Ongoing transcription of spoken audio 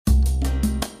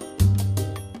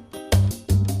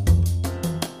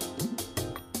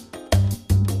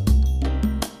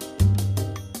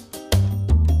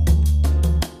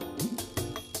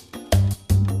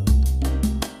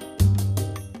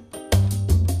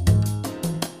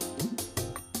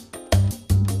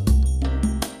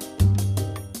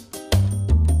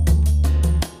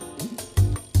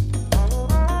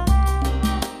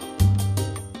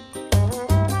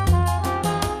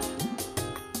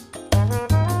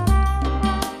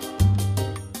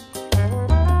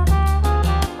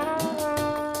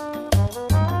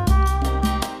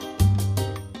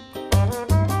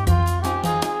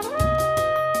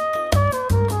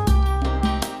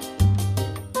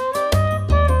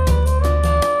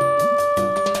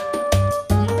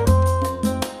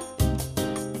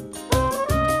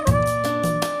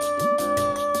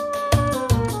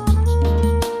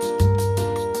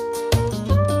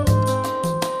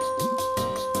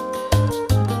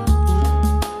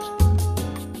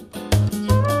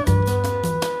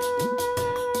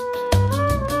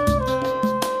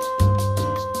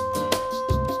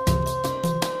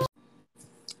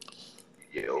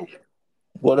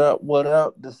What up? What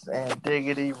up? This is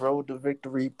Diggity Road to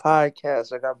Victory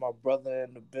podcast. I got my brother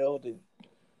in the building,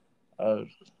 a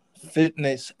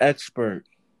fitness expert,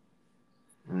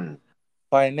 Mm.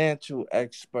 financial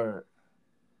expert,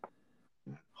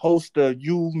 host of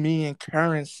You, Me, and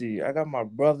Currency. I got my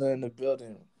brother in the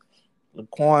building,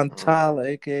 Laquan Uh, Tyler,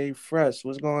 aka Phresh.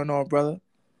 What's going on, brother?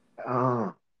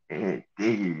 uh, and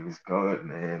Diggy was good,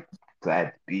 man. Glad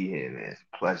to be here, man. It's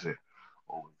a pleasure.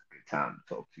 Always a good time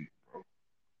to talk to you, bro.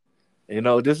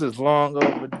 This is long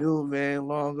overdue, man.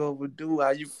 Long overdue. How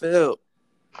you feel?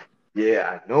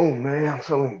 Yeah, I know, man. I'm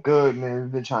feeling good, man.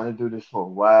 We've been trying to do this for a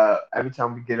while. Every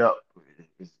time we get up,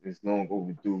 it's long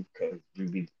overdue because we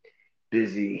be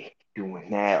busy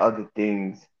doing that, other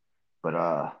things. But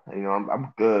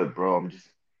I'm good, bro. I'm just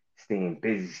staying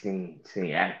busy,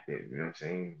 staying active. You know what I'm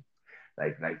saying?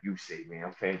 Like you say, man.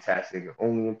 I'm fantastic,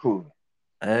 only improving.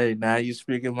 Hey, now you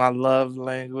speaking my love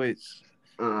language.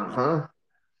 Uh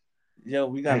Yo,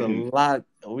 we got a huh. lot.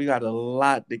 We got a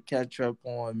lot to catch up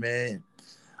on, man.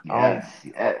 Yes,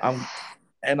 Um, yes.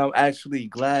 I'm I'm actually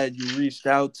glad you reached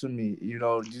out to me.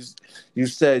 Just you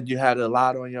said you had a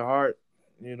lot on your heart.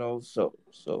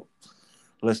 So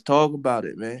let's talk about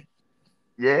it, man.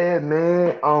 Yeah,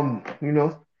 man.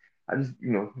 I just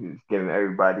giving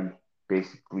everybody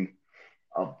basically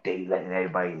update, letting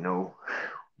everybody know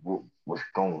what's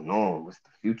going on, what's the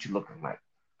future looking like.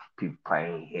 People probably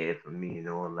ain't here for me and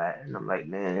all that. And I'm like,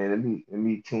 man, let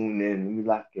me tune in, let me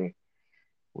lock in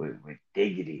with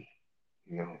Diggity.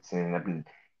 You know what I'm saying? I've been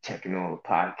checking all the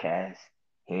podcasts,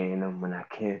 hearing them when I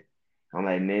can. I'm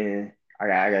like, man, I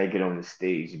gotta get on the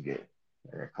stage again.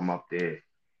 I gotta come up there,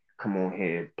 come on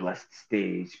here, bless the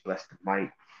stage, bless the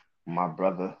mic, my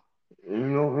brother. You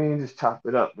know what I mean? Just chop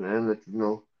it up, man. Let you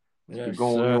know what's been Yes,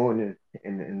 going sir. on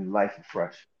in life of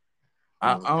Fresh. You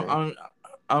I, know what I'm I, saying?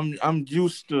 I'm I'm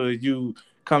used to you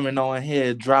coming on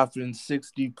here dropping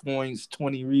 60 points,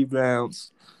 20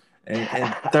 rebounds, and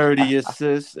 30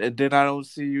 assists, and then I don't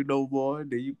see you no more.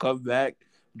 Then you come back,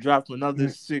 drop another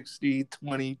 60,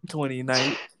 20, 20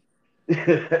 night.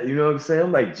 You know what I'm saying?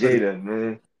 I'm like Jada,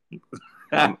 man.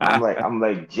 I'm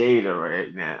like Jada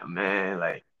right now, man.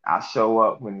 Like I show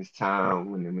up when it's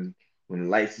time, when the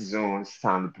lights is on, it's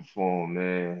time to perform,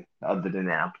 man. Other than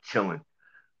that, I'm chilling.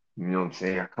 You know what I'm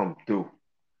saying? I come through.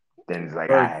 Then it's like,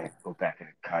 Perfect. I go back in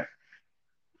the cut,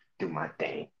 do my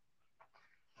thing.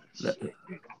 Shit,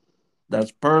 you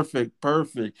That's perfect.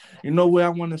 Perfect. You know where I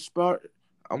want to start?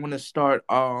 I want to start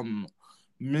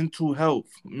mental health.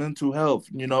 Mental health.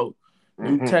 know.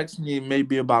 You text me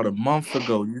maybe about a month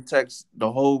ago. You text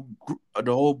the whole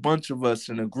bunch of us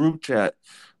in a group chat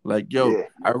like, "Yo,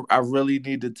 Yeah, I really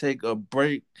need to take a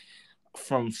break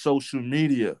from social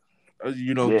media.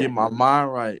 yeah, Get my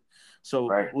mind right." So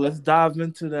right, let's dive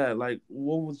into that. Like,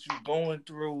 what was you going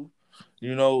through?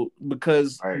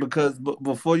 right.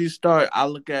 Before you start, I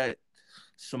look at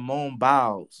Simone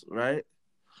Biles, right?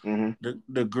 Mm-hmm.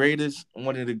 The greatest,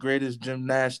 one of the greatest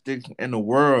gymnastics in the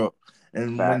world.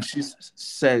 And when Facts. she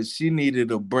said she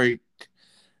needed a break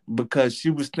because she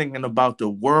was thinking about the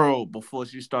world before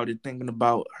she started thinking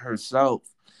about herself.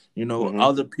 Mm-hmm.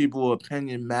 Other people's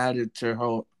opinion mattered to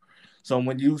her. So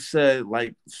when you said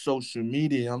like social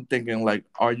media, I'm thinking like,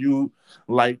 are you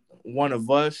like one of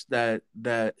us that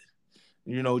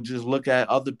just look at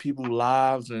other people's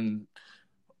lives and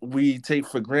we take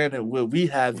for granted what we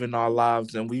have in our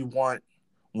lives and we want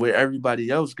what everybody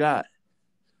else got.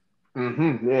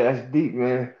 Mm-hmm. Yeah, that's deep,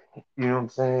 man. You know what I'm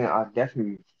saying? I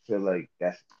definitely feel like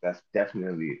that's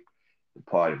definitely the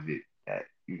part of it that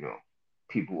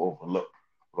people overlook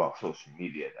about social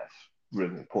media. That's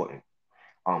really important.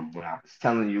 When I was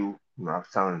telling you, when I was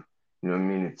telling, what I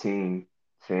mean, the team,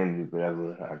 family,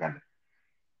 whatever, I gotta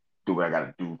do what I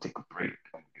gotta do, take a break,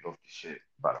 get off the shit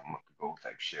about a month ago,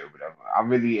 type shit, whatever.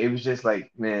 It was just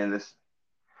like, man, listen,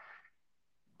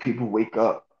 people wake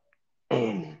up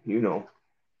and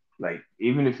like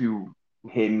even if you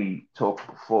hear me talk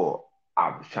before,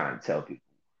 I was trying to tell people,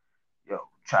 yo,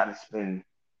 try to spend,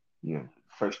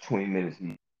 first 20 minutes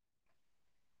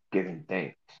giving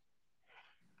thanks.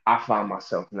 I find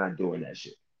myself not doing that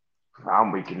shit.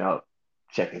 I'm waking up,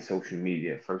 checking social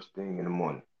media first thing in the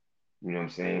morning. You know what I'm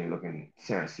saying? Looking,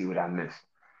 trying to see what I missed.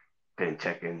 Then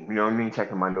checking, you know what I mean?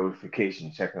 Checking my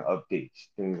notifications, checking updates,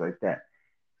 things like that.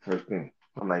 First thing.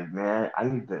 I'm like, man, I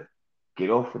need to get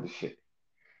off of the shit.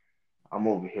 I'm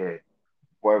over here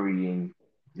worrying,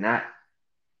 not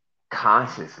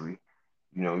consciously.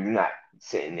 You're not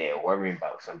sitting there worrying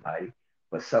about somebody,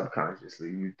 but subconsciously,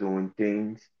 you're doing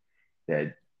things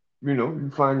that,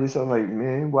 you find yourself like,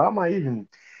 man, why am I even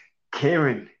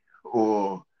caring?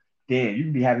 Or, damn,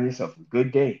 you be having yourself a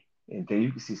good day. and then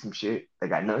you can see some shit that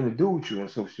got nothing to do with you on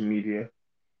social media,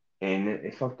 and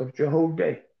it fucked up your whole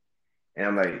day. And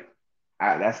I'm like,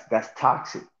 that's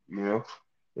toxic, you know.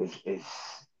 It's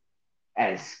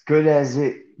as good as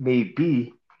it may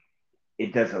be,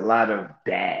 it does a lot of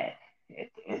bad at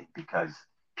the end because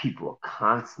people are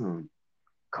constantly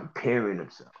comparing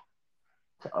themselves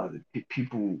to other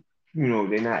people. You know,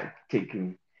 they're not,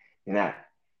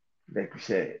 like we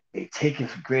said, they taking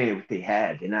for granted what they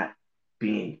have. They're not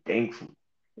being thankful.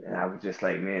 And I was just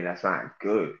like, man, that's not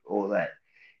good. All that,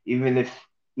 even if,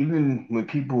 even when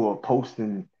people are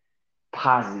posting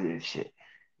positive shit,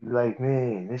 you're like,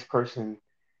 man, this person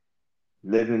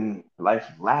living life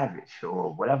lavish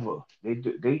or whatever. They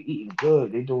eating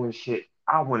good. They doing shit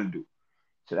I want to do.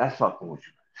 So that's fucking with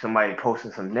you. Somebody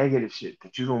posting some negative shit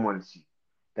that you don't want to see.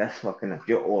 That's fucking up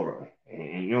your aura.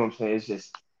 And you know what I'm saying? It's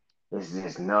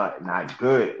just not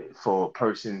good for a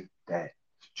person that's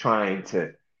trying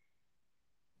to,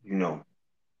 you know,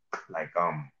 like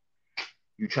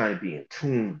you trying to be in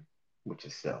tune with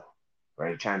yourself, right?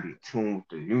 You're trying to be in tune with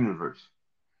the universe.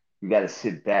 You gotta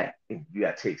sit back and you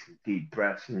gotta take some deep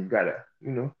breaths and you gotta,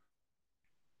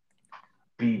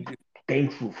 be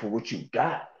thankful for what you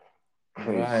got. Cause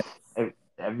Right.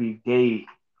 every day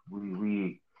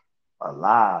we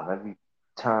alive. Every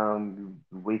time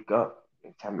you wake up,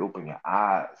 every time you open your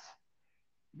eyes,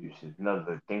 it's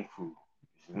another thankful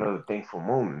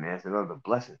moment, man. It's another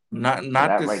blessing. Not So not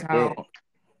that to right sound there.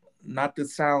 not to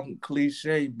sound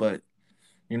cliche, but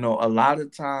a lot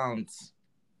of times,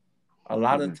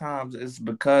 Hmm. it's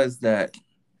because that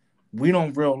we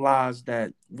don't realize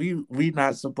that we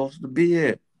not supposed to be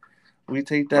here. We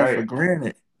take that for Right,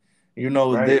 granted. That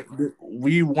right.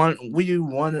 we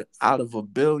want it out of a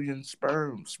billion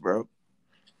sperms, bro.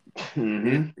 You,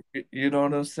 Hmm. you know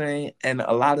what I'm saying? And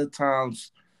a lot of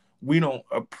times we don't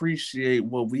appreciate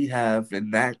what we have,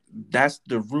 and that's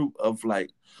the root of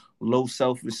like low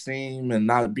self esteem and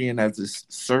not being as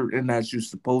certain as you're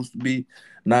supposed to be,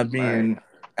 not Right. being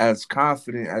as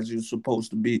confident as you're supposed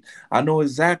to be. I know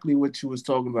exactly what you was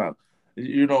talking about.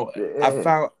 You know, I Yeah.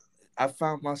 found I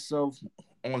found myself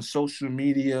on social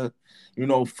media,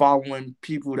 following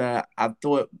people that I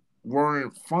thought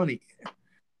weren't funny.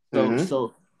 So Hmm.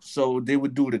 so so they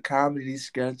would do the comedy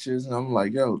sketches, and I'm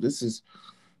like, yo, this is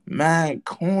mad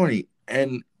corny.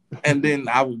 And then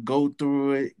I would go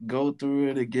through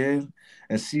it again,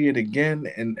 and see it again,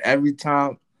 and every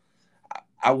time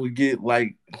I would get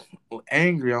like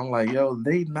angry. I'm like, yo,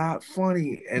 they not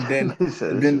funny. And then and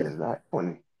This then is not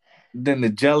funny. then the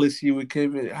jealousy would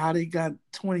come in. How they got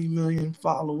 20 million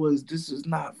followers? This is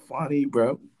not funny,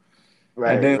 bro. And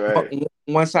Right, then right,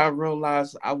 once I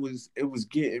realized it was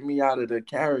getting me out of the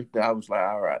character, I was like,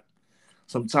 all right. right.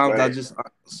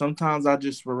 Sometimes I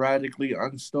just sporadically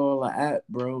uninstall an app,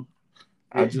 bro.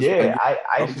 I just like Yeah,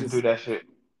 I used I'm to do just that shit.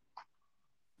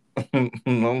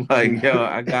 I'm like, yo,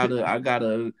 I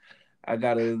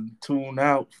gotta tune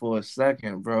out for a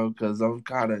second, bro, because I'm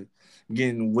kind of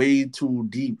getting way too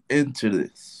deep into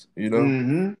this,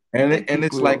 Hmm. and People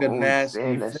it's like don't a nasty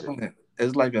understand that shit. feeling.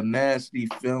 It's like a nasty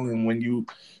feeling when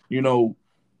you know,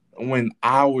 when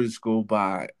hours go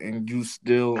by and you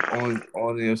still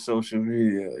on your social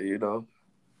media.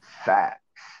 Facts.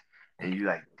 And you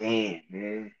like, damn,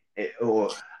 man. Or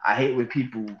I hate when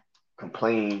people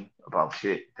complain about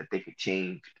shit that they could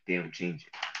change, but they don't change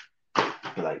it.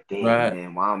 You're like, damn, Right.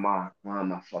 man, why am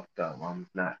I fucked up? Why I'm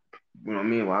not, you know what I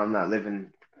mean? Why I'm not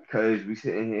living? Because we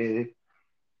sitting here,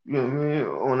 you know what I mean,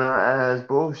 on our ass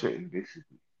bullshitting,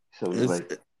 basically. So it's It's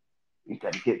like you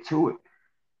got to get to it.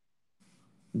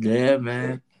 Yeah, So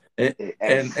man. It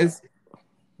as and it's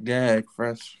Yeah,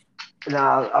 fresh.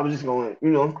 now, I was just going,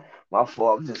 my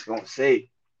fault. I was just going to say,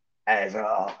 as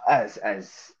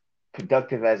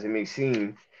productive as it may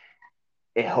seem,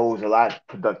 it holds a lot of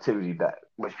productivity that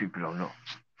which people don't know.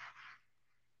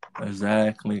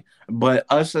 Exactly. But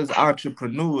us as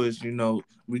entrepreneurs,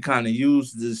 we kind of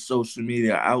use this social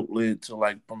media outlet to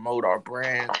like promote our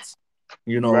brands,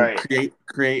 Right,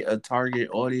 create a target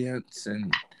audience,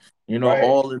 and right.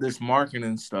 all of this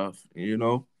marketing stuff. We Yeah,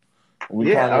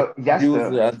 kind of that's use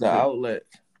it as the outlet.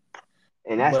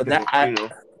 But the that I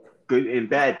good and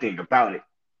bad thing about it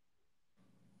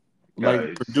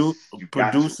like because you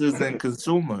got to. producers and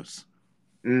consumers.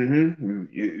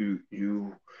 You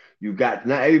got,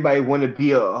 not everybody want to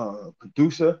be a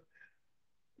producer,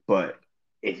 but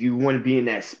if you want to be in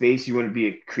that space, you want to be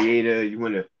a creator, you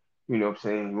want to, what I'm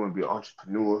saying, you want to be an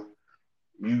entrepreneur,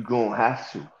 you gonna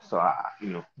have to. So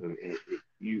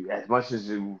you, as much as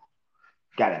you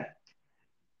gotta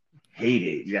hate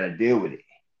it, you gotta deal with it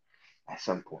at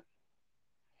some point.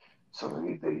 So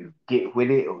either you get with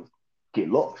it or get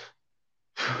lost.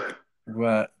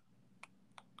 Right,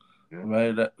 Yeah.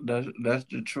 right. That's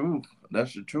the truth.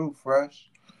 That's the truth, Fresh.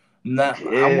 Now,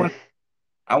 Yeah.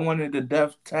 I wanted to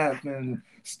def tap and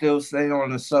still stay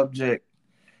on the subject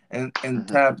and Mhm,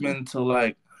 tap into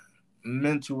like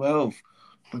mental health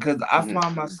because I mhm,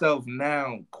 find myself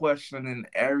now questioning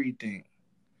everything,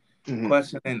 mhm.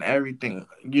 questioning everything.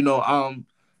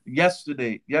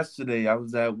 Yesterday I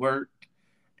was at work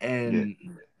Yeah. and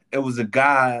it was a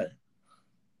guy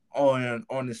on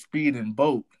a speeding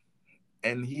boat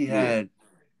and Yeah.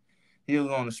 he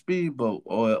was on a speedboat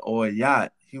or a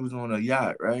yacht. He was on a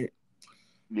yacht, right?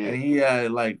 Yeah. And he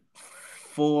had like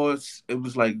four. It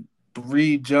was like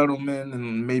three gentlemen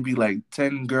and maybe like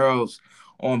 10 girls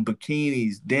on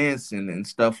bikinis dancing and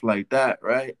stuff like that,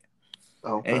 right?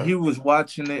 And Okay. he was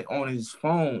watching it on his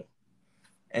phone,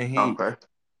 and Okay.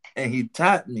 he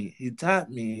tapped me. He tapped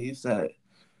me. He said,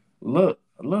 "Look,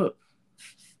 look,"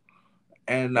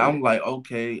 and Yeah. I'm like,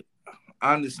 "Okay,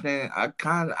 I understand.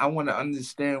 I want to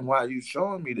understand why you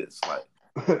showing me this.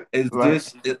 Like, is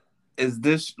Right. is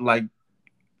this like?"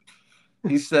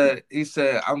 He said,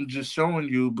 "I'm just showing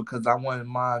you because I wouldn't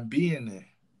mind being there."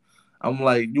 I'm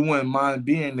like, "You wouldn't mind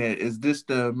being there? Is this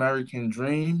the American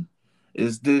dream?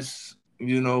 Is this,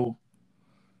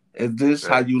 is this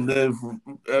how Right. you live?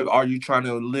 Are you trying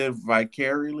to live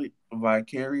vicariously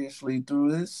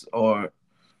through this, or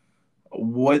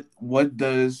what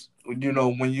does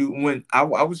when I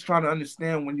was trying to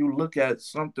understand when you look at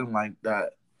something like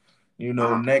that,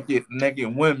 Uh-huh.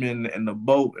 naked women in the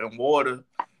boat and water,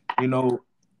 you know,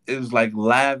 it's like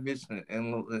lavish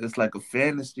and it's like a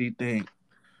fantasy thing,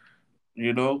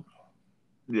 you know,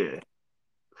 Yeah.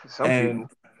 For some and people.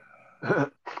 I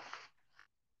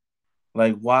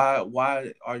like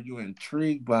why are you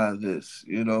intrigued by this,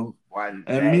 Why did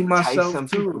and me that entice myself some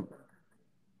people? too.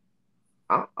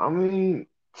 I mean,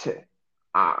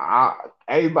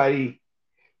 everybody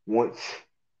wants,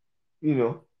 you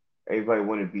know, everybody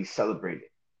want to be celebrated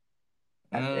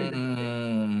at the end of the day.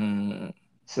 Mm,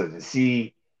 So to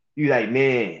see you like,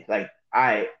 man, like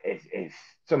if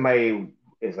somebody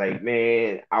is like,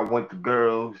 man, I want the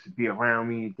girls to be around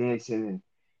me dancing and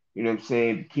you know what I'm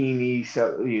saying, bikinis,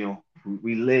 so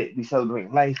we lit, we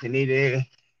celebrate life and they there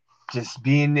just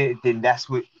being there, then that's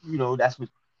what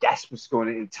that's what's going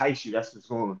to entice you. That's what's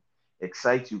going to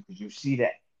excite you because you see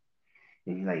that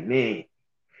and you're like, man,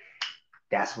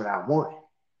 that's what I want.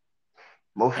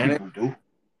 Most and it people do.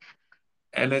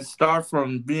 and it start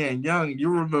from being young. You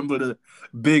remember the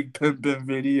Big Pimpin'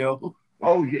 video?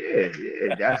 Oh yeah,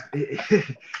 yeah, that's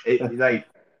like,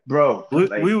 bro, We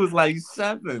like was like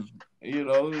 7, we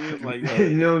was like,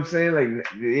 you know what I'm saying? Like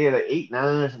yeah, like 8,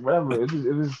 9, whatever.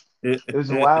 It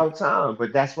was a wild time,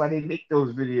 but that's why they make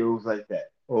those videos like that.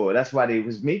 Or that's why they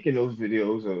was making those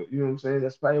videos, or you know what I'm saying?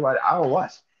 That's probably why I don't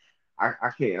watch.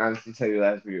 I can't honestly tell you the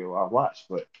last video I watched,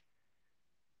 but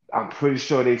I'm pretty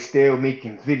sure they still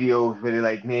making videos where they're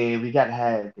like, man, we gotta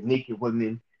have the naked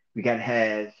women, we gotta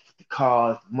have the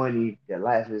cars, the money, the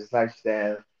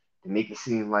lifestyle to make it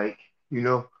seem like, you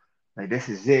know, like this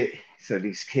is it. So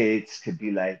these kids could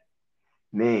be like,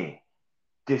 man,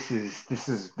 this is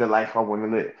the life I want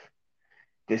to live.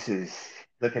 This is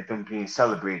look at them being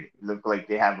celebrated. Look like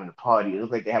they're having a party. It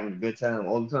look like they're having a good time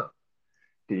all the time.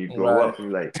 Then you grow right. up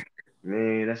and you're like,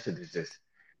 man,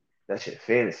 that shit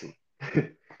fantasy.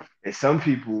 And some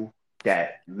people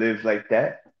that live like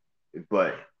that,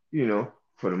 but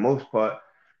for the most part,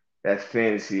 that's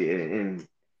fantasy. And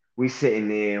we sitting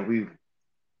there, and we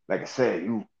like I said,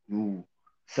 you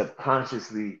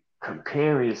subconsciously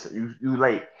comparing yourself. You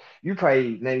like you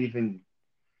probably not even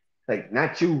like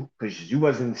not you because you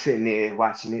wasn't sitting there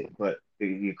watching it, but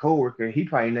your coworker, he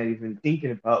probably not even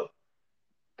thinking about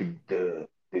the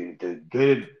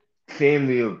good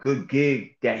family or good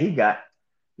gig that he got.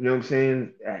 You know what I'm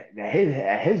saying?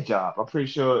 At his job, I'm pretty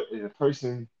sure as a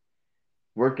person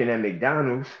working at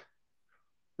McDonald's,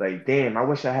 like, damn, I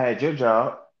wish I had your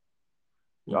job.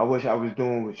 I wish I was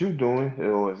doing what you doing.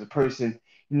 Or as a person,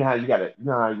 you know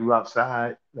how you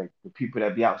outside, like the people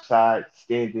that be outside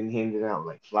standing, handing out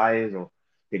like flyers, or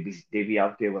they be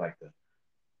out there with like the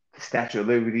Statue of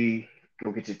Liberty,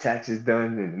 go get your taxes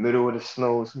done in the middle of the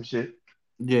snow or some shit.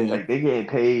 Yeah, Like they getting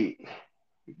paid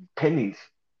pennies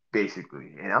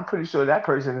basically. And I'm pretty sure that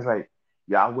person is like,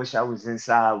 yeah, I wish I was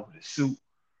inside with a suit,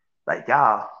 like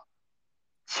y'all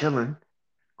chilling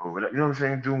or whatever, you know what I'm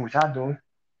saying, doing what y'all doing.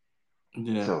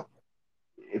 yeah, So,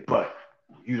 but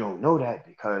you don't know that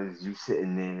because you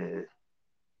sitting there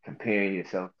comparing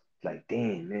yourself, like,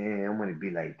 damn man, I want to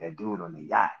be like that dude on the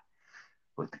yacht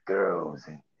with the girls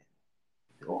and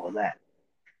all that.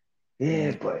 Yeah,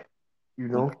 yeah, but You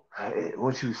know,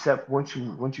 once you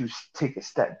take a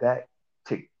step back,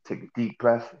 take a deep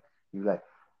breath, you like,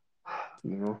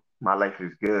 you know, my life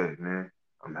is good, man.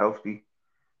 I'm healthy.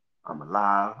 I'm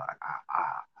alive.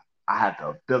 I have the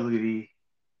ability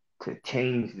to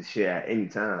change the shit at any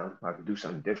time. I can do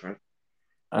something different,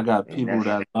 I got and people that's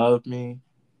that love me.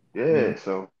 You know, yeah.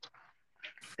 So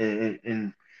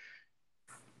and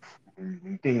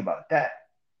you think about that,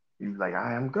 you like,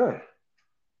 I am good.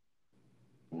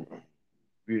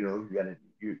 You know, you gotta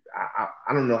you.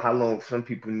 I don't know how long some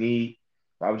people need.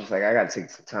 But I was just like, I gotta take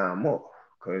some time off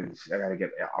because I gotta get.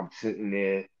 I'm sitting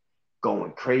there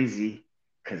going crazy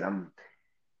because I'm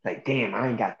like, damn, I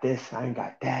ain't got this, I ain't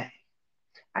got that,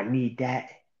 I need that,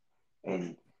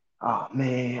 and oh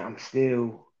man, I'm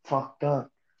still fucked up.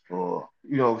 Or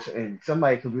you know, and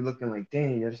somebody could be looking like,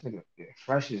 damn, yo, this nigga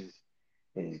Fresh is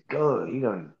good. He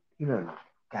done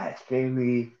got his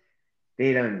family.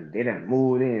 They done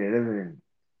moved in. They living in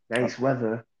nice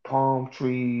weather, palm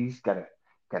trees. Got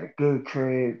a good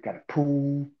crib. Got a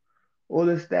pool. All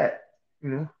this that. You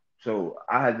know. So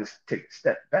I had to take a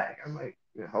step back. I'm like,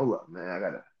 yeah, hold up, man. I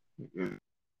gotta.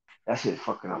 That shit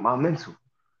fucking up my mental.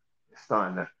 It's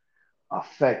starting to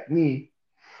affect me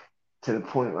to the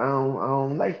point where I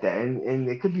don't like that. And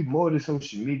it could be more than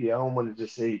social media. I don't want to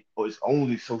just say, oh, it's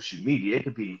only social media. It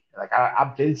could be like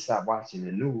I've been stopped watching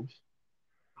the news.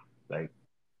 Like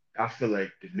I feel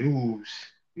like the news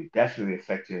it definitely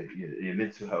affect your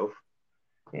mental health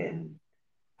and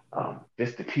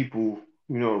just the people.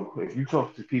 You know, if you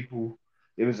talk to people,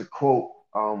 there was a quote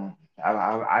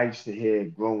I used to hear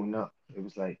growing up. It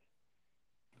was like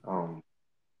um,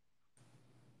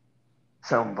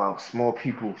 something about small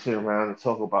people sit around and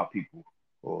talk about people,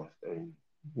 or and,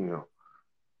 you know,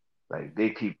 like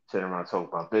big people sitting around talk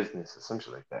about business or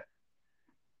something like that.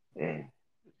 And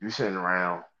you sitting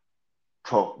around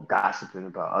talk gossiping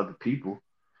about other people,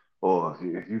 or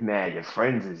if you mad, your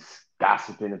friends is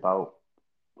gossiping about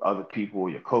other people or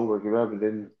your coworker, whatever,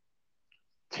 then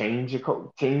change the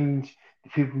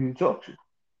people you talk to.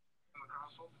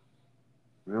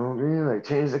 You know what I mean? Like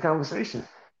change the conversation.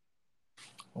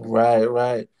 right,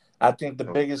 right. I think the So,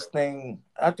 biggest thing,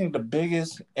 I think the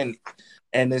biggest and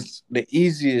it's the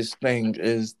easiest thing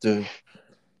is to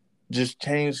just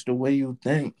change the way you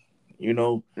think. You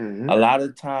know, mm-hmm, a lot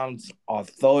of times our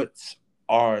thoughts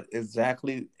are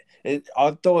exactly it.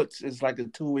 Our thoughts is like a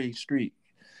two-way street.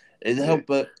 yeah,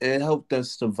 It helped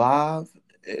us survive.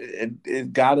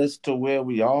 It got us to where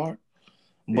we are.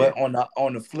 yeah, But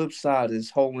on the flip side,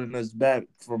 it's holding us back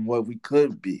from what we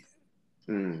could be.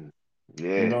 mm,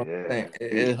 You yeah, know what yeah. I'm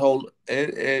saying? That's deep.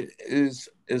 It is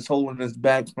it's holding us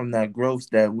back from that growth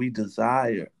that we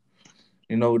desire.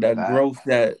 You know, that Fact. growth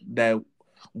that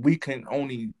we can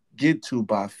only get to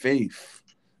by faith.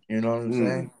 You know what I'm Mm,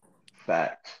 saying?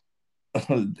 facts.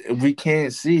 We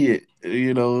can't see it.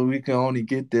 You know, we can only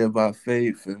get there by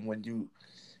faith. And when you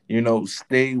know,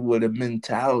 stay with a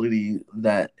mentality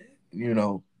that, you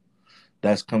know,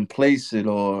 that's complacent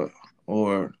or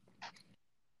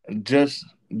just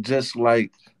just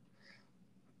like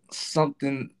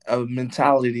something a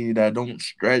mentality that don't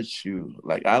stretch you.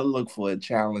 Like I look for a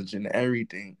challenge in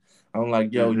everything. I'm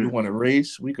like, yo, you Mm-hmm. want to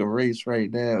race? We could race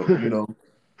right now. You know,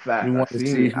 you Fact. want to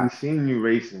see I who. seen you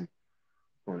racing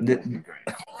on Instagram.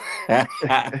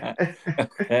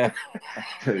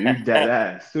 You dead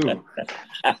ass too.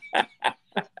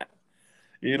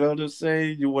 You know what I'm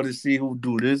saying? You want to see who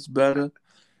do this better.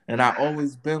 And I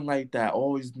always been like that,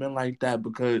 always been like that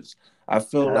because I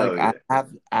feel like Hell yeah.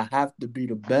 I have to be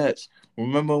the best.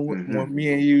 Remember Mm-hmm. when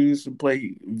me and you used to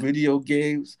play video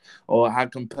games or how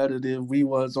competitive we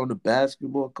was on the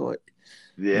basketball court?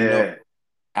 You know, Yeah.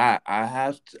 I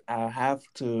have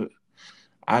to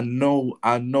I know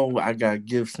I got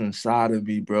gifts inside of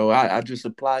me, bro. I just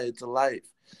apply it to life.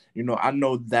 You know, I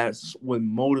know that's what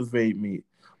motivate me.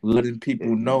 Letting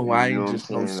people know I You know ain't what I'm just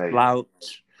no saying? Like,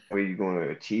 slouch. where you gonna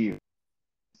achieve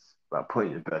by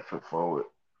putting your best foot forward,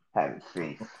 having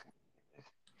faith.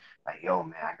 Like, yo,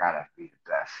 man, I gotta be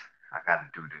the best. I gotta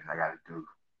do this. I gotta do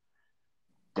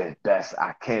the best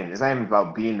I can. It's not even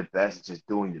about being the best, it's just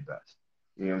doing your best.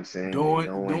 You know what I'm saying? And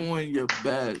knowing, Doing your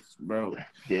best, bro.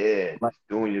 yeah, Like just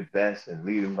doing your best and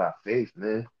leading by faith,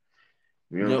 man.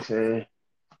 You know what I'm yo, saying?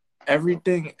 So,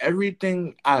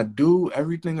 everything I do,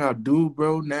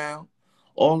 bro. Now,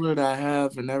 all that I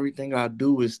have and everything I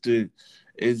do is the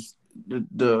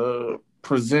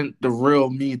present the real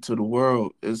me to the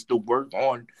world. Is to work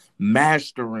on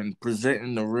mastering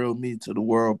presenting the real me to the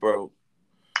world, bro.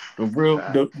 The real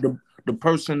facts. the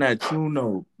person that you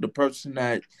know, the person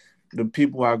that the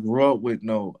people I grew up with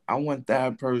know. I want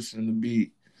that person to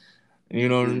be. You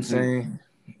know what I'm Mm-hmm. saying?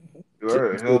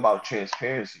 It's all about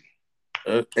transparency.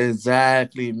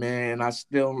 Exactly, man. I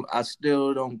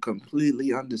still don't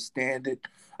completely understand it.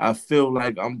 I feel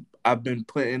like I've been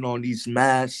putting on these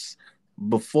masks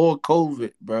before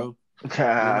COVID, bro. You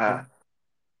know,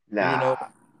 you know. Nah,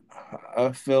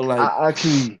 I feel like I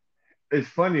actually, it's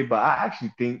funny, but I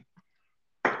actually think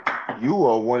you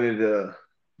are one of the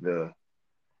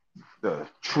the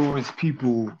truest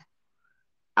people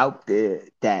out there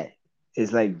that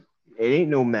is like, it ain't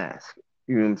no mask.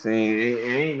 You know what I'm saying? It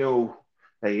ain't no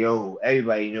like, yo,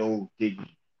 everybody know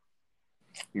Diggy.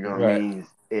 You know what I right.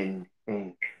 mean?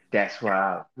 And that's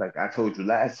why, like I told you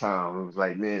last time, it was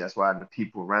like, man, that's why the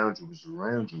people around you was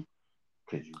around you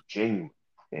because you genuine,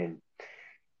 and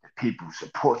the people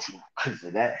support you because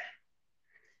of that.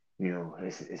 You know,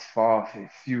 it's far and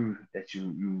few that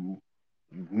you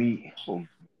meet, or you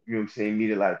know what I'm saying,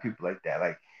 meet a lot of people like that.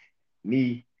 Like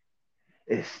me,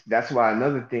 it's that's why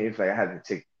another thing is like I had to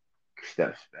take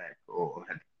steps back, or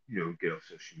had to, get off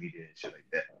social media and shit like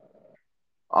that.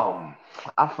 Um,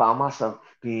 I found myself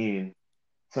being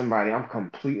somebody I'm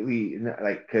completely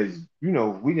like, because we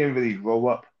didn't really grow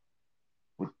up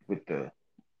with the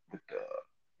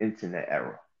internet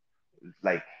era.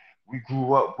 Like we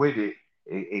grew up with it.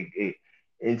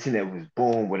 Internet was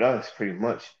born with us pretty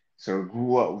much, so it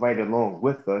grew up right along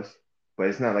with us. But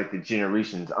it's not like the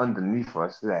generations underneath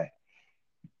us that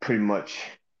pretty much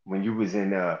when you was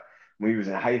in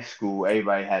high school,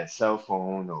 everybody had a cell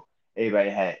phone, or everybody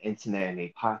had internet in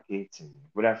their pockets, and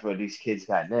whatever these kids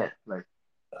got now. Like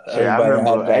shit, I Everybody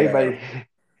remember had that everybody.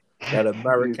 that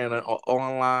American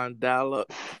online dial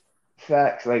up.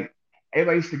 Facts, like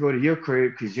everybody used to go to your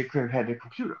crib because your crib had a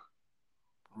computer.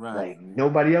 Right. Like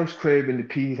nobody else crib in the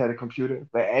P's had a computer,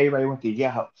 but everybody went to your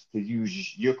house to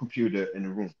use your computer in the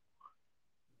room.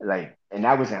 Like, and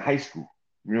that was in high school.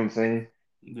 You know what I'm saying?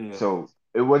 Yeah. So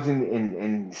it wasn't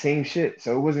in the same shit.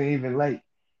 So it wasn't even like,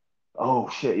 oh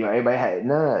shit, everybody had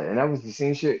none, and that was the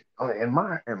same shit in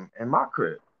my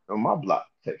crib, on my block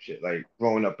type shit. Like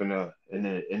growing up in the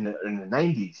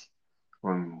 '90s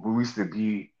when we used to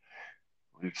be,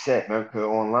 we said America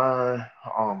Online.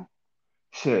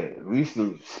 Shit, we used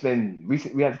to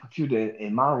we had a computer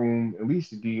in my room, and we used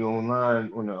to be online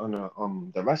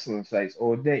on the wrestling sites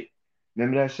all day.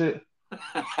 Remember that shit?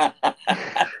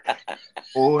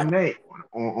 All night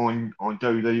on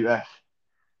WWF,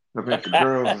 looking at the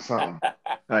girls or something.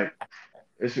 Like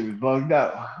this shit was bugged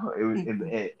out.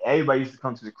 Everybody used to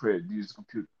come to the crib to use the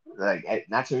computer. Like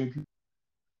not too many people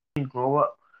didn't grow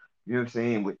up. You know what I'm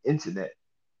saying, with internet.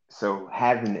 So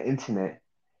having the internet,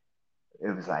 it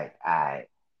was like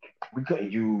we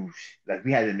couldn't use, like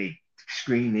we had to make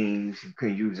screen names. We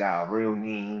couldn't use our real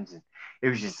names, and it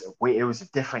was just a way. It was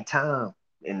a different time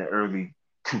in the early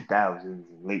 2000s and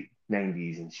late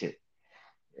 '90s and shit.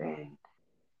 And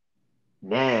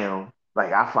now,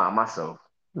 like I find myself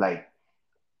like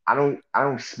I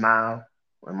don't smile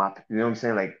when you know what I'm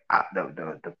saying. Like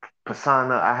the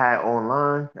persona I had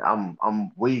online,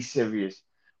 I'm way serious,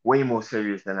 way more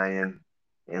serious than I am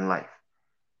in life.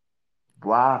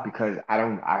 Why? Because I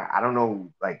don't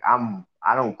know, like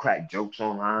I don't crack jokes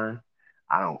online.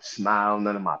 I don't smile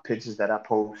none of my pictures that I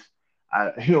post.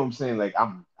 You know what I'm saying? Like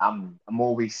I'm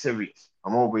always serious.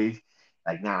 I'm always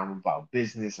like, nah, I'm about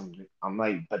business. I'm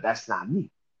like, but that's not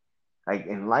me. Like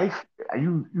in life,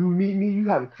 you meet me, you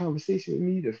have a conversation with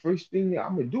me. The first thing that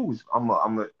I'm gonna do is I'm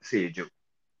gonna say a joke.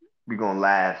 We gonna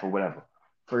laugh or whatever.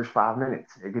 First 5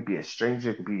 minutes, it could be a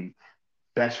stranger, it could be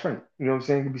best friend. You know what I'm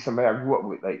saying? It could be somebody I grew up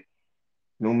with, like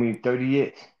know me 30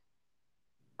 years.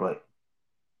 But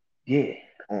yeah,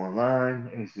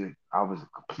 online, I was a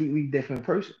completely different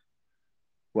person.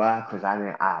 Why? Because I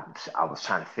didn't. I was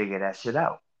trying to figure that shit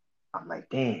out. I'm like,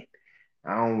 damn,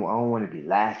 I don't want to be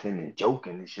laughing and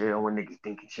joking and shit. I don't want niggas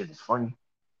thinking shit is funny.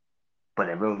 But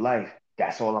in real life,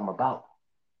 that's all I'm about.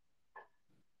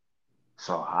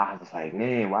 So I was like,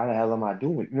 man, why the hell am I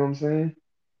doing? You know what I'm saying?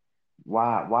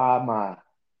 Why am I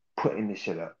putting this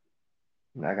shit up?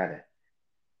 I gotta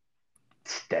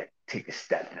take a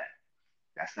step back.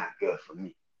 That's not good for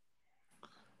me.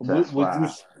 So Would that's would you why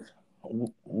s-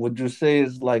 would you say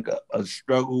it's like a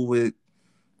struggle with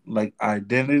like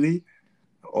identity,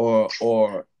 or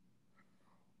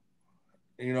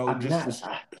I'm just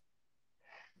not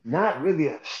not really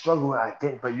a struggle, I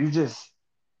think, but you just,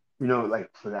 like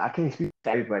I can't speak to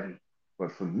everybody,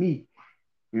 but for me,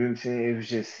 you know what I'm saying? It was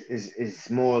just it's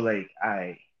more like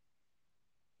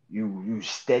you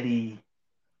steady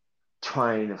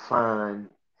trying to find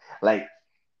like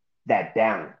that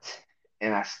balance.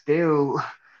 And I still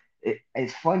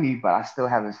it's funny, but I still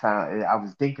haven't found it. I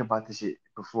was thinking about this shit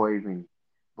before we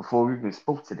even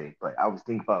spoke today, but I was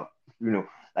thinking about, you know,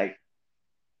 like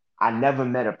I never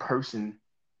met a person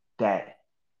that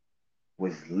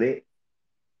was lit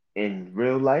in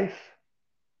real life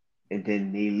and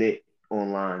then they lit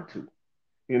online too.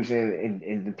 You know what I'm saying?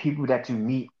 And the people that you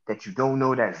meet that you don't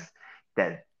know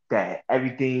that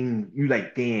everything you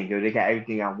like, damn, yo, they got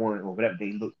everything I want or whatever.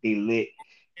 They lit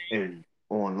and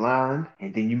online,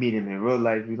 and then you meet them in real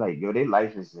life. You like, yo, their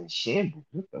life is in shambles.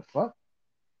 What the fuck?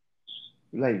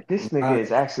 Like this nigga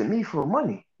is Right, asking me for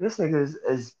money. This nigga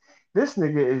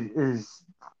is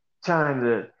trying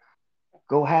to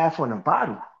go half on a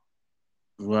bottle,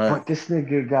 right. but this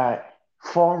nigga got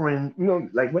foreign,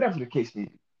 like whatever the case may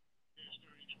be.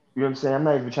 You know what I'm saying? I'm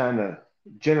not even trying to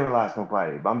generalize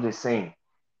nobody, but I'm just saying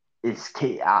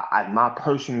my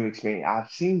personal experience. I've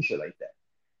seen shit like that,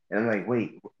 and I'm like,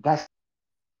 wait, that's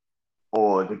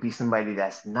or to be somebody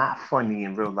that's not funny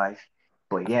in real life,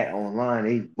 but yet online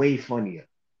they way funnier.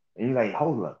 And you're like,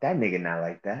 hold up, that nigga not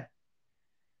like that.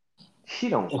 She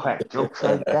don't crack jokes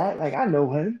like that. Like I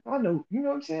know him. I know, you know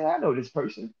what I'm saying? I know this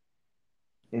person.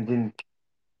 And then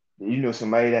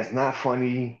somebody that's not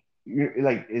funny.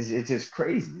 Like it's just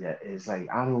crazy. That it's like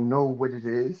I don't know what it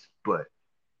is, but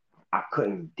I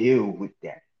couldn't deal with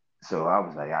that. So I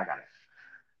was like, I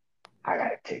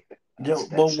gotta take the Yo,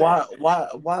 but steps back.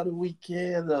 why do we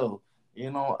care though?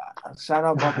 Shout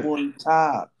out my boy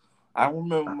Ty. I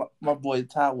remember my boy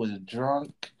Ty was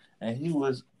drunk and he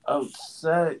was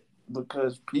upset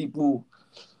because people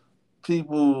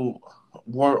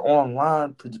were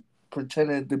online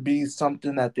pretending to be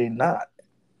something that they not.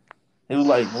 He was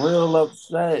like real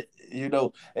upset,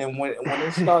 and when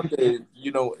it started,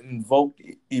 invoke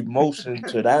emotion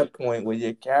to that point where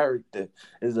your character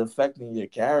is affecting your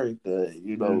character,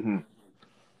 hmm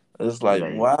it's like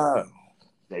Like, wow.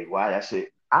 like why that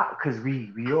shit? Cause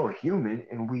we all human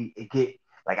and we it get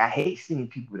like I hate seeing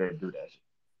people that do that shit.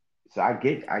 So I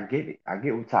get it. I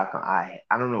get what talking. I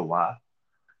don't know why.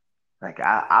 Like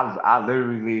I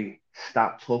literally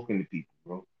stopped talking to people,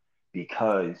 bro,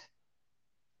 because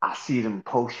I see them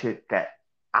post shit that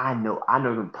I know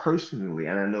them personally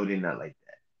and I know they're not like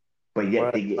that. But yet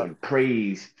Right. they getting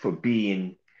praised for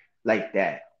being like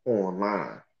that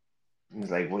online. And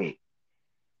it's like, wait,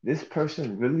 this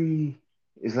person really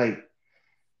is like,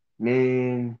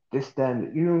 man, this,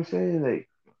 that, you know what I'm saying? Like,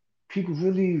 people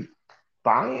really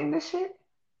buying this shit?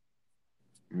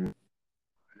 Mm,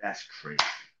 that's crazy.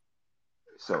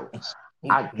 So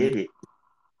I get it,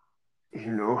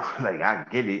 like I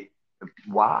get it.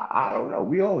 Why? I don't know.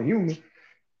 We all human.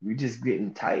 We just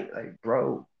getting tight. Like,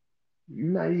 bro, you're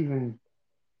not even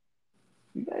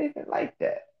like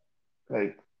that.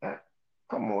 Like,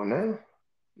 come on now.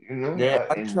 Yeah,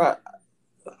 And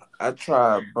I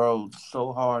try, bro,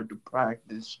 so hard to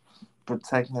practice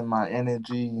protecting my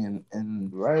energy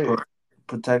and right.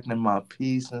 protecting my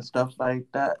peace and stuff like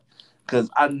that. Cause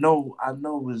I know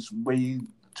there's way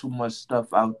too much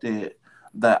stuff out there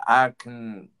that I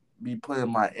can be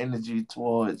putting my energy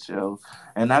towards, yo.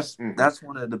 And hmm that's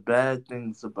one of the bad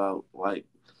things about like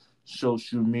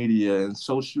social media. And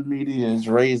social media is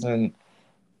raising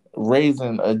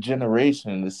a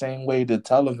generation the same way the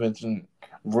television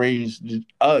raised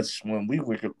us when we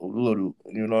were little.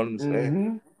 You know what I'm saying?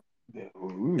 hmm Yeah,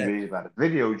 we was And raised by the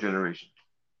video generation.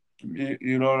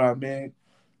 you know what I mean?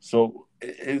 So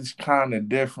it's kind of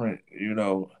different,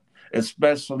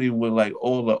 especially with like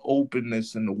all the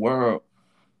openness in the world.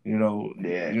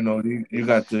 Yeah. You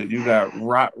It's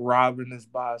got Robin is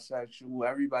bisexual.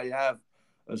 Everybody have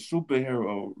a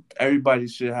superhero. Everybody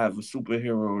should have a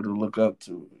superhero to look up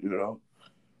to.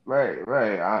 right,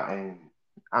 right.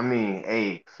 I mean,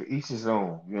 hey, for each his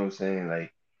own. You know what I'm saying?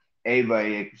 Like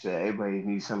everybody, like you said, everybody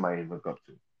needs somebody to look up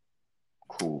to.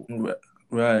 Cool. Right,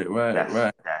 right, right, That's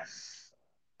right.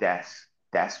 that's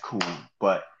that's cool.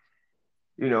 But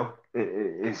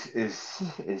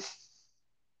it's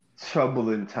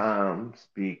troubling times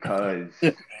because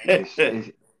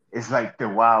it's like the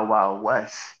wild wild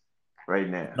west right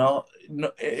now. No,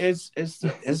 no,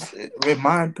 in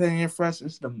my opinion, Fresh,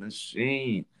 it's the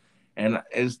machine, and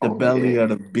it's the Oh belly yeah. of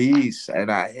the beast,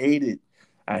 and I hate it.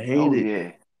 I hate Oh it.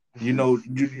 yeah. This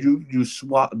is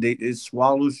It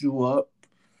swallows you up,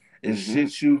 it mm-hmm.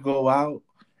 shits you go out,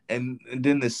 and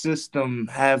then the system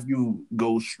have you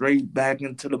go straight back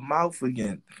into the mouth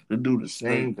again to do the Straight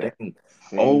same back. thing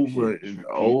Same over shit. Just and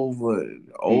repeat. over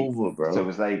and Repeat. over, So bro.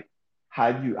 it's like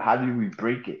how do we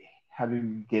break it? How do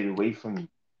we get away from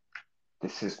the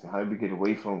system? How do we get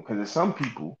away from because there's some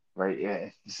people, right? Yeah,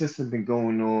 the system's been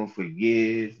going on for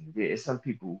years. There's some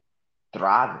people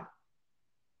thriving,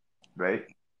 right?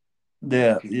 There's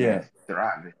Yeah, people yeah. that's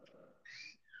thriving.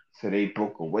 So they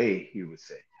broke away, he would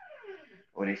say.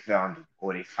 Or they found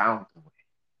a way.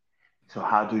 So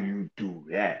how do you do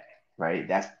that? Right?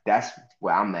 That's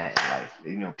where I'm at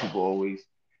in life. People always,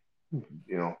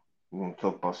 you know, when we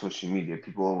talk about social media,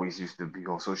 people always used to be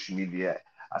on social media.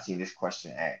 I seen this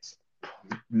question asked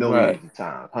Right. millions of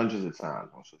times, hundreds of times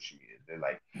on social media. They're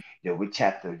like, "Yo, what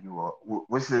chapter you are?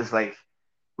 What's this like?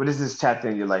 What is this chapter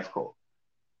in your life called?"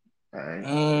 All right,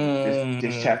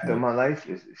 this chapter of Mm, my life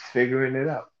is figuring it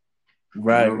out. You know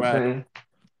right, what I'm right. saying?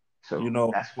 You So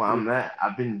know, that's where I'm at.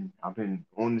 I've been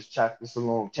on this chapter. It's a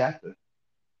long chapter,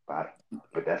 but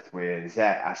that's where it's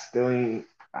at. I still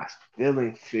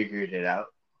ain't figured it out.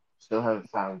 Still haven't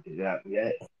found it out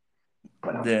yet,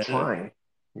 but I'm yeah, trying.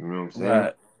 You know what I'm saying?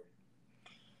 right,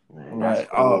 And that's right.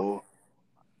 all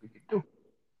we can do.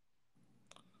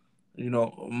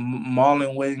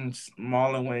 Marlon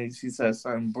Wayans, he said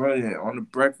something brilliant on the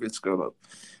Breakfast Club.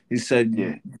 He said,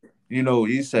 Yeah.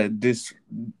 he said this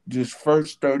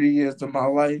first 30 years of my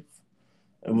life,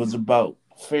 it was Hmm. about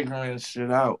figuring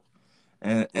shit out,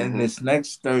 and Hmm. this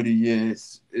next 30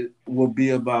 years it will be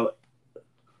about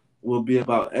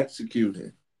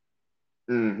executing.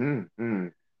 Hmm.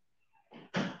 Mm.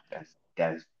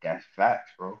 That's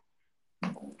facts, bro.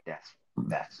 That's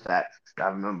that's facts. I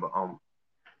remember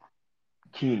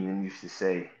Keenan used to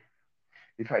say,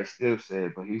 he probably still say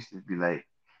it, but he used to be like,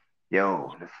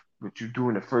 "Yo, what you do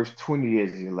in the first 20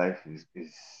 years of your life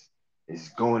is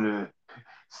going to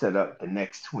set up the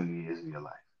next 20 years of your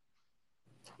life."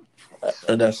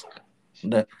 And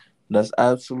So that's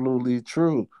absolutely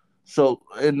true. So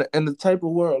in the type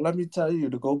of world, let me tell you,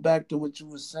 to go back to what you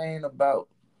were saying about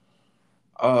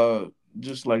uh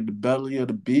just like the belly of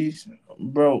the beast,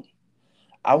 bro.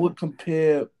 I mhm. would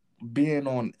compare being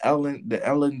on the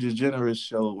Ellen DeGeneres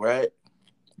show, right,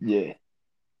 Yeah,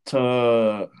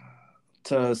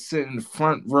 to sitting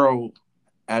front row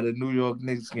at a New York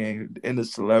Knicks game in the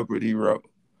celebrity row.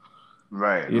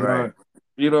 right, You right, know,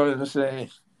 you know what I'm saying?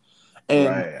 And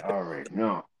right. All right,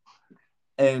 no.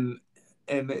 and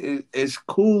it's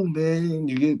cool, man.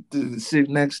 You get to sit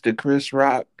next to Chris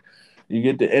Rock. You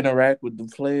get to interact with the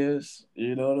players.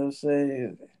 You know what I'm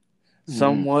saying?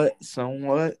 Hmm.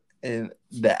 Somewhat, and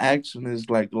the action is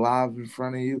like live in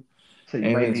front of you, So you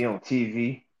and might be on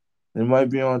TV. it might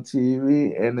be on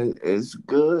TV, and it's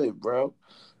good, bro.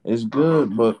 It's Uh huh.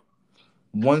 good, but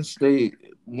once they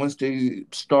once they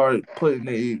start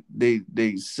putting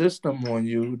they system on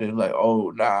you, they're like,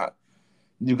 oh nah,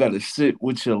 you got to sit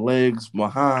with your legs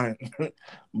behind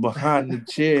behind the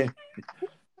chair.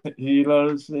 You know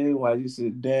what I'm saying? While you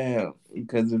sit down,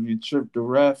 because if you trip the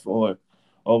ref or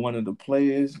one of the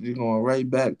players, you're going right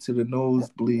back to the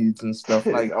nosebleeds and stuff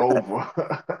It's like that. over.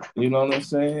 You know what I'm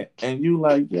saying? And you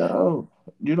like, yo,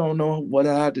 you don't know what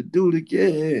I had to do to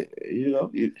get here.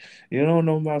 You don't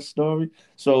know my story.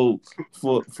 So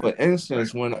for Right.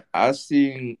 instance, when I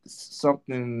seen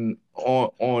something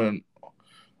on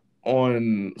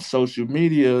social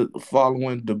media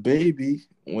following the baby,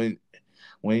 when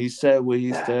he said what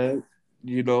he said,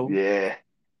 you know, Yeah.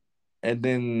 and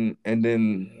then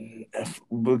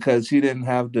because he didn't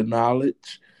have the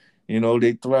knowledge,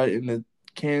 they threatened to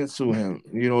cancel him.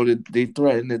 They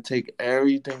threatened to take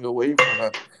everything away from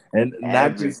him, and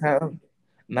not just Everything. him,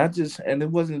 not just, and it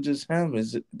wasn't just him.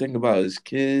 Is think about his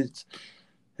kids,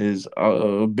 his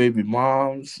baby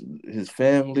moms, his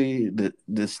family,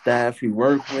 the staff he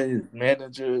worked with, his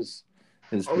managers,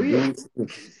 his Oh yeah.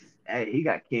 producers. Hey, he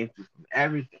got cancer from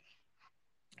everything.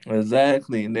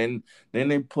 Exactly, and then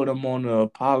they put him on an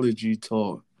apology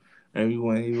tour.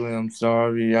 Everyone, he went, I'm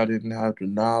sorry, I didn't have the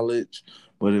knowledge,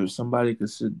 but if somebody could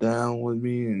sit down with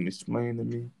me and explain to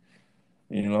me,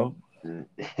 you know, Mm.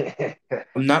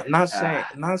 I'm not saying,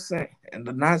 Ah,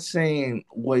 not saying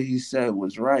what he said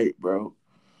was right, bro.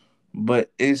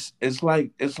 But it's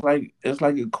like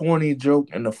a corny joke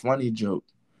and a funny joke,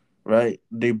 right?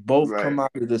 They both right. come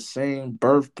out of the same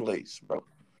birthplace, bro.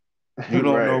 You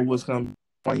don't know Right. what's gonna be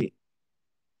funny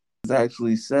is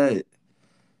actually said.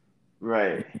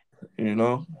 Right. You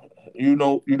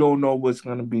don't know what's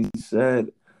gonna be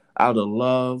said out of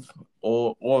love,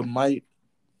 or might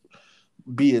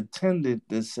be intended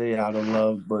to say out of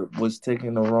love, but was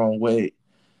taken the wrong way.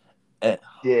 Eh,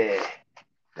 Yeah.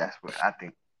 That's what I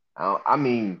think. I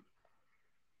mean,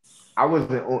 I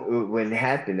wasn't when it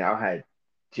happened. I had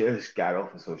just got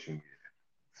off of social media,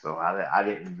 so I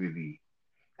didn't really.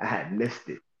 I had missed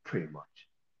it pretty much,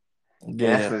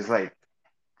 and that's yeah, what it's like.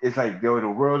 It's like, yo, the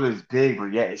world is big,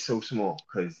 but yet it's so small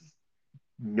because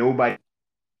nobody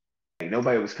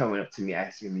nobody was coming up to me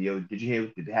asking me, yo, did you hear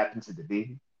what did happen to the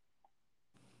baby?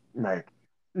 Like,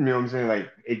 you know what I'm saying?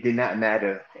 Like, it did not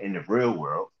matter in the real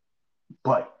world,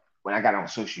 but when I got on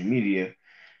social media,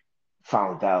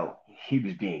 found out. he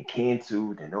was being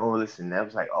canceled and all this, and I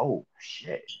was like, oh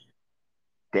shit,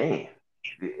 damn.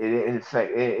 It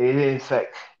didn't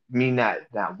affect me not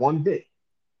one bit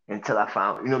until I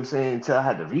found, you know what I'm saying, until I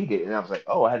had to read it, and I was like,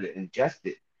 oh, I had to ingest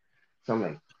it. So I'm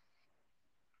like,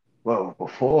 well,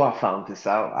 before I found this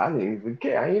out, I didn't even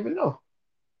care. I didn't even know.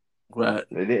 Right.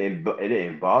 It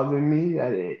didn't bother me.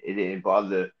 It didn't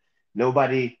bother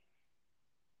nobody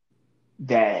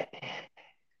that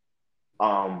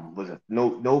was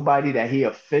nobody that he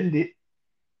offended,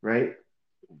 right?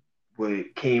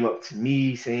 Would came up to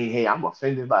me saying, "Hey, I'm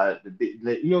offended by you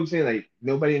know what I'm saying?" Like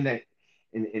nobody in that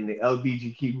in the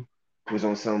LBGQ was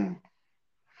on some.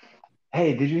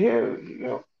 Hey, did you hear? Did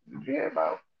you hear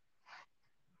about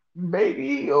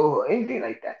baby or anything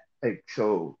like that? Like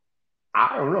so,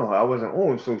 I don't know. I wasn't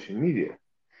on social media,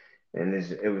 and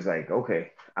it was like,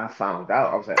 okay, I found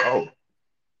out. I was like, oh,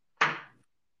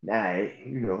 nah,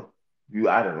 you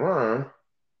out of line,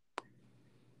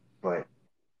 but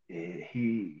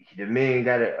the man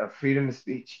got a freedom of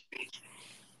speech,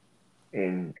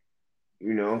 and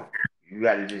you know, you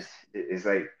got to just it's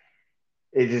like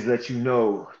it just lets you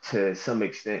know to some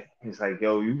extent. It's like,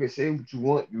 yo, you can say what you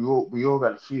want. We all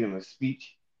got a freedom of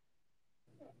speech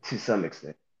to some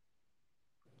extent,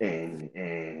 and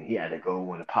he had to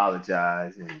go and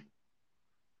apologize and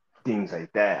things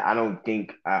like that.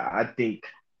 I think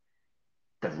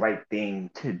the right thing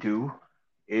to do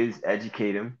is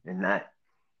educate him and not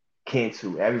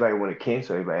cancel. Everybody want to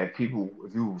cancel everybody. If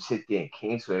you sit there and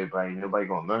cancel everybody, nobody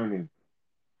gonna learn anything.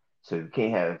 So you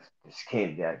can't have this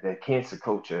can't that cancer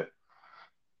culture.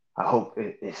 I hope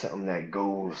it's something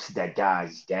that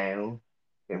dies down,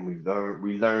 and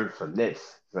we learn from this.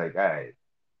 It's like, all right,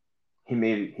 he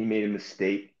made a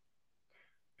mistake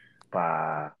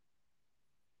by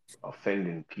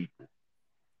offending people,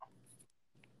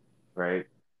 right?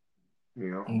 You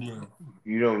know, Yeah.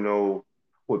 you don't know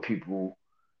what people.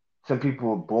 Some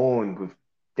people are born with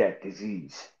that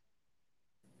disease.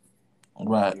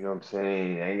 Right. You know what I'm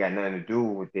saying? It ain't got nothing to do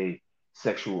with their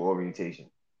sexual orientation.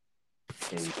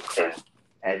 And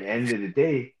at the end of the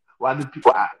day, why do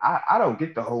people? I don't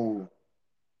get the whole.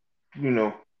 You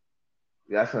know,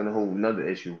 that's a whole another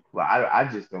issue. But I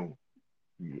just don't.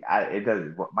 It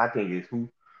doesn't. My thing is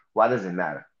who. Why does it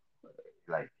matter?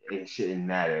 Like it shouldn't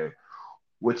matter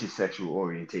what your sexual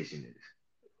orientation is.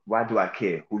 Why do I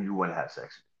care who you want to have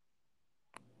sex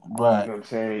with? You Right. know what I'm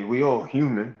saying? We all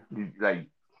human. Like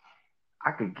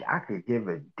I could give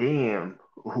a damn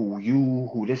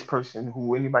who this person,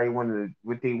 who anybody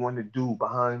what they want to do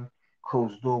behind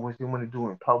closed door, what they want to do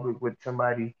in public with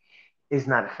somebody is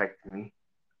not affecting me.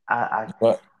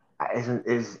 Right.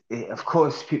 Of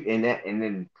course and that and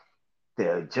then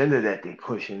the agenda that they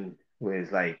pushing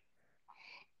was like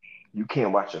you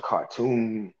can't watch a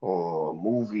cartoon or a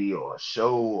movie or a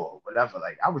show or whatever.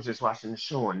 Like I was just watching the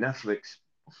show on Netflix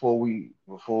before you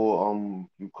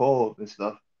called and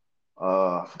stuff.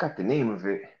 I forgot the name of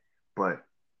it, but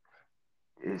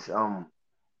it's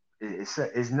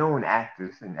it's known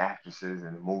actors and actresses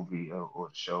in the movie or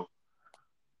the show,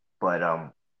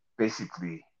 but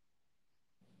basically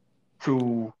it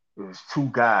was two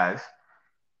guys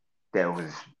that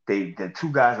was the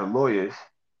two guys are lawyers,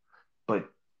 but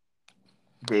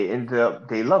they ended up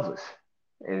they lovers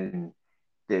and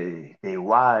they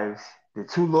wives. The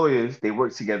two lawyers they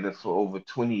worked together for over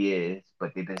 20 years,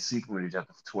 but they've been sleeping with each other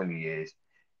for 20 years,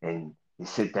 and they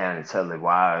sit down and tell their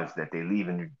wives that they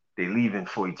leaving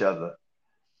for each other.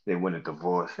 They want a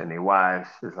divorce, and their wives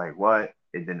is like, what?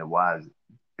 And then the wives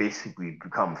basically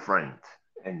become friends.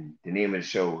 And the name of the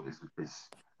show is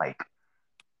like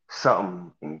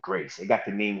something in Grace. It got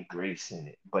the name Grace in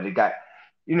it, but it got,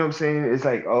 you know what I'm saying? It's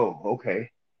like, oh, okay.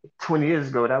 20 years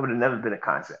ago, that would have never been a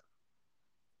concept.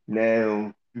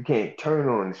 Now you can't turn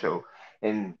on the show.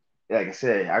 And like I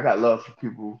said, I got love for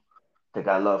people that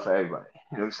got love for everybody.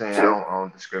 You know what I'm saying? I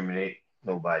don't discriminate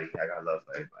nobody. I got love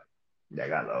for everybody. That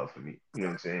got love for me. You know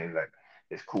what I'm saying? Like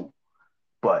it's cool.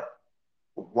 But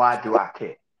why do I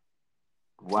care?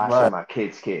 Why should Right. my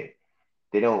kids care?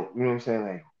 They don't, you know what I'm saying?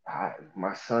 Like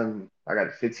my son, I got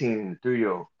a 15 and a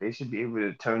 3-year old. They should be able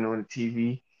to turn on the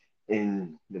TV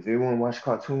and if they want to watch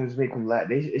cartoons, make them laugh.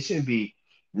 It shouldn't be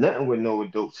nothing with no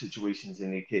adult situations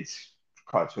in their kids'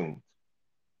 cartoons.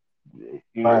 You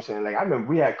know what I'm Right. saying? Like I remember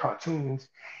we had cartoons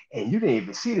and you didn't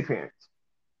even see the parents.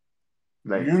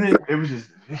 Like You didn't. it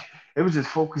was just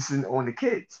focusing on the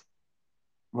kids.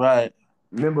 Right.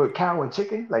 Remember cow and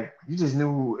chicken? Like you just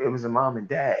knew it was a mom and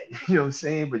dad. You know what I'm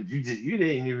saying? But you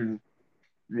didn't even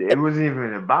it wasn't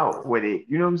even about what it.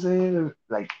 You know what I'm saying?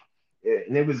 Like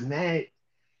and it was mad.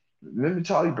 Remember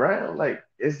Charlie Brown? Like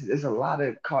it's a lot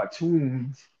of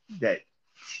cartoons that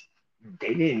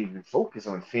they didn't even focus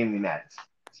on family matters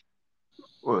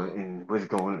or and what's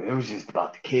going on. It was just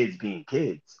about the kids being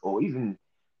kids, or even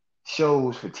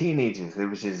shows for teenagers. It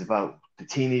was just about the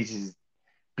teenagers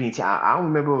being. I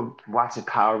remember watching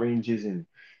Power Rangers and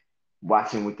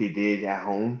watching what they did at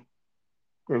home.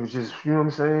 It was just, you know what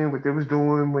I'm saying, what they was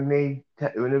doing when it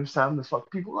was time to fuck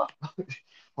people up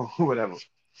or whatever.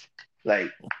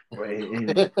 Like,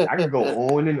 and I could go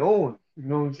on and on. You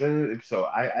know what I'm saying? So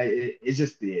it's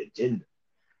just the agenda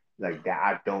like that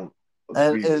I don't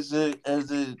And agree with.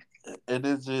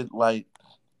 is it like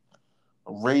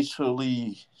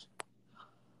racially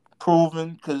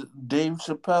proven? Because Dave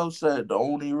Chappelle said the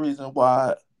only reason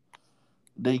why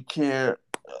they care,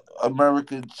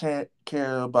 America can't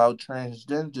care about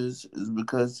transgenders is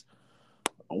because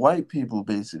white people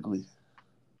basically.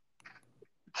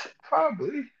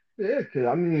 Probably, yeah. Because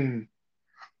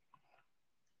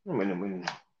when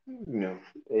you know,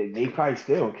 they probably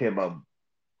still don't care about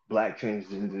black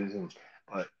transgenders,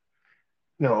 but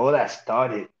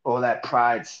all that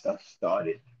pride stuff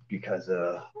started because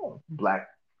black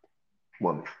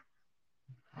woman,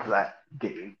 black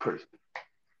gay person,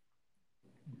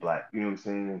 black. You know what I'm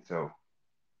saying? So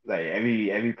like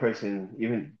every person,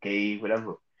 even gay,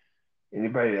 whatever,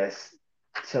 anybody that's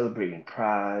celebrating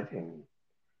pride and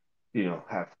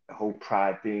have the whole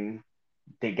pride thing,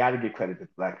 they got to give credit to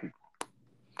black people.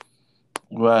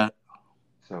 Right.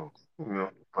 So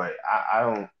but I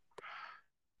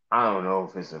don't know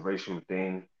if it's a racial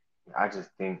thing. I just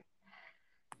think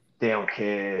they don't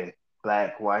care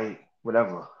black, white,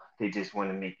 whatever. They just want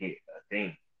to make it a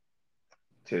thing.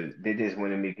 They just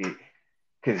want to make it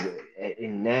because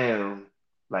and now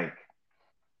like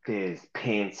there's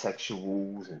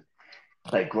pansexuals and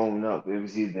like growing up it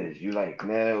was either you like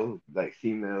male, you like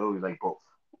female, you like both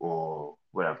or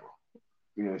whatever.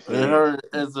 You know what I'm It saying? heard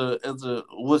as a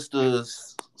what's the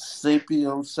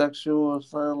sapiosexual or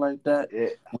something like that, Yeah,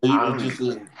 where I you don't just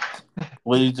even.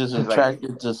 where you just It's like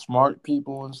attracted to smart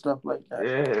people and stuff like that.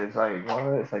 yeah, it's like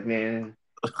what? It's like man,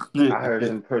 I heard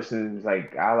some persons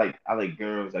like I like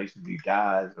girls. I used to be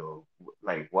guys or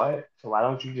like what? So why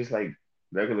don't you just like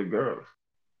regular girls?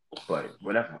 But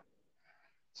whatever.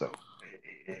 So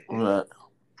Right.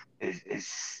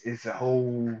 it's a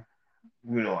whole.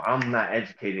 I'm not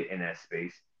educated in that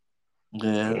space,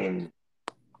 Yeah. and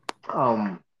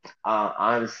um,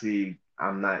 honestly,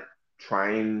 I'm not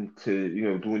trying to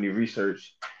do any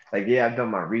research. Like yeah, I've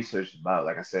done my research about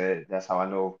like I said. That's how I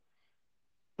know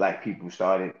black people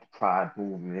started the pride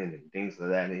movement and things of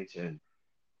that nature.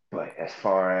 But as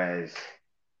far as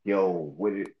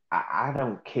I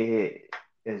don't care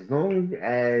as long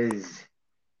as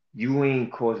you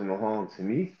ain't causing no harm to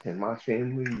me and my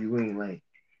family. You ain't like,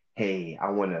 hey, I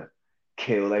want to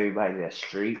kill everybody that's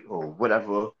straight or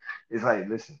whatever. It's like,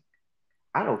 listen,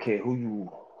 I don't care who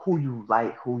you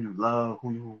like, who you love,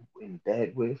 who you in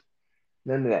bed with.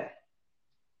 None of that.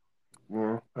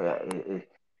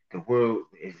 The world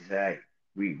is like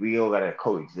we all gotta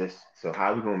coexist. So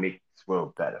how we gonna make this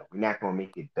world better? We're not gonna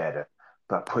make it better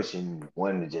by pushing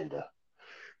one agenda.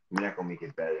 We're not gonna make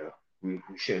it better. We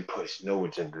shouldn't push no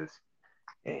agendas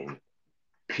and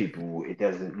people. It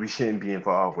doesn't. We shouldn't be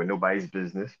involved with nobody's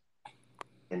business.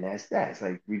 And that's that. It's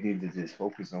like we need to just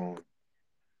focus on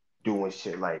doing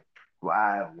shit like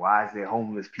why is there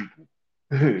homeless people?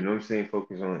 You know what I'm saying?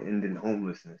 Focus on ending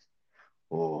homelessness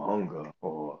or hunger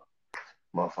or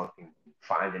motherfucking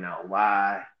finding out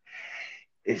why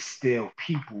it's still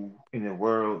people in the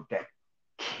world that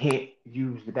can't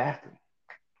use the bathroom.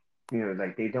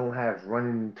 Like they don't have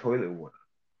running toilet water.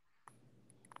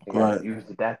 They gotta Right. use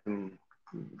the bathroom,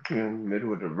 in the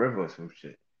middle of the river or some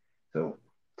shit. So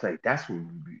it's like that's what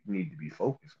we need to be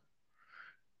focused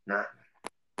on, not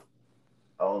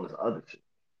all this other shit.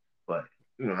 But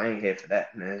I ain't here for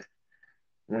that, man.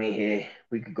 We ain't here.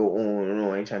 We could go on and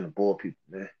on. I ain't trying to bore people,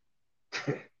 man.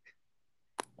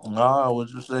 Nah, what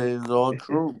you say is all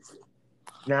truth.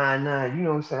 Nah. You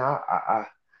know what I'm saying?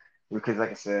 Because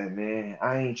like I said, man,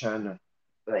 I ain't trying to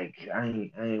like I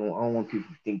don't want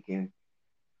people thinking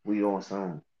we on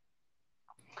some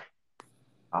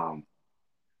um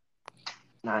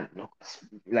not no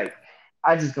like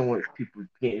I just don't want people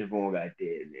getting the wrong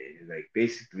idea, man. Like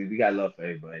basically we got love for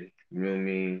everybody. You know what I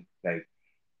mean? Like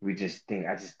I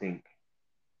just think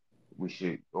we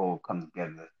should all come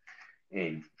together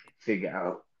and figure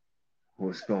out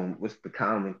what's the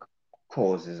common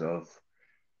causes of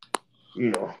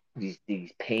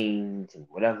these pains and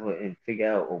whatever and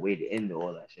figure out a way to end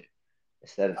all that shit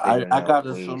instead of figuring I out got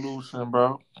a ways. solution,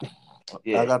 bro. I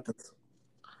Yeah. got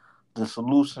the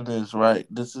solution is right.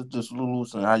 This is the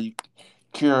solution how you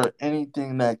cure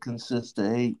anything that consists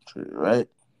of hatred, right?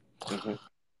 Hmm.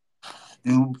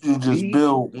 You just We,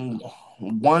 build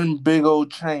one big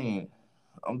old chain.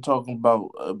 I'm talking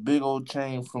about a big old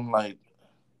chain from like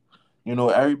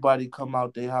everybody come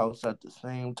out their house at the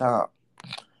same time,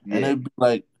 and yeah, it'd be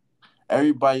like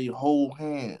everybody hold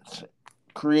hands,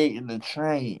 creating a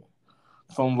chain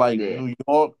from like yeah, New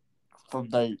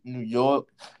York,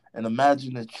 and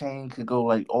imagine the chain could go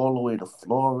like all the way to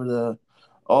Florida,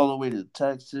 all the way to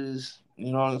Texas.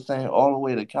 You know what I'm saying? All the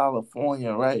way to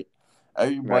California, right? right.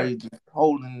 Everybody just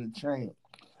holding the chain.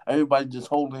 Everybody just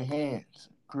holding hands,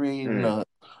 creating Mm.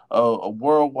 a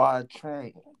worldwide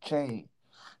chain,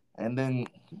 and then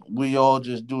we all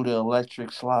just do the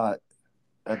electric slide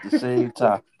at the same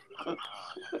time.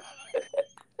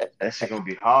 That shit gonna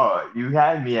be hard. You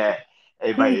had me at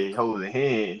everybody holding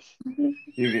hands.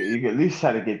 You can at least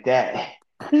try to get that.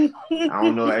 I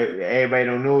don't know. Everybody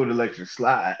don't know the electric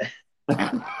slide.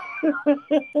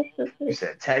 You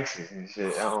said Texas and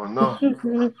shit. I don't know.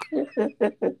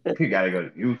 You gotta go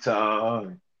to Utah.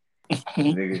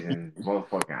 Niggas in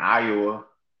motherfucking Iowa.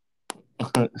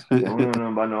 I don't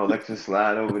know about no electric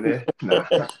slide over there. Nah,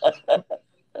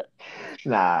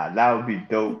 nah, that would be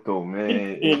dope though,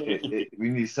 man. We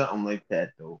need something like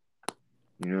that though.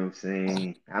 You know what I'm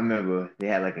saying? I remember they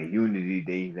had like a Unity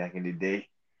Day back in the day.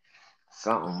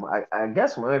 Something. I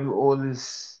guess whenever all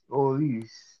these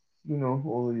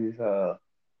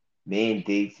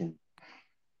mandates and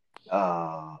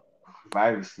uh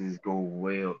viruses go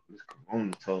away, or this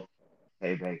corona talk,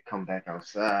 everybody come back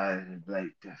outside and be like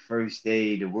the first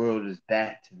day the world is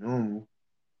back to normal,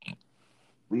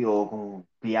 we all gonna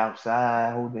be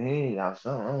outside holding hands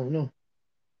outside. I don't know.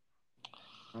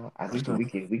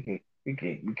 We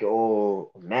can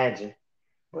all imagine,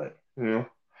 but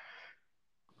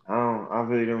I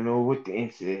really don't know what the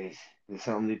answer is. It's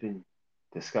something they've been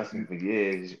discussing for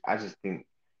years. I just think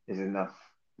there's enough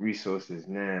resources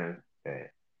now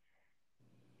that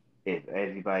if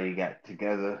everybody got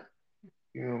together,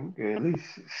 we could at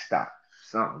least stop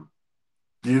something.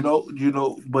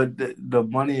 But the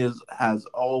money has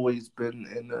always been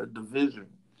in the division.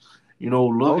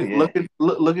 Look Oh at yeah.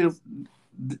 look at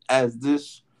as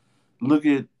this look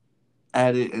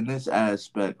at it in this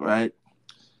aspect, right?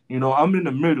 I'm in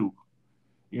the middle.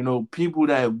 People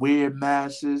that wear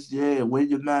masks, yeah, wear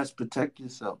your mask, protect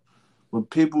yourself. But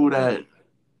people Hmm. that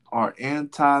are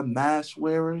anti-mask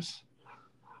wearers,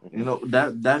 Hmm.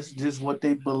 that's just what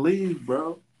they believe,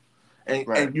 bro. And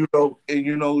Right. and you know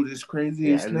and this Yeah,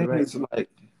 craziest every thing right. is like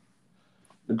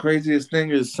the craziest thing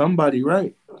is somebody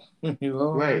right. You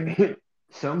know what I Right. mean?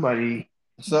 somebody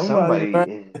Somebody somebody right.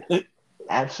 is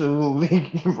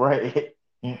absolutely right.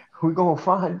 We're gonna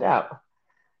find out.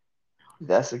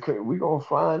 We're gonna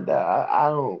find out. I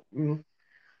don't.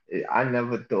 I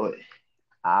never thought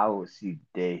I would see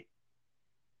the day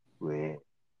where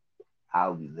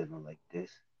I'll be living like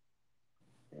this.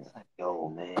 It's like, yo,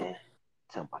 man,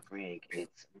 tell my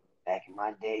grandkids back in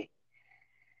my day,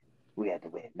 we had to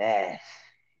wear masks,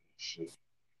 shit.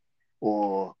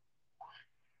 Or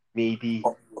maybe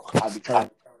I'll be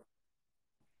telling,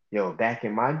 yo, back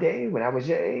in my day when I was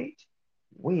your age,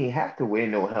 we ain't have to wear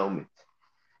no helmets.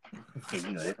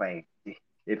 And they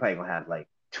probably gonna have like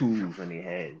tools on their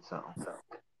head or something.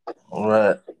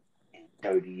 Right. In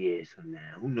 30 years from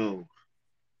now, who knows?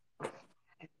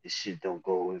 If this shit don't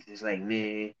go. If it's like,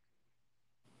 man,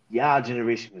 y'all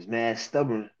generation was mad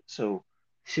stubborn, so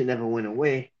shit never went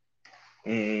away.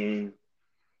 And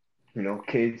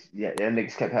kids, yeah, that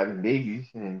niggas kept having babies,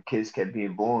 and kids kept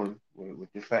being born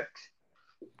with defects.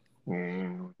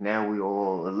 And now we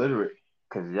all illiterate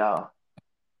because y'all.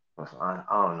 I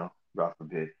don't know, God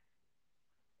forbid.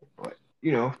 But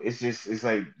it's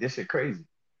like this shit crazy.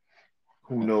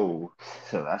 Who knows?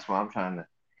 So that's why I'm trying to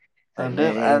say, And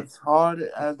then man, as hard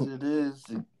as it is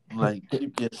to like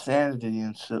keep your sanity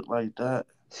and shit like that.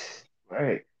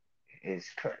 right?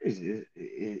 It's crazy.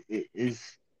 It is.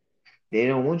 They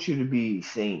don't want you to be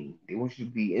sane. They want you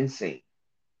to be insane.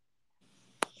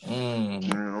 You Mm.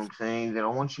 know what I'm saying? They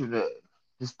don't want you to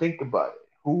just think about it.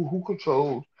 Who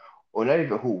controls, or not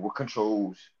even who? What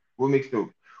controls? What makes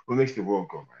the world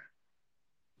go round?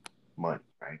 Money,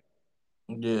 right?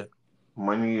 Yeah.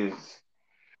 Money is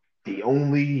the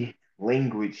only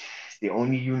language, the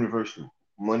only universal.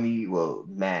 Money, well,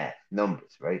 math,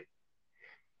 numbers, right?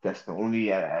 That's the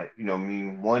only. I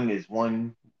mean, one is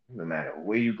one, no matter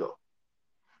where you go.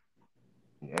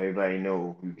 Everybody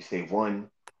know you can say one.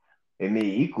 It may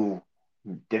equal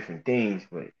different things,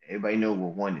 but everybody know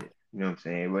what one is. You know what I'm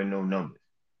saying? Everybody know numbers,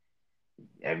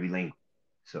 every language.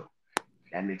 So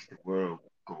that makes the world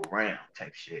go around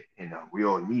type shit. And we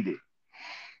all need it.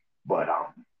 But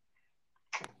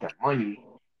the money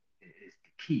is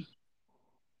the key.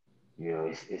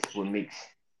 It's what makes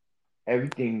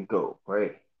everything go,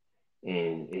 right?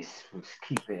 And it's what's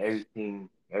keeping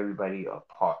everybody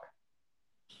apart.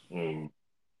 And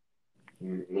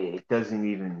it doesn't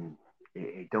even,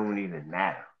 it don't even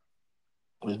matter.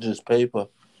 It's just paper.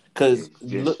 Cause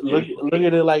It's look just look paper. look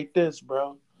at it like this,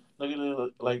 bro. Look at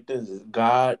it like this.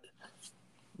 God,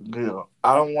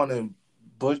 I don't want to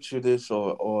butcher this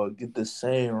or get the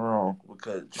saying wrong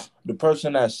because the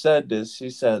person that said this, she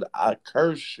said, "I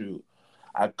curse you.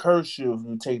 I curse you if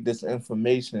you take this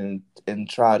information and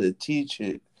try to teach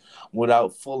it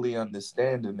without fully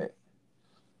understanding it."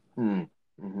 Hmm.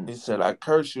 Hmm. He said, "I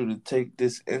curse you to take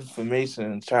this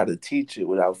information and try to teach it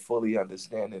without fully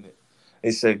understanding it."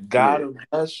 He said, "God Yeah. will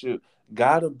bless you.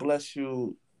 God will bless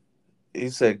you." He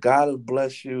said, "God will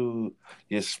bless you,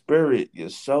 your spirit, your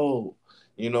soul.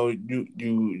 You know, you'll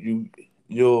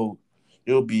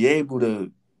you'll be able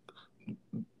to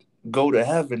go to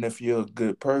heaven if you're a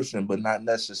good person, but not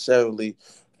necessarily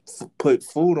put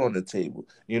food on the table.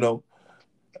 You know,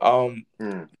 um,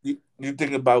 Hmm. you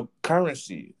think about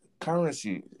currency.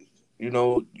 You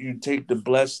know, you take the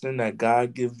blessing that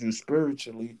God gives you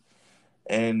spiritually,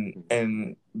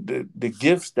 and the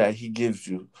gifts that He gives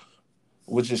you,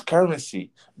 which is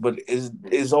currency, but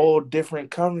is all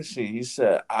different currency. He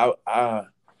said, I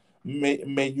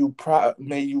may you prosper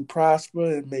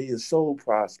and may your soul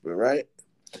prosper, right?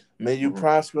 May you Hmm.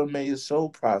 prosper, may your soul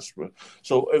prosper.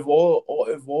 So if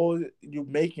all you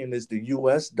making is the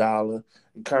U.S. dollar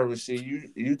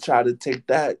currency, you try to take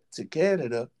that to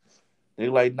Canada, they're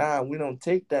like, nah, we don't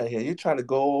take that here. You try to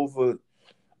go over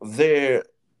there,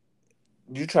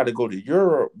 you try to go to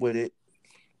Europe with it.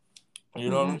 You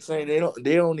know what Hmm. I'm saying?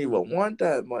 They don't even want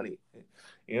that money.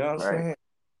 You know what I'm Right. saying?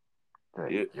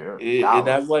 Right. It, Yeah. and Dollar.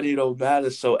 that money don't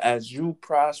matter. So as you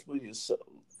prosper, your soul,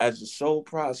 as your soul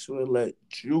prosper, let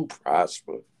you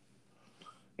prosper.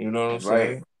 You know what I'm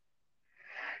That's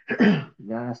right. saying?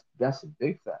 That's a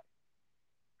big fact.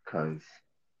 Cause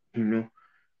you know,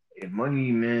 if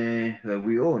money, man, like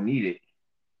we all need it.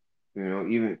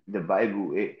 Even the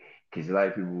Bible, because a lot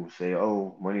of people say,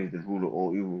 "Oh, money is the root of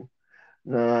all evil."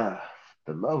 Nah,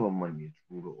 the love of money is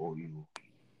the root of all evil.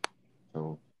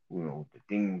 So, the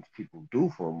things people do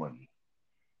for money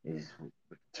is what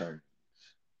determines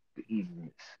the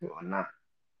evilness or not.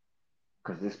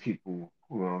 Because there's people,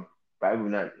 Bible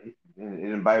not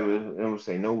in the Bible, it don't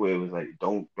say nowhere it was like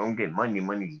don't get money.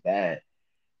 Money's bad.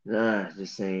 Nah, it's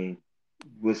just saying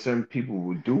what certain people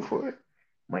would do for it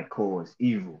might cause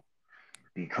evil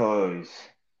because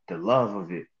the love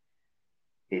of it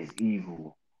is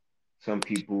evil. Some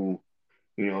people,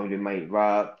 they might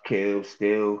rob, kill,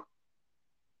 steal,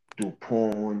 do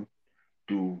porn,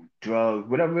 do drugs,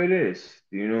 whatever it is.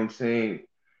 You know what I'm saying?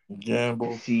 To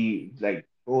Gamble. see like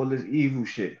all this evil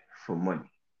shit for money.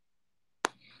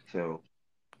 So,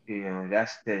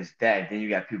 there's that. Then you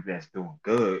got people that's doing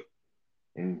good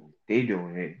and they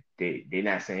doing it. They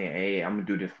not saying, hey, I'm gonna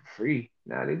do this for free.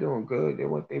 Nah, they doing good. They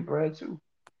want their bread too.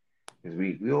 Because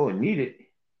we all need it.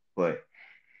 But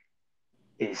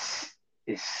it's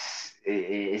it's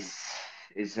it's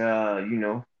it's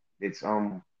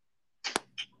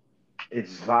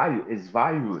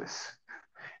valueless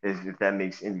if that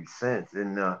makes any sense.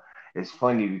 And it's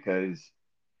funny because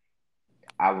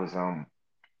I was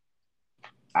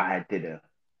I had did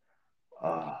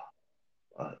uh,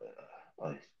 a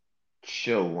a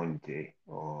show one day,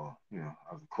 or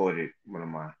I recorded one of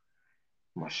my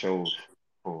shows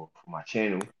for my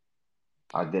channel.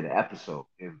 I did an episode.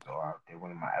 I did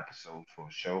one of my episodes for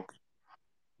a show,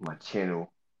 my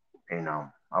channel, and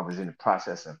I was in the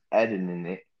process of editing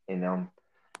it, and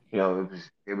it was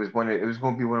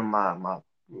gonna be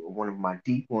one of my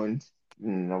deep ones,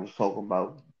 and I was talking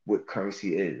about what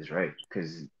currency is, right?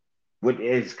 Because what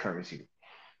is currency?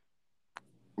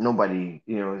 Nobody,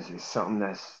 it's something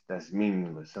that's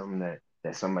meaningless, something that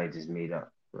somebody just made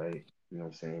up, right? You know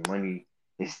what I'm saying? Money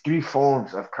is three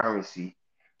forms of currency,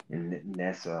 and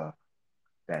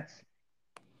that's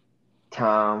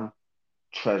time,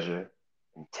 treasure,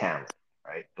 and talent,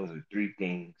 right? Those are three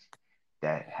things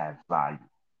that have value: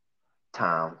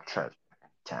 time, treasure,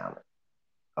 and talent.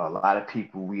 A lot of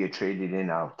people, we are traded in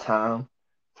our time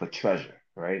for treasure,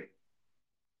 right?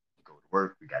 We go to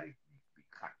work, we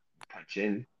punch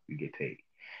in, we get paid.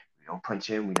 We don't punch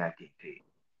in, we not getting paid.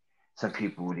 Some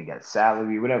people they got a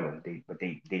salary, whatever. They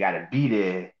gotta be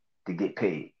there to get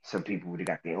paid. Some people they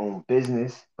got their own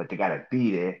business, but they gotta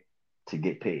be there to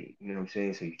get paid. You know what I'm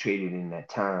saying? So you traded in that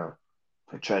time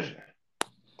for treasure.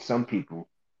 Some people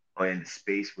are in the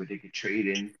space where they could trade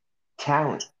in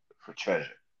talent for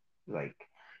treasure. Like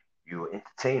you're an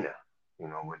entertainer. You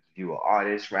know, whether you an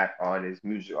artist, rap artist,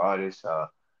 music artist,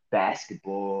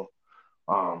 basketball,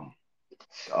 um,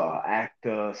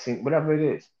 actor, sing, whatever it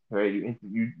is, right?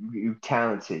 You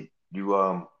talented. You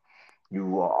are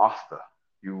author.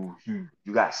 You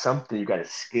got something. You got a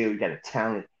skill. You got a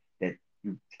talent that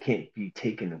you can't be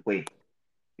taken away.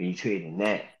 And you trading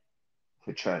that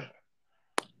for treasure,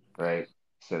 right?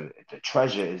 So the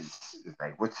treasure is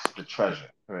like, what's the treasure?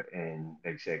 Right? And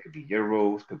like I said, it could be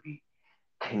euros, could be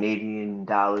Canadian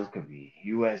dollars, could be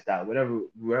U.S. dollar,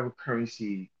 whatever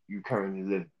currency you currently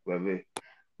live,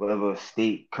 whatever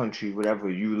state, country, whatever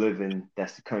you live in,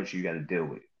 that's the country you got to deal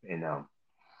with. And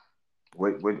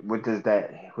what does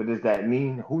that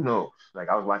mean? Who knows? Like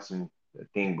I was watching the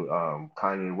thing with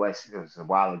Kanye West. It was a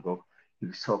while ago. He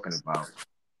was talking about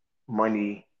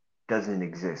money doesn't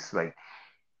exist. Like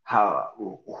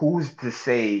who's to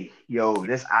say, yo,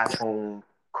 this iPhone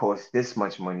costs this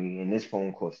much money and this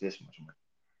phone costs this much money?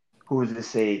 Who's to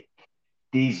say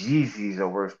these Yeezys are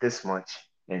worth this much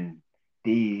and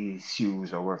these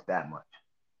shoes are worth that much?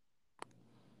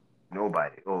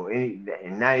 Nobody. Or any,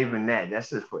 and not even that. That's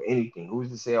just for anything. Who's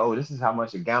to say, oh, this is how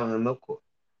much a gallon of milk costs?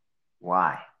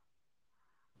 Why?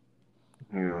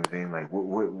 You know what I'm saying? Like,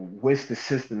 what's the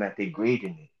system that they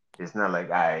grading it? It's not like,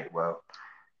 all right, well,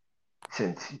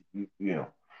 since you know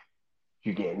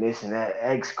you're getting this and that,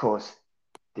 eggs cost,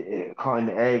 the carton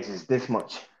of eggs is this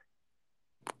much.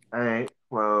 All right,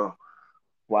 well,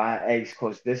 why eggs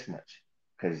cost this much?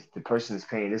 Because the person is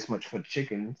paying this much for the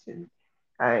chickens, and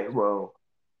all right, well,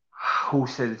 who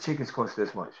said the chickens cost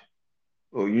this much?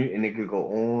 Or you and it could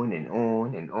go on and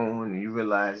on and on, and you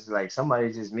realize like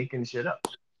somebody's just making shit up.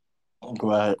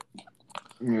 Right.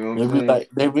 You know what I'm They'll be saying? like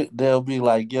they'll be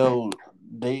like, yo,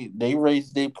 they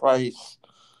raised their price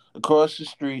across the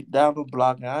street, down the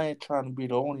block, and I ain't trying to be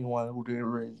the only one who didn't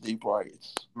raise their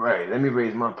price. Right. Let me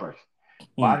raise my price.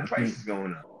 Why the price is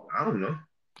going up? I don't know.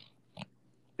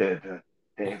 The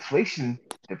inflation,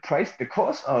 the price, the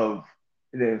cost of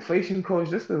the inflation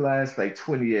cost just the last like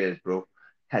 20 years, bro,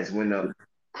 has went up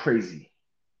crazy.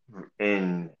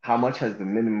 And how much has the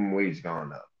minimum wage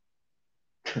gone up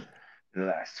in the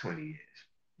last 20 years?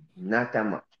 Not that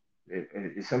much.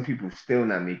 Some people still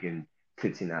not making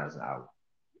 $15 an hour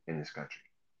in this country.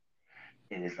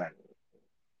 And it's like,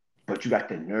 but you got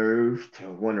the nerve to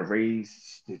want to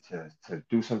raise to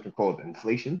do something called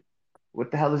inflation.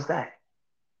 What the hell is that?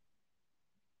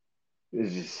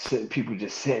 It's just people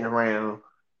just sitting around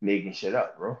making shit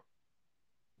up, bro.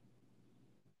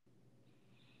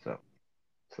 So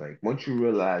it's like once you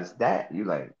realize that, you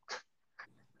like,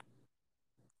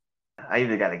 I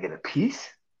either gotta get a piece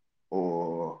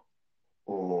or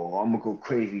I'm gonna go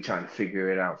crazy trying to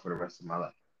figure it out for the rest of my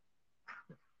life.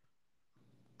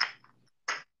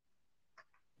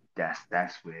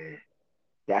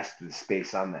 That's the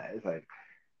space I'm at. It's like,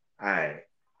 all right,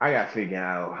 I gotta figure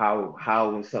out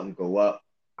how when something go up,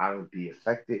 I don't be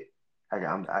affected. I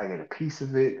get a piece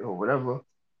of it or whatever,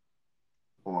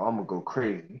 or I'm gonna go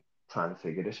crazy trying to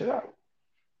figure this shit out.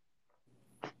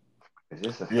 Cause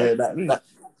this Yeah, affects me,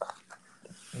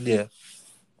 yeah,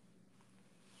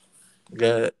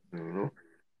 yeah, you know.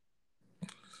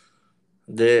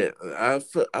 yeah. I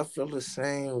feel the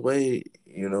same way.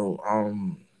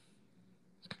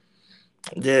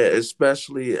 Yeah,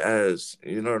 especially as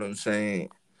you know what I'm saying.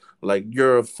 Like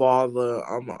you're a father,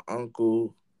 I'm an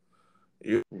uncle,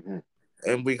 you, Mm-hmm,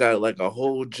 and we got like a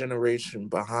whole generation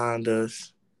behind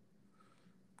us.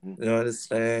 mm-hmm. You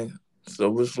understand?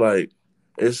 So it's like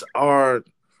it's our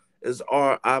it's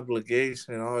our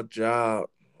obligation, our job,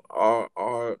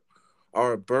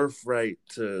 our birthright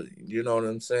to you know what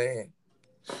I'm saying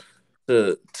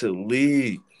to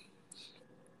lead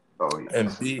Oh yeah, and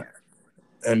that's a be fact.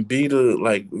 and be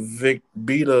the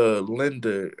be the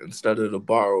lender instead of the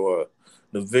borrower,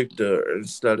 the victor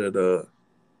instead of the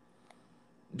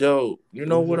yo. You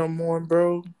know what Mm-hmm. I'm on,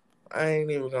 bro? I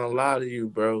ain't even gonna lie to you,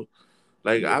 bro.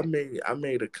 Like Yeah. I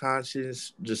made a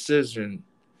conscious decision.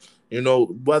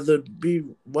 Whether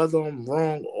I'm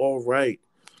wrong or right,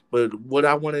 but what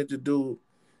I wanted to do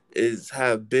is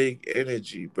have big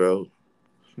energy, bro.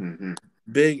 Mm-hmm.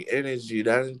 Big energy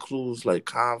that includes like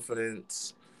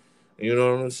confidence. You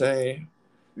know what I'm saying?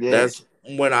 Yeah. That's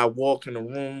when I walk in the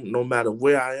room, no matter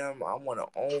where I am, I want to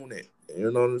own it.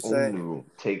 You know what I'm Own saying? the room.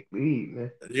 Take lead,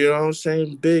 man. You know what I'm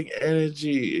saying? Big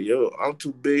energy. Yo, I'm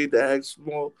too big to act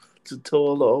small, too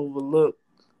tall to overlook.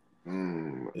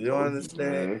 I You told you, understand?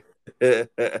 man.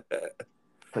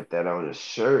 Put that on a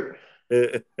shirt.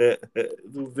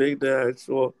 Too big to act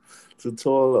small, too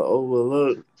tall to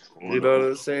overlook. On You the know what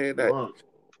I'm saying? look.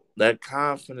 That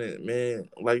confident man,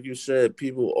 like you said,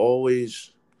 people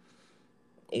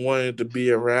wanting to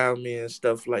be around me and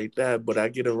stuff like that, but I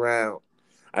get around.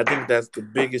 I think that's the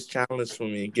biggest challenge for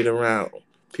me. Get around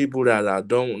people that I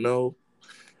don't know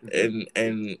Hmm.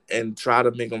 and try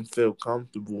to make them feel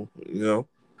comfortable. You know.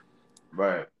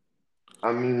 Right.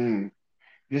 I mean,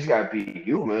 you just gotta be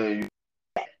you, man. You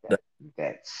that That,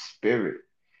 that spirit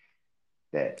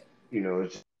that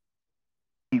it's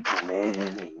people, man.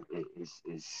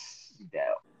 It's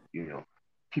that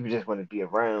people just want to be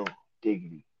around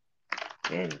dignity,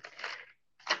 and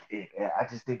I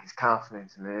just think it's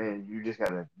confidence, man. You just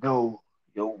gotta know,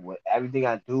 what everything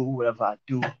I do, whatever I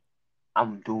do,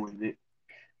 I'm doing it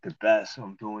the best.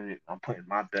 I'm doing it. I'm putting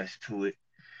my best to it,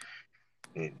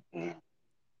 and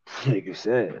like you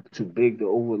said, too big to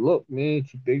overlook, man.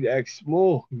 Too big to act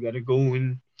small. You gotta go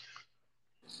and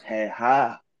head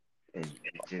high and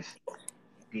just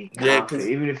be yeah, confident. cause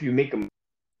Even if you make a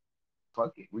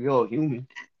fuck it, we all human.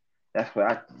 That's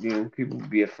what people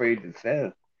be afraid to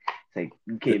fail. It's like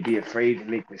you can't be afraid to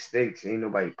make mistakes. Ain't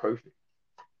nobody perfect.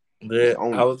 Just yeah,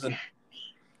 own it.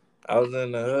 I was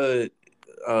in the hood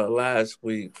last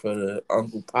week for the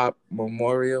Uncle Pop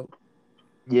Memorial,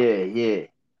 Yeah, yeah.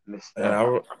 Missed and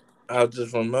that. I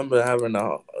just remember having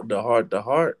the heart to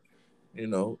heart, you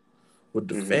know, with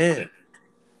the Hmm. fan.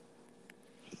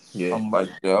 Yeah. I'm like,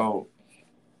 yo,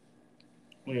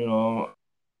 you know,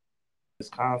 as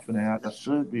confident as I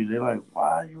should be. They're like, why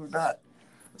are you not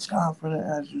as confident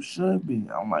as you should be?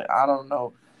 I'm like, I don't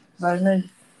know. It's like, hey,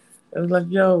 it's like,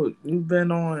 yo, you've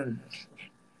been on.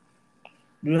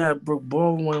 You had Brooke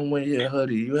Baldwin with your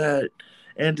hoodie. You had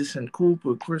Anderson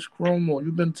Cooper, Chris Cuomo.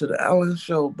 You've been to the Ellen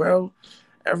Show, bro.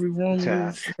 Every room you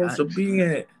were supposed to Facts. be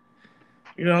in.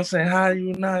 You know what I'm saying? How are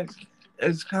you not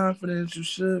as confident as you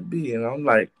should be? And I'm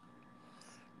like,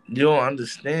 you don't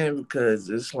understand because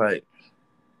it's like,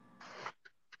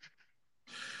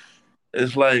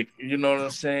 you know what I'm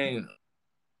saying?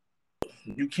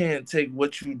 You can't take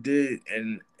what you did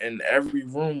in every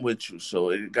room with you. So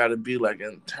it got to be like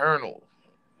internal.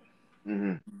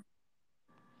 Hmm.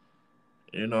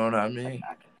 You know what I I, mean?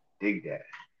 I can dig that.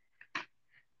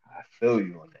 I feel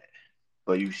you on that.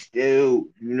 But you still,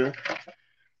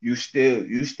 you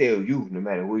still you, no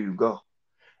matter where you go.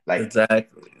 Like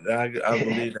Exactly. I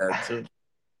believe that too.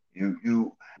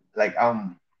 you like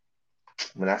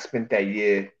when I spent that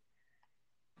year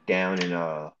down in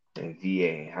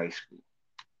VA in high school,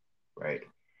 right?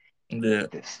 Yeah.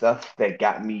 The stuff that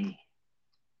got me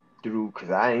through, cause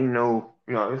I didn't know,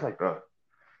 it's like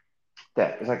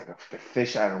it's like the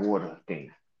fish out of water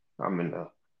thing. I'm in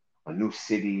a new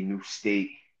city, new state.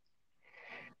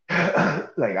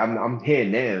 Like I'm here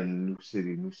now in a new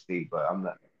city, new state, but I'm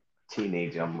not a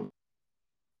teenager.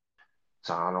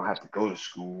 So I don't have to go to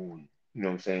school. You know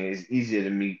what I'm saying? It's easier to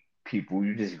meet people.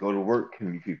 You just go to work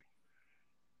and meet people.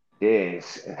 Yeah,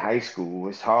 in high school,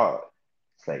 it's hard.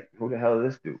 It's like, who the hell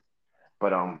is this dude?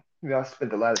 But I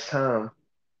spent a lot of time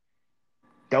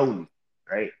dolly,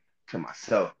 right, to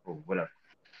myself or whatever.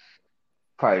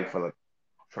 Probably for like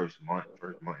first month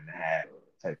and a half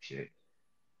type shit.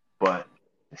 But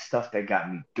the stuff that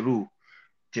got me through,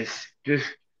 just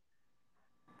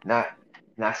not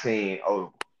not saying,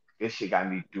 oh, this shit got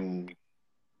me through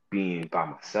being by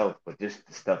myself, but just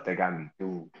the stuff that got me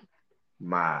through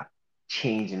my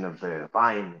changing of the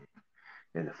environment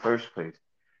in the first place.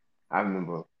 I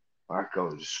remember I go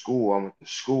to school. I went to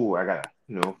school. I got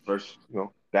first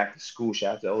back to school.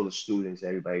 Shout out to all the students,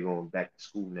 everybody going back to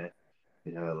school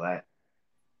now. Like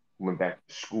went back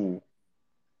to school,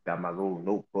 got my little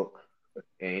notebook,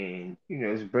 and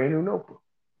it's a brand new notebook.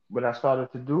 What I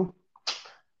started to do,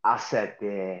 I sat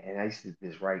there and I used to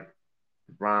just write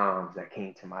rhymes that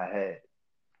came to my head.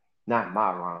 Not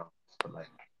my rhymes, but like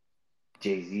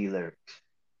Jay Z lyrics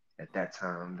at that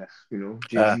time. That's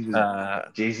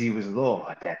Jay Z was law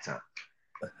at that time.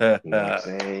 You know what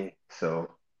I'm saying?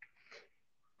 So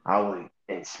I would,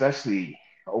 and especially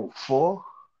 '04,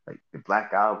 like the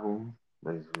Black Album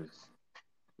was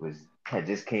had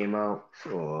just came out,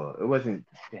 or it wasn't.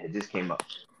 It had just came out.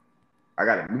 We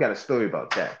got a story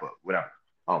about that, but whatever.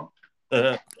 Um,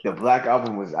 the Black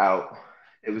Album was out.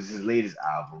 It was his latest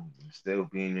album. It was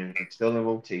still in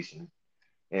rotation,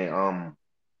 and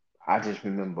I just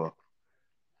remember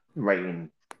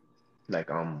writing like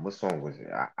what song was it?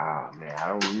 Man, I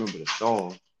don't remember the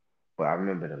song, but I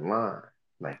remember the line.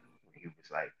 Like he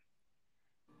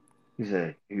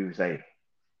was like,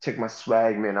 check my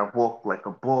swag, man. I walk like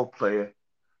a ball player.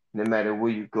 No matter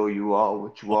where you go, you are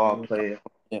what you are, player.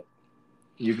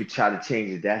 You could try to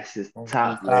change it. That's just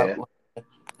top Top layer.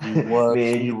 you was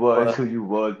Man, who you you was was. who you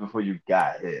was before you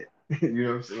got here. You know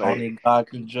what I'm saying? Like, Only God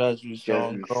can judge you, so just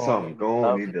I'm some going. going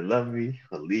Love either love me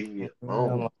or leave me it.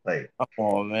 alone. Like, Come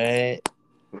on, man.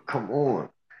 but come on.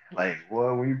 Like,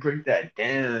 well, when you break that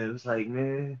down, it was like,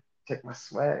 man, check my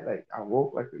swag. Like, I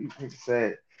woke, like you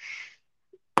said,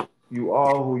 you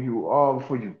are who you are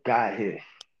before you got here.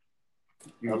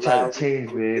 You try to Allow me change,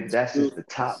 to man. That's introduce just the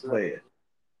top myself. player.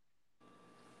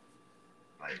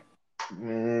 Like,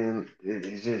 man,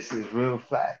 it's just it's real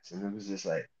facts, and it was just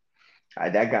like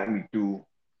that got me through.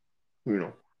 You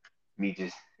know, me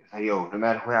just like, yo, no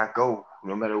matter where I go,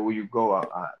 no matter where you go,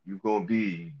 you gonna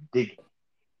be digging.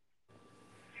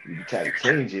 You can try to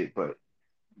change it, but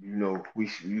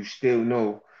you still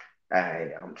know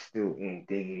I'm still in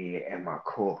diggity at my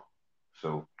core.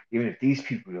 So even if these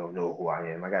people don't know who I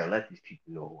am, I gotta let these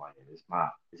people know who I am.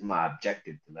 It's my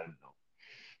objective to let them know.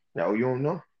 Now you don't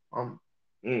know, I'm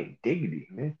in diggity,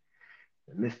 man.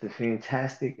 Mr.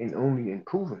 Fantastic and only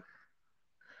improving.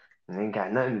 And ain't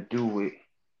got nothing to do with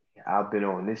I've been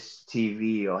on this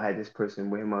TV or had this person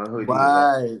wear my hoodie or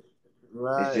that. Right, It's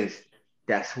right. just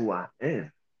that's who I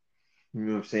am. You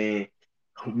know what I'm saying?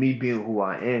 Me being who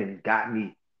I am got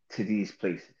me to these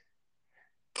places.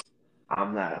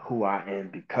 I'm not who I am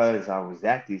because I was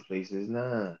at these places.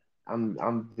 Nah,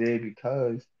 I'm there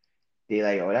because they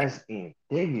like, oh, that's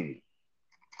indignity,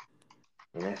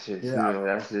 and that's just Yeah,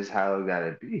 that's just how it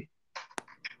gotta be.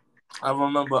 I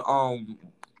remember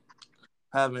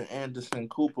having Anderson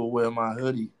Cooper wear my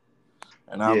hoodie,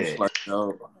 and I was Yeah, like,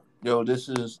 yo, this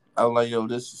is. I was like, yo,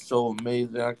 this is so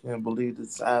amazing. I can't believe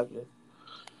this happened.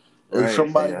 And right. Say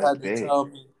somebody that's had to big. tell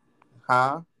me,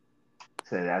 huh?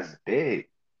 Say that's big.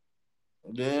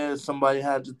 Yeah, somebody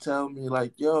had to tell me,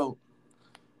 like, yo,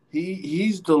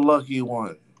 he's the lucky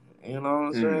one. You know what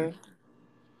I'm Mm, saying?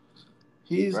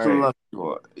 He's the right. lucky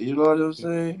one. You know what I'm He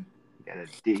saying?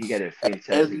 got a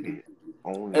fantastic And and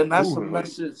only and that's the improving hoodie.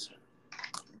 message.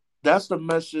 That's the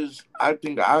message. I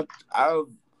think I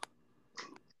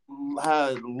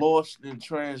had lost in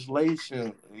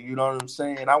translation. You know what I'm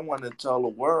saying? I want to tell the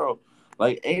world,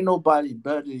 like, ain't nobody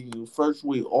better than you. First,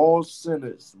 we all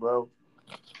sinners, bro.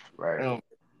 Right. And,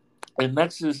 and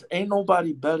next is, ain't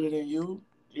nobody better than you.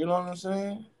 You know what I'm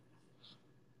saying?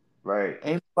 Right.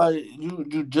 Ain't nobody,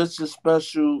 you just as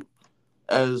special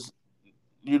as,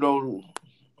 you know,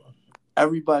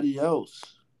 everybody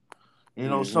else. You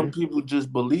know, some Mm-hmm. people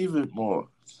just believe it more.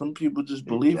 Some people just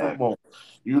believe it Exactly. more.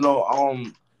 You know,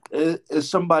 it's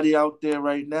somebody out there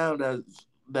right now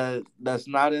that's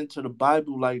not into the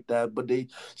Bible like that, but they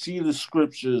see the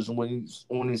scriptures when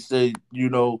they say, you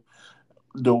know,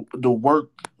 the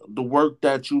work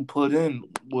that you put in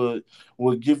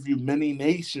would give you many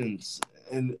nations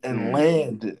and Mm,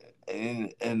 land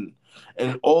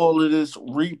and all of this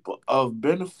reap of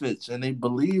benefits, and they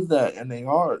believe that in their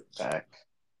hearts. facts.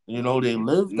 You know, they They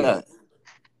live believe it. that.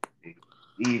 They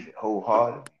believe it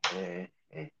wholeheartedly, man.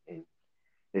 And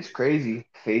it's crazy.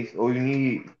 Faith. All you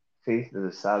need faith is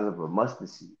the size of a mustard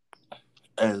seed.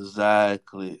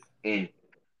 Exactly. And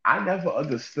I never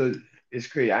understood. It's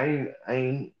crazy.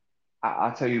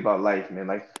 I'll tell you about life, man.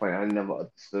 Life is funny. I never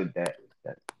understood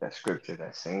that scripture,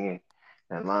 that saying,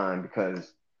 that line,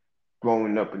 because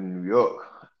growing up in New York,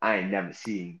 I ain't never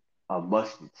seen a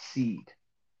mustard seed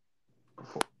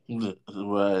before.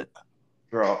 Right.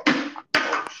 Bro,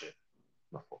 oh shit,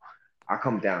 before. I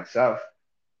come down south,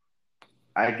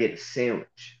 I get a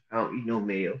sandwich. I don't eat no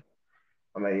mayo.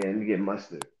 I'm like, yeah, let me get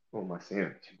mustard on my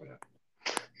sandwich. Whatever.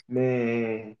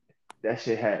 Man, that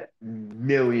shit had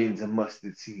millions of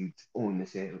mustard seeds on the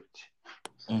sandwich.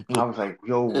 I was like,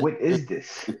 yo, what is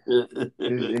this?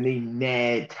 And they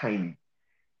mad tiny,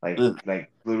 like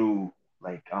little,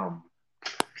 like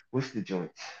what's the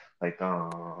joints? Like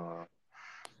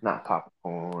not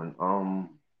popcorn,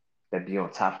 that be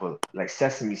on top of like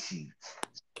sesame seeds.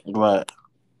 Right.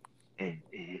 And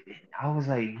I was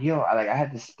like, yo, I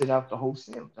had to spit out the whole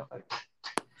sandwich. I was like,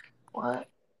 what?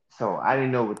 So I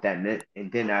didn't know what that meant,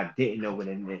 and then I didn't know what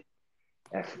it meant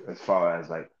as far as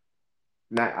like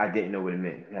not I didn't know what it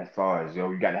meant as far as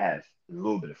yo, you gotta have a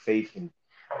little bit of faith and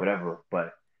whatever,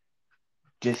 but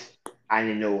just I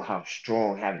didn't know how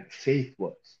strong having faith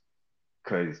was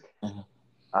because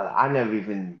I never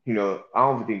even I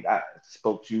don't think I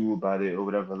spoke to you about it or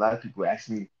whatever. A lot of people ask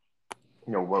me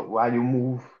why you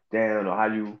move down or how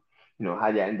you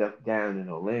end up down in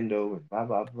Orlando and blah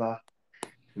blah blah.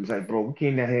 He was like, bro, we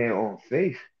came down here on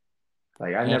faith.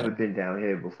 Like I never been down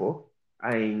here before.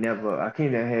 I came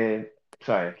down here.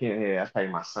 Sorry, I came here. I was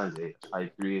probably my son's age. I was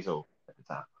probably 3 years old at the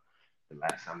time. The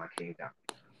last time I came down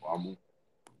before I moved.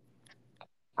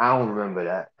 I don't remember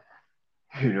that.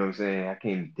 You know what I'm saying? I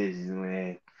came to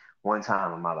Disneyland one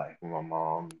time in my life with my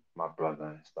mom, my brother,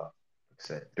 and stuff.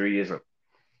 said 3 years old.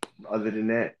 Other than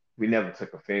that, we never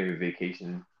took a family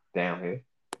vacation down here.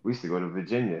 We used to go to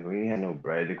Virginia. We ain't had no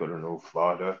bread to go to no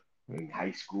Florida in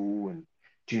high school and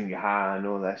junior high and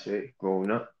all that shit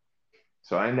growing up.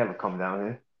 So I ain't never come down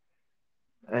here.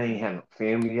 I ain't had no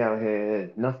family out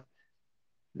here, nothing.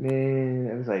 Man,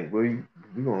 it was like, we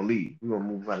gonna leave. We gonna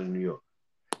move out of New York.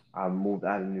 I moved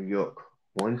out of New York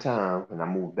one time and I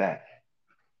moved back,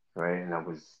 right? And I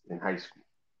was in high school.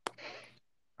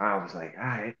 I was like, all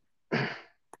right,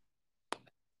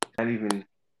 not even,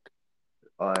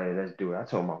 all right, let's do it. I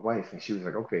told my wife and she was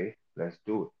like, okay, let's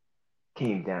do it.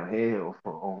 Came down here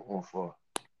for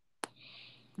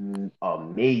a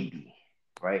maybe,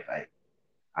 right? Like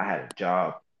I had a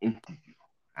job interview.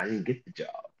 I didn't get the job.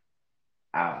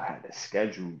 I had a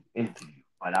scheduled interview,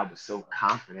 but I was so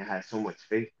confident. I had so much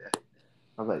faith that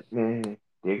I was like, man,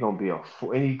 they're gonna be a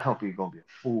fool. Any company gonna be a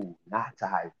fool not to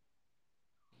hire.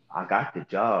 I got the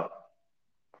job,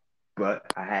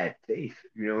 but I had faith.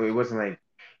 It wasn't like,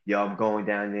 yo, I'm going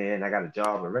down there and I got a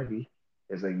job already.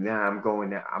 It's like, nah, I'm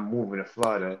going there. I'm moving to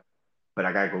Florida, but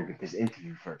I gotta go get this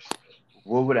interview first.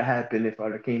 What would have happened if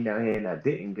I came down here and I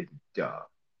didn't get the job?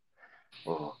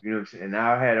 Well, you know what I'm saying? And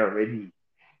I had already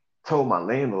told my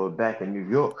landlord back in New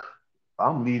York,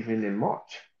 I'm leaving in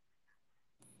March.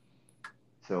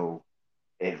 So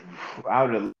if I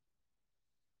would have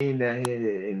came down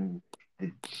here and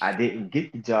I didn't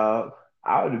get the job,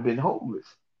 I would have been homeless.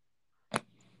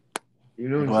 You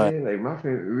know what I'm Right. saying? Like my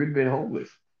family would have been homeless.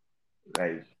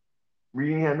 Like we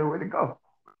didn't have nowhere to go.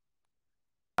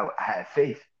 I had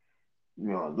faith,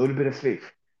 a little bit of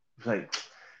faith. It's like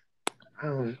I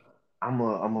don't.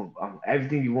 I'm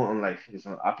everything you want in life is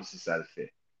on the opposite side of faith.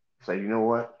 It's like, you know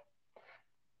what?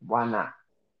 Why not?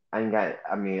 I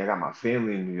mean, I got my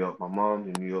family in New York, my mom's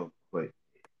in New York, but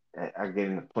I get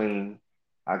in the plane,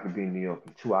 I could be in New York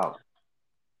in 2 hours,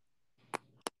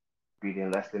 be there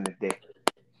in less than a day.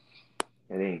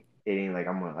 It ain't like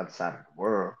I'm on the other side of the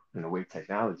world. And the way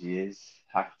technology is,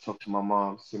 I can talk to my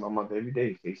mom, see my mother every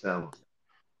day, FaceTime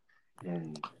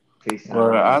and Well,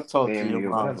 FaceTime I with talked to family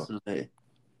your or mom whatever. today.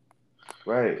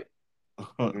 Right. You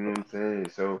know what I'm saying?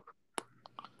 So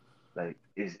like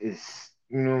it's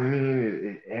you know what I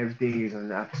mean? Everything is on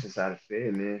the opposite side of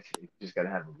faith, man. You just gotta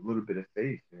have a little bit of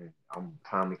faith, and I'm a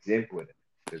prime example of it.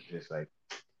 It's just like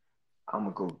I'm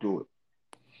gonna go do it.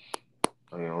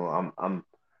 I'm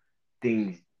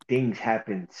things things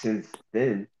happened since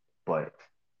then, but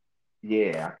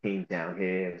yeah, I came down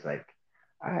here. It's like,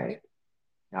 all right,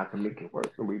 I can make it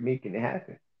work, and we're making it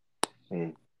happen.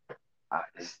 And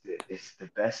it's the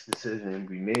best decision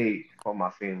we made for my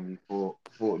family for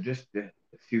just the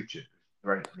future,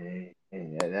 right, man?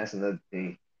 And that's another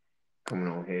thing coming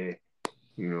on here.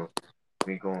 You know,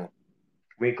 we going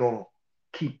we ain't gonna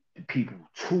keep the people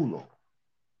too long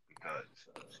because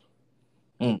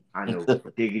Mm. I know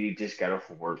Diggity just got off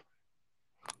of work.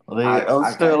 I'm I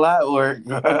got still at work.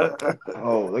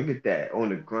 oh look at that on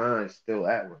the grind still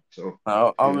at work. So you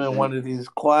know I'm what I'm in saying? one of these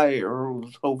quiet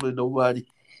rooms, hoping nobody.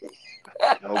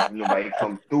 Hope nobody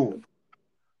come through.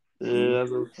 See, Yeah,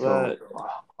 that's a so fact.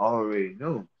 I already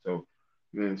know. So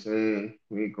you know what I'm saying?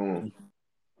 We ain't going,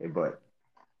 but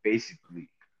basically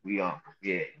we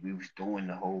was doing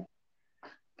the whole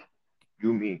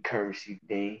you mean currency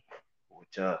thing,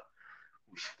 which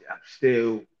I'm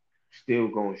still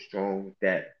going strong with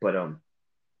that. But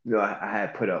I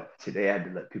had put up today. I had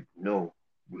to let people know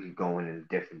we were going in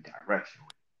a different direction,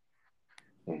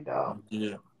 and Yeah. you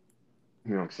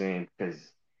know what I'm saying?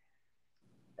 Because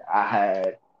I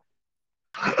had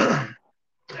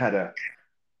had a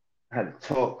had a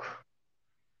talk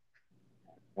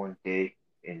one day,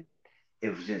 and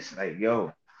it was just like,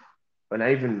 yo, but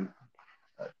not even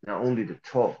not only the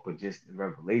talk, but just the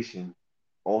revelation.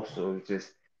 Also,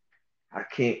 just I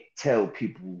can't tell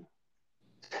people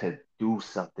to do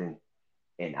something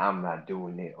and I'm not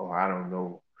doing it, or I don't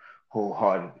know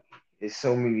wholeheartedly. There's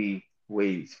so many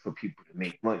ways for people to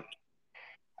make money.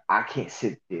 I can't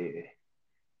sit there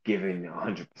giving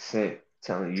 100%,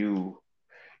 telling you,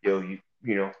 yo,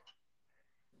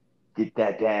 get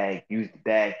that bag, use the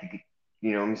bag to get,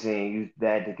 you know what I'm saying, use the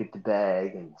bag to get the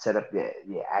bag and set up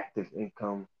your active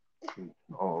income,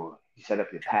 or you set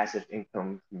up your passive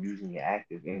income from using your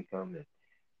active income and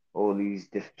all these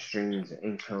different streams of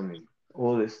income and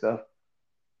all this stuff.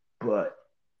 But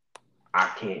I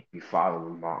can't be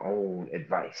following my own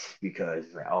advice because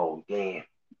like, oh damn.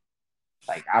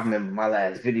 Like I remember my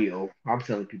last video, I'm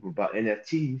telling people about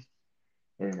NFTs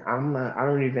and I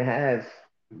don't even have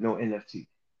no NFT.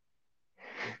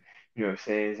 You know what I'm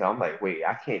saying? So I'm like, wait,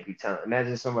 I can't be telling.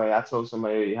 Imagine somebody I told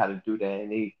somebody how to do that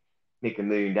and make $1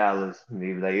 million, and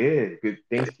they be like, yeah, good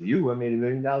thanks to you, I made $1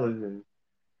 million, and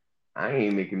I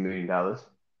ain't making $1 million.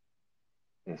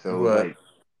 And so Right. like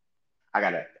I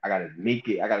gotta make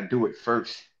it. I gotta do it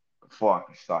first before I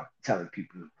can start telling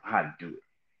people how to do it.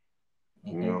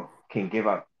 Hmm. Can't give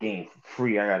out the game for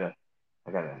free. I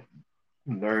gotta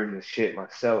learn the shit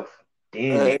myself.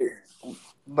 Then Hey,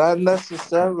 not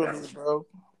necessarily, bro.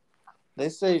 They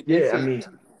say they yeah, I say mean,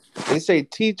 they say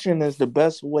teaching is the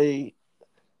best way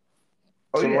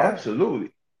oh to yeah, learn.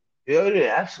 absolutely. Yeah,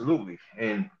 yeah, absolutely.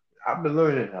 And I've been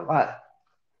learning a lot.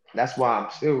 That's why I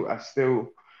still,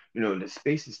 the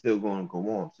space is still going to go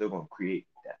on. I'm still going to create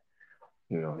that.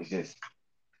 It's just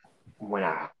when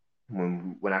I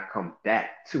when I come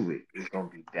back to it, it's gonna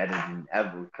be better than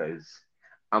ever because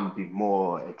I'm gonna be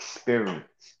more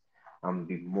experienced. I'm gonna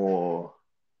be more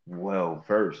well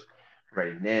versed.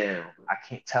 Right now, I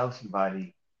can't tell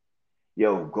somebody,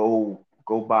 yo, go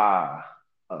buy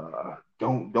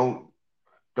don't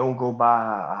go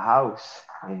buy a house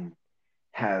and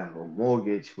have a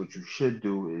mortgage. What you should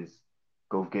do is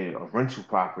go get a rental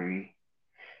property.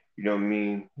 You know what I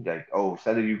mean? Like, oh,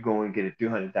 instead of you going and get a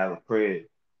 $300 crib,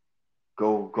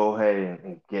 go ahead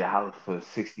and get a house for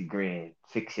 60 grand,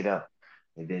 fix it up,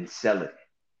 and then sell it.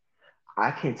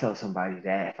 I can't tell somebody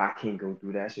that if I can't go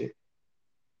through that shit.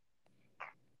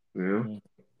 You know, Mhm.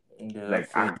 Yeah, I like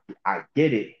feel. I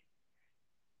get it.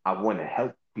 I want to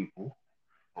help people,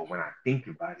 but when I think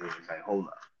about it, it's like, hold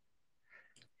up.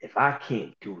 If I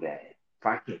can't do that, if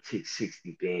I can't take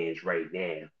 60 bands right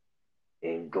now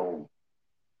and go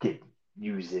get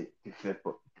use it to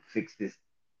fix this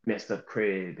messed up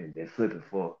crib and then flip it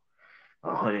for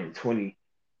 120,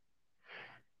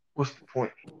 what's the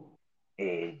point?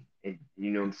 And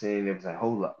you know what I'm saying? It was like,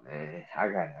 hold up, man. I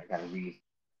gotta read.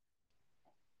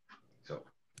 So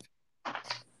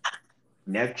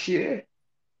next year,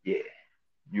 yeah,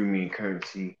 you mean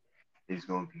currency is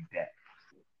gonna be back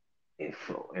and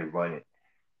flow and running.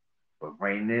 But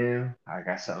right now, I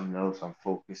got something else. I'm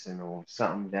focusing on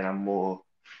something that I'm more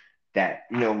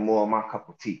that more my cup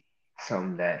of tea.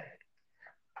 Something that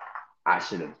I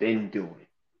should have been doing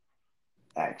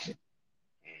actually.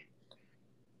 And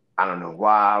I don't know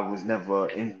why I was never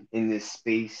in this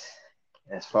space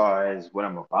as far as what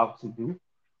I'm about to do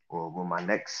or what my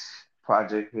next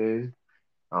project is.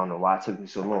 I don't know why it took me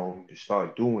so long to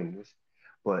start doing this,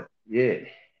 but yeah,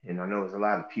 and I know there's a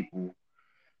lot of people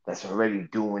that's already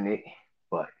doing it,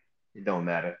 but it don't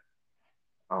matter.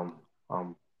 I'm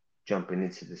jumping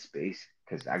into the space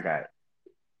because I got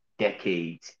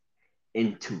decades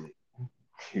into it.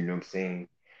 You know what I'm saying?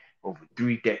 Over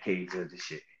 3 decades of this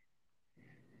shit.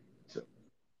 So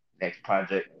next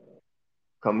project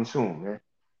coming soon, man.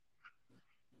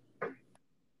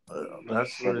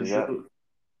 That's Set it up. legit.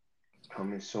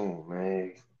 Coming soon,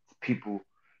 man. People,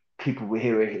 people will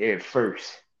hear it here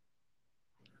first.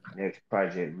 Next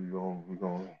project,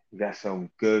 we got something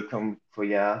good coming for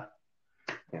y'all.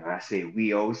 And I say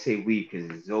we, always say we, because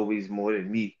it's always more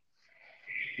than me.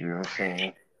 You know what I'm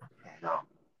saying? And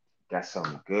got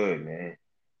something good, man.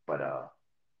 But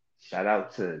shout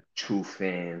out to True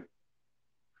Fam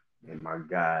and my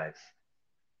guys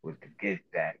with the get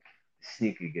back, the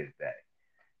sneaker get back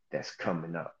that's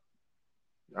coming up.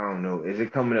 I don't know, is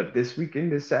it coming up this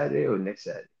weekend, this Saturday, or next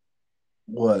Saturday?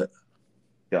 What?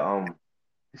 The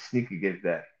sneaker get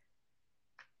back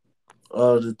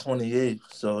Oh, the 28th.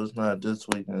 So it's not this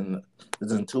weekend.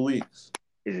 It's in 2 weeks.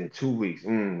 is in 2 weeks.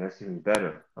 That's even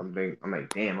better. I'm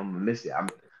like, damn, I'm gonna miss it. I'm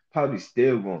probably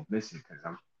still gonna miss it because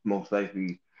I'm most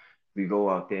likely we go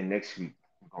out there next week.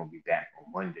 We're gonna be back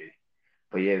on Monday.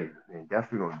 But yeah, man,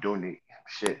 definitely gonna donate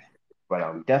shit. But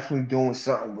I'm definitely doing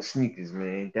something with sneakers,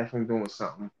 man. Definitely doing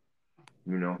something,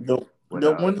 you know. The With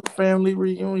the Winter family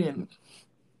reunion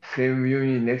family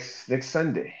reunion next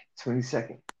Sunday,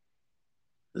 22nd.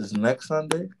 is next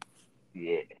Sunday.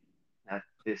 Yeah, not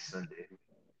this Sunday,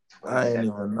 I ain't 22nd.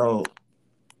 even know.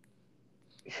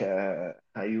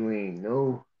 How you ain't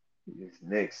know? It's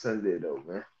next Sunday though,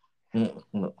 man.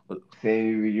 Mm-mm.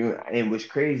 Family reunion. And what's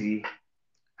crazy,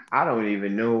 I don't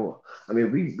even know. I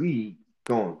mean, we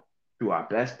going do our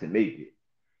best to make it,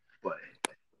 but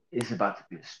it's about to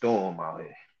be a storm out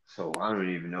here. So I don't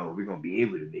even know if we're gonna be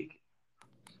able to make it.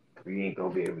 We ain't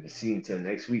gonna be able to see until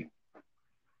next week.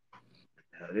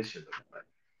 How this shit look like.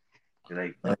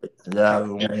 Like Yeah,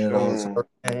 tropical one of those storm.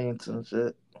 hurricanes and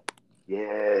shit.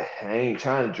 Yeah, I ain't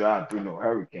trying to drive through no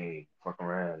hurricane. Fuck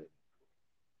around.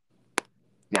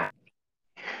 Nah,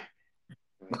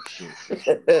 shit. You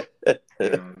know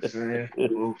what I'm saying?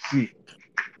 We'll see.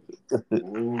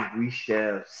 We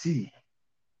shall see.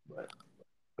 But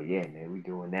but yeah, man, we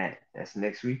doing that. That's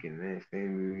next weekend, man.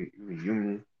 Family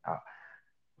reunion. I,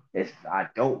 if I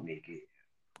don't make it,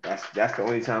 that's the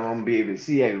only time I'm gonna be able to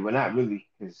see it. But not really,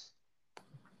 because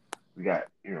we got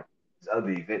there's other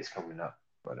events coming up.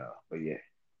 But yeah,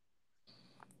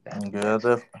 Yeah,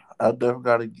 that's I definitely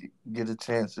gotta get a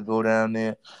chance to go down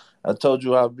there. I told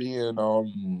you I'll be in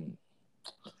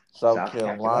South South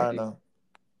Carolina. Carolina.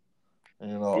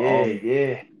 You know, Yeah,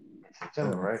 yeah.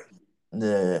 September, mm, right?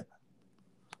 yeah,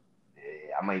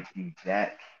 Yeah, I might be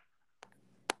back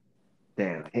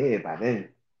down here by then.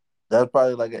 that's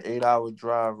probably like an 8 hour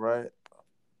drive, right?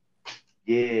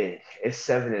 Yeah, it's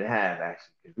 7.5 actually.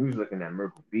 Cause we was looking at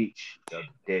Myrtle Beach the other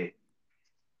day,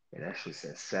 and that shit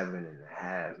said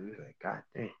 7.5. We was like, God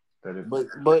damn, better be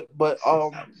But 6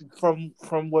 hours.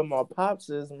 from where my pops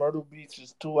is, Myrtle Beach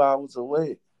is 2 hours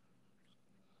away.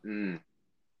 Mm,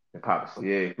 the pops,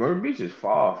 yeah. Myrtle Beach is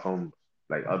far from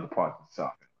like other parts of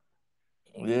South.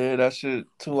 Yeah, that shit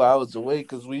 2 hours away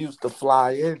because we used to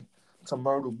fly in to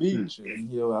Myrtle Mm. Beach and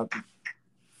he'll have to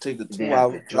take a And they two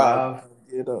have to hour drive to drive. come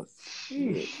get us.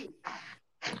 Yeah. Sheesh,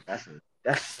 that's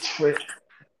a trip. And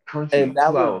Country, 2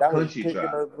 hour that was country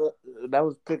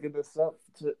picking drive. us up,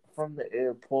 from the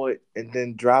airport and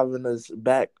then driving us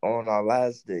back on our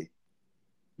last day.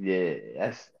 Yeah,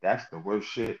 that's the worst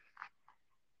shit.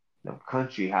 Them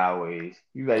country highways.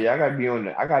 You like, yeah, I gotta be on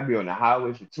the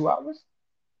highway for 2 hours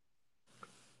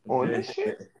on Yeah, this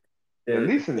shit. At yeah.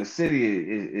 least in the city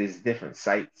is different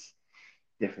sites,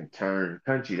 different turn.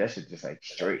 Country, that shit just like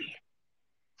straight.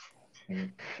 You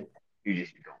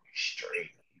just be going straight.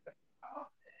 You like, oh,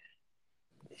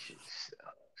 this shit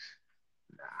sucks.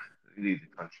 Nah, leave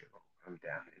the country alone. I'm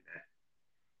down in that.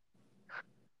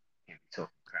 Can't be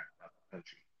talking crap about the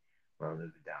country while I'm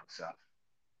living down south.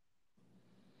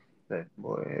 But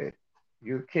boy,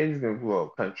 your kids gonna grow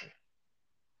up country,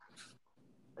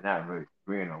 but not really.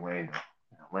 We're in Orlando.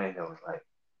 Orlando is like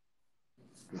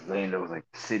Orlando is like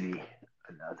the city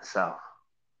in the other south.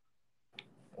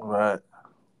 Right.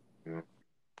 You know,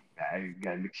 you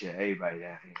gotta make sure everybody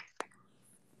down here.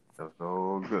 So it's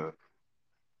all good.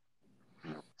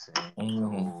 You know what I'm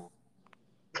saying?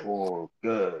 Hmm. All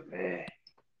good, man.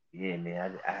 Yeah,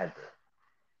 man. I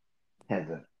had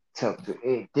to talk to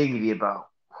Aunt Diggity about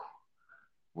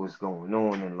what's going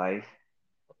on in life.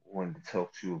 I wanted to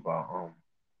talk to you about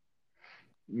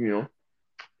you know,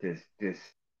 this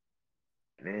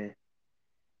man,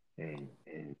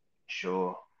 and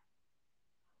sure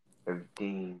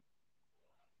everything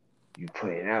you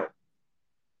putting out,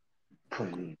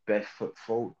 putting your best foot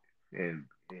forward. And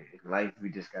in life, we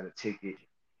just gotta take it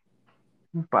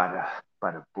by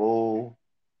the bull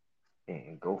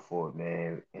and go for it,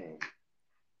 man. And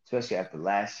especially after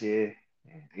last year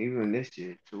and even this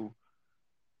year too,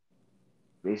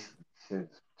 basically since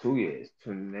 2 years,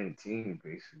 2019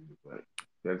 basically, but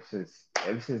ever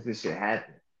since this shit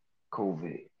happened,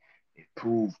 COVID, it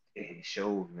proved it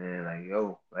showed, man, like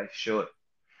yo, life's short.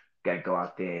 Gotta go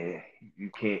out there. You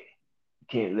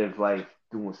can't live life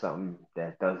doing something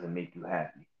that doesn't make you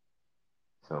happy.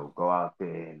 So go out there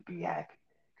and be happy,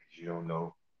 because you don't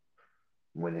know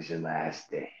when is your last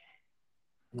day.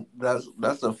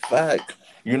 That's a fact.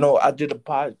 You know, I did a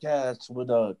podcast with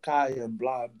Kaya and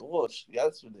Blind Bush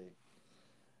yesterday,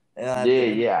 and at Yeah, the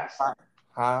end, yeah.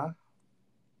 huh?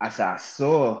 I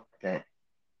saw that.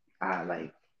 I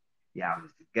like, yeah, I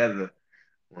was together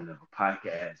on a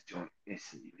podcast joint. You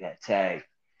got tagged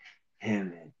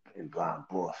him and Blind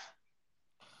Boss.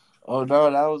 Oh no,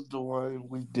 that was the one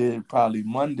we did probably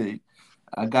Monday.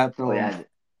 I got Oh those. yeah.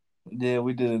 Yeah,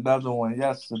 we did another one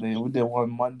yesterday. We did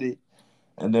one Monday,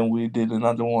 and then we did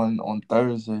another one on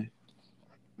Thursday.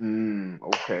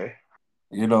 Okay.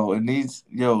 You know, and this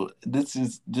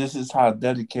is how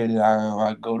dedicated I am.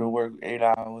 I go to work 8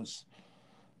 hours.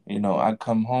 You know, I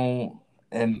come home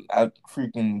and I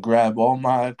freaking grab all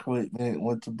my equipment.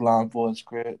 Went to Blind Boy's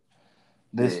crib.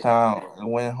 This Yeah. time I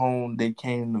went home. They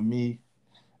came to me,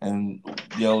 and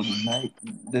yo,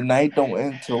 the night don't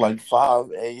end till like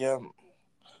 5 a.m.,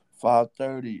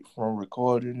 5:30 from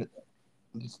recording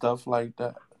and stuff like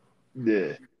that.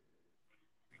 Yeah.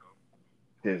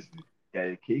 There's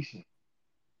dedication.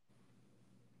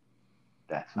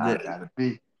 That's how Yeah, it gotta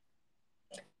be.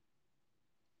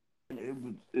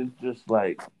 it's just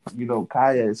like,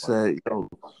 Kaya But said,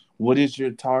 what is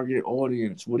your target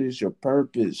audience? What is your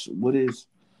purpose?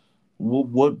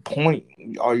 What point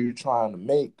are you trying to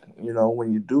make?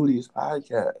 When you do these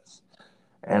podcasts,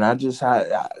 and I just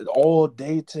had all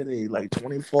day today, like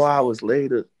 24 hours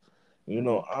later.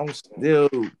 I'm still,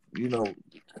 kind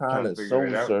trying to of figure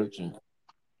it soul out. searching.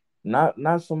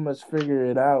 Not so much figure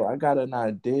it out. I got an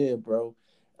idea, bro.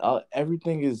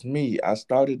 Everything is me. I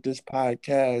started this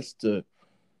podcast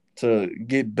to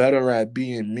get better at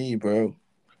being me, bro.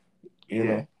 You Yeah.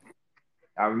 know.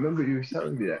 I remember you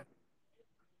telling me that.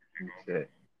 You said,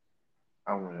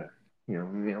 I wanna,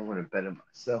 maybe I wanna better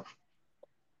myself.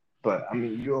 But I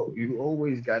mean, you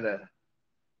always gotta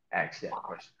ask that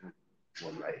question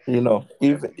in life, You know,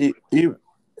 whatever even you want to do.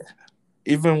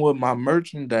 even with my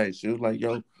merchandise, it was like,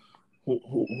 yo,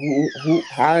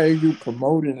 how are you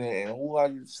promoting it and who are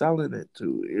you selling it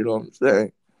to? You know what I'm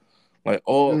saying? Like,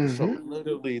 all so Mm-hmm.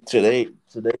 literally today,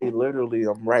 literally,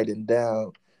 I'm writing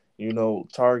down,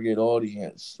 target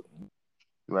audience,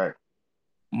 Right,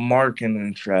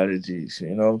 marketing strategies,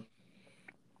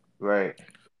 right.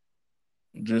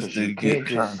 just Because you to get can't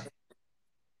trying just to,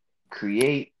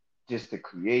 create just to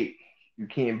create. You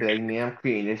can't be like, man, I'm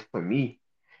creating this for me.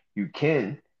 You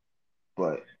can,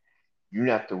 but you're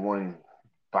not the one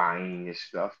buying your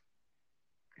stuff.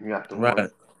 You're not the one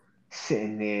right,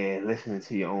 sitting there listening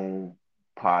to your own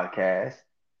podcast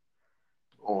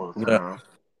all the yeah, time.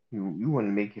 You want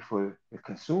to make it for the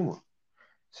consumer.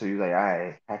 So you're like, all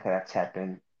right, how can I tap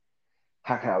in?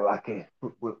 How can I lock in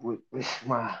with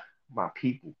my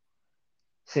people?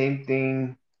 Same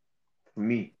thing for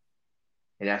me,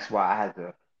 and that's why I had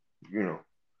to, you know,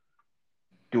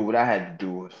 do what I had to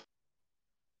do.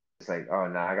 It's like, oh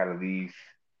no, I gotta leave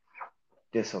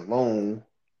this alone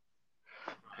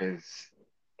because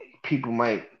people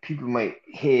might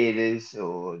hear this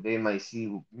or they might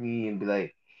see me and be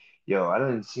like, yo, I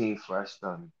didn't see Fresh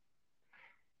done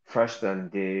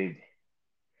did.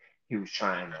 He was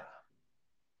trying to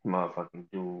motherfucking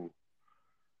do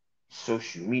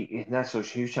social media. It's not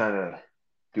social. He was trying to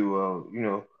do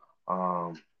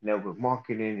network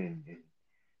marketing and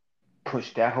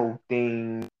push that whole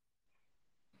thing.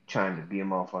 Trying to be a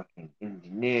motherfucking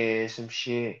engineer, some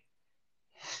shit.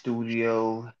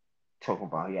 Studio. Talking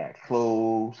about he had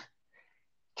clothes.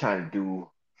 Trying to do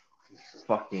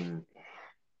fucking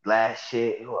last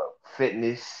shit or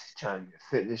fitness. Trying to be a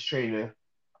fitness trainer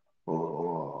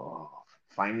or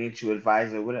financial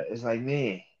advisor. Whatever. It's like,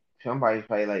 man, somebody's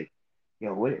probably like,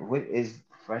 yo, what is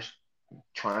Fresh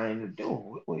trying to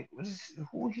do? Who is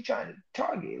he trying to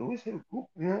target? What's the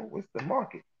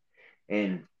market?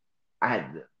 And I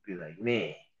had to be like,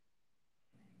 man,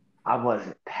 I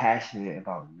wasn't passionate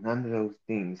about none of those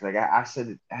things. Like I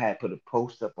said, I had put a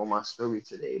post up on my story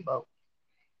today about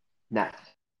not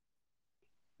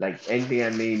like anything I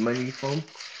made money from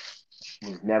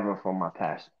was never from my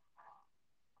passion.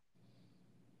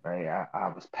 Right?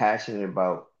 I was passionate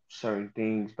about certain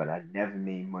things, but I never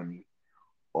made money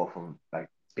off of like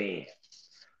band.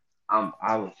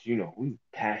 I was, we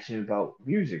passionate about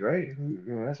music, right?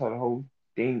 That's how the whole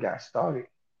thing got started.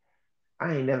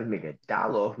 I ain't never make a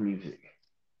dollar off music,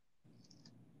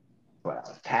 but I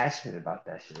was passionate about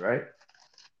that shit, right?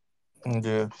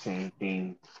 yeah, Same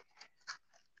thing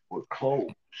with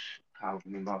clothes. I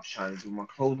remember I was trying to do my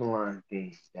clothing line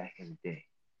thing back in the day,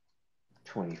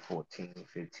 2014,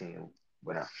 15,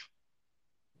 whatever.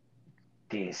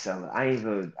 Didn't sell it. I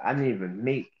didn't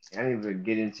even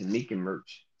get into making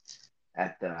merch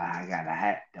after I got a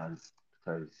hat done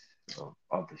because of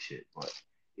other shit. But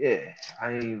yeah,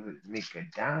 I didn't even make a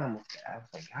dime with that. I was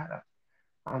like, God,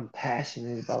 I'm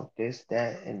passionate about this,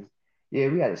 that, and yeah,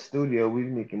 we had a studio. We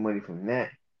was making money from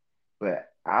that, but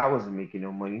I wasn't making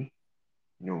no money,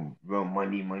 real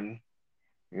money.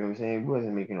 You know what I'm saying? We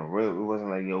wasn't making no real. It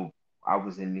wasn't like, yo, I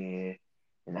was in there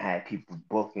and I had people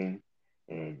booking,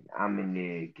 and I'm in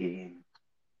there getting,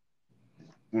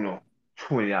 you know,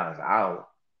 $20 an hour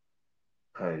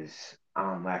because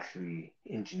I'm actually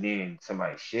engineering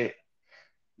somebody's shit.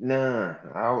 Nah,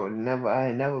 I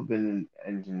had never been an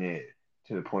engineer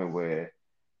to the point where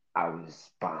I was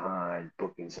behind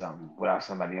booking something without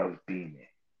somebody else being there.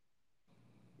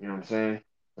 You know what I'm saying?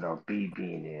 Without B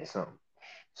being there or something.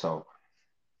 So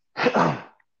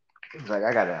it's like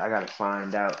I gotta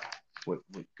find out what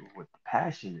the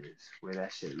passion is, where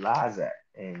that shit lies at,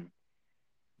 and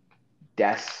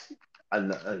that's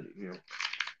another,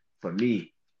 for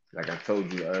me. Like I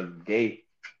told you the other day,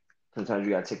 sometimes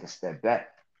you gotta take a step back,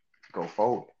 go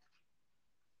forward.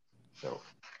 So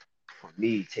for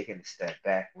me, taking a step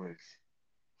back was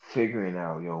figuring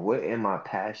out, what am I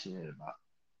passionate about?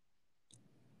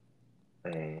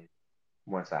 And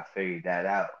once I figured that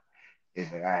out,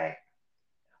 it's like, all right,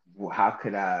 well, how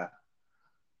could I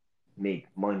make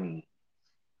money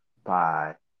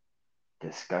by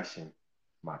discussion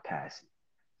my passion?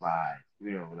 By,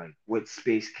 like what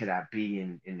space could I be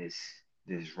in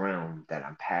this realm that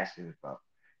I'm passionate about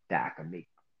that I can make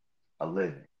a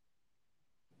living?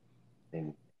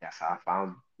 And that's how I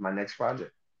found my next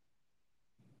project.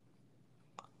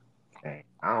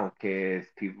 I don't care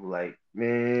if people like,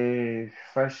 man,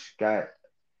 Fresh got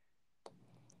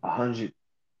 100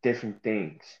 different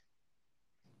things.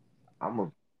 I'm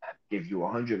gonna give you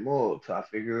 100 more till I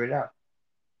figure it out.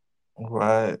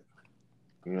 Right.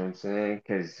 You know what I'm saying?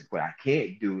 Because what I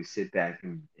can't do is sit back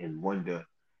and wonder.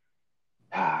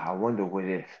 I wonder what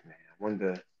if, man. I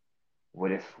wonder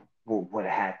what if what would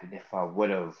have happened if I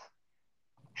would have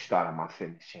started my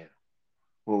fitness channel.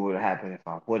 What would have happened if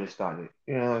I would have started?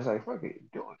 You know, it's like fuck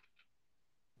it, do it.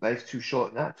 Life's too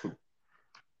short not to.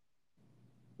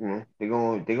 You know,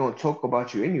 they're gonna talk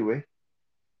about you anyway,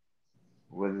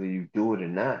 whether you do it or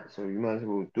not. So you might as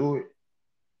well do it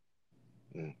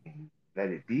and let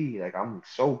it be. Like I'm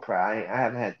so proud. I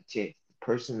haven't had the chance to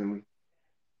personally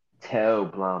tell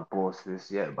Blind Boss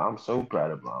this yet, but I'm so proud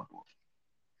of Blind Boss.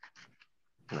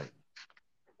 Like,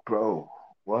 bro,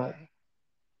 what?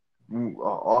 You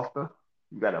are author?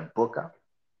 You got a book out?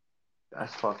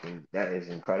 That's fucking. That is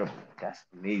incredible. That's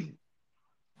amazing.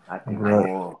 I think Right.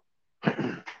 more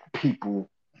people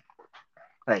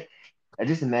like. I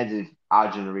just imagine if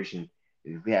our generation,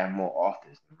 if we have more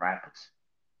authors than rappers,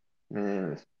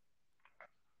 man,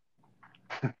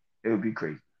 it would be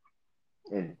crazy.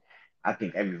 And I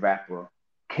think every rapper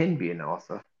can be an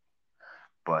author,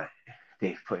 but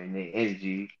they've put in their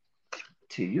energy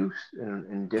to use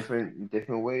in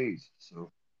different ways.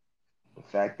 So the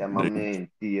fact that my They-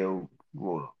 man Theo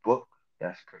wrote a book,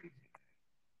 that's crazy.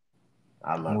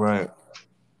 I love it. Right.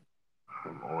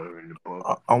 I'm ordering the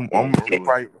book. I'm Yeah, gonna do it.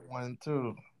 write one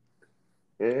too.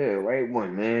 Yeah, write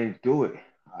one, man. Do it.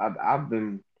 I've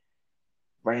been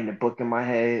writing a book in my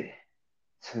head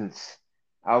since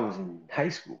I was in high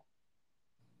school.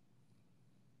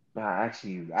 I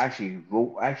actually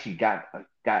wrote. I actually got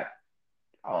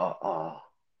a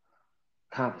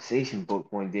conversation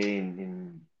book one day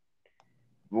and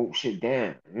wrote shit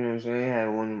down. You know what I'm saying? Had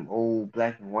one of them old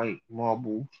black and white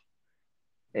marbles,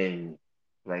 and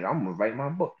like I'm gonna write my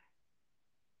book.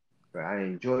 But I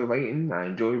enjoy writing. I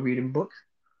enjoy reading books.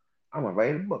 I'm gonna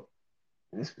write a book.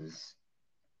 And this was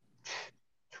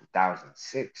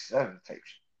 2006, 7 type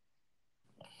shit.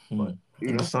 Hmm. But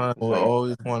The son it's will like,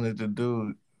 always wanted to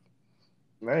do.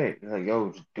 right, it's like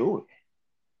yo, just do it.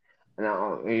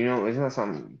 And it's not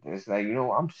something. It's like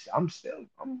I'm still,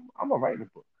 I'm gonna write a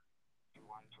book.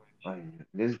 Like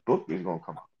this book is gonna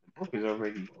come out. The book is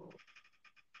already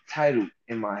titled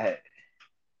in my head,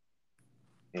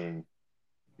 and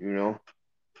you know,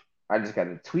 I just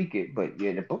gotta tweak it. But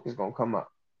yeah, the book is gonna come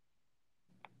out.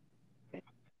 And,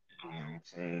 you know what I'm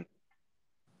saying?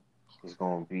 It's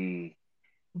gonna be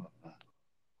a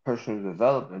personal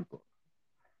development book,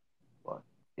 but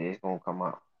it's gonna come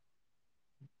out,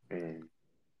 and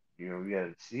you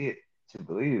gotta see it to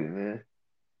believe it, man.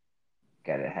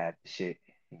 Gotta have the shit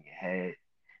in your head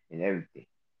and everything.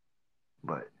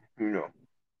 But you know,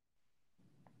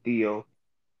 Theo,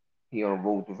 he on the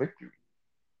road to victory.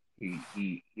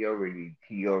 He already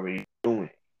doing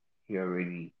it. He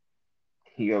already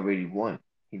he already won.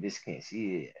 He just can't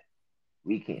see it yet.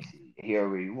 We can't see it. He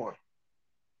already won.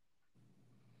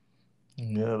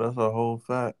 Yeah, that's a whole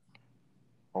fact.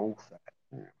 Whole fact.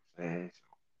 You know what I'm saying? So,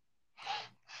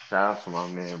 shout out to my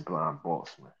man Blind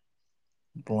Boss, man.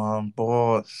 Blind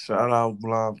boss. Shout out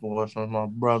Blind boss. That's my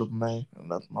brother, man.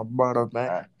 That's my brother, man.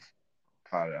 I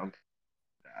probably I'm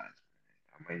proud.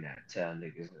 I might not tell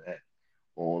niggas that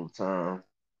all the time.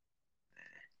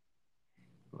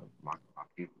 But my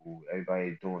people,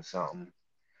 everybody doing something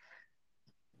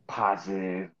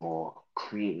positive or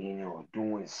creating or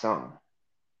doing something.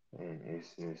 And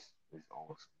it's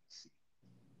awesome to see.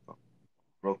 From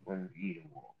Brooklyn, Eden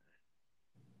Wall,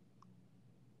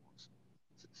 awesome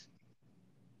to see.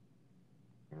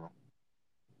 You know,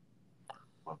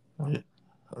 love, love,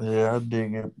 Yeah, yeah, I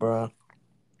dig it, bro.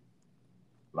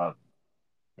 love.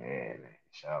 Yeah, man.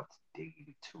 Shout out to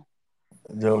Diggity too.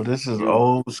 Yo, this is You,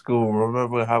 old school.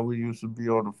 Remember how we used to be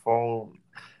on the phone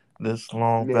this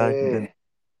long back then? yeah,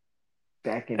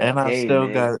 back in the And day,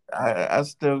 man. I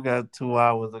still got 2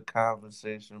 hours of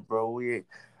conversation, bro.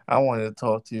 I want to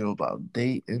talk to you about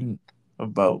dating,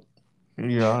 about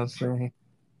you know what I'm saying?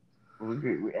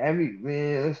 We every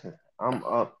man. Listen, I'm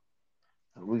up.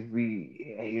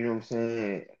 We you know what I'm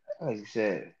saying. Like you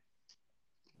said,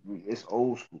 it's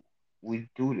old school. We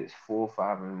do this 4 or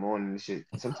 5 in the morning and shit.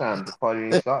 Sometimes the party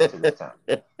didn't start till this time.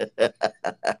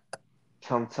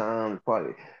 Sometimes the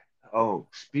party. Oh,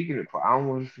 speaking of party, I don't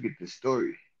want to forget the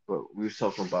story, but we was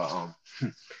talking about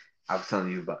I was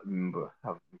telling you about, remember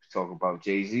how we was talking about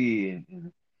Jay Z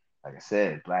and like I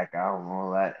said, Black Album and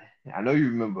all that. I know you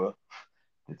remember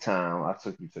the time I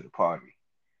took you to the party,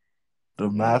 The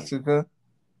and massacre.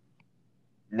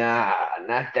 nah,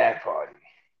 not that party.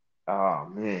 Oh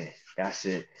man, that's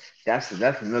it. That's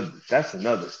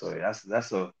another story.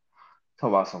 That's a talk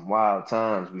about some wild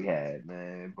times we had,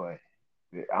 man. But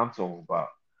I'm talking about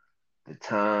the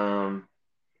time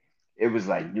it was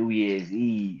like New Year's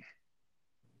Eve,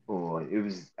 or it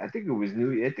was I think it was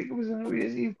I think it was a New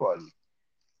Year's Eve party.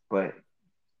 But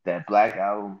that Black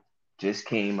album just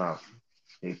came out.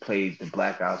 They played the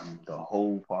Black album the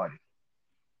whole party.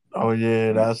 Oh yeah,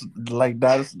 We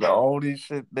that's the only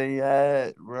shit they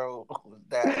had, bro. Was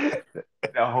that?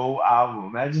 the whole album.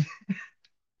 Imagine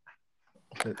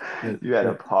you had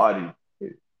a party.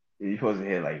 You supposed to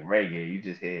hear like reggae. You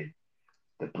just hear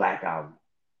the Black album,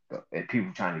 and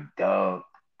people trying to dub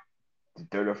the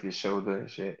dirt off your shoulder and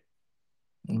shit.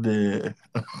 Yeah.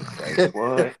 It's like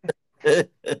what?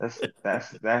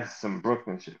 That's some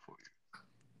Brooklyn shit for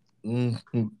Mhm.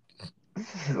 you.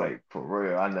 Like for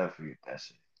real, I never forget that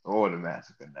shit. Or the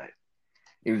massacre night.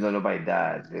 Even though nobody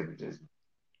died, they were just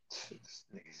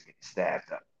niggas getting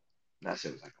stabbed up. That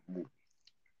shit was like a movie.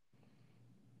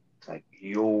 It's like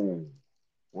yo,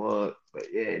 what? But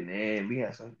yeah, man, we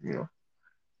had some,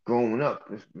 growing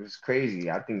up. It's crazy.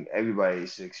 I think everybody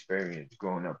should experience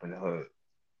growing up in the hood,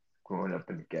 growing up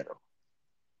in the ghetto,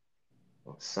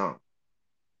 or something.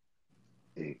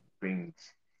 It brings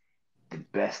the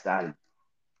best out of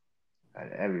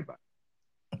everybody.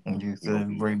 You You're gonna said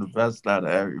be bring the best out of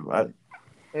everybody.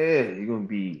 Yeah, you're gonna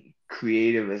be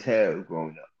creative as hell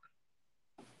growing up.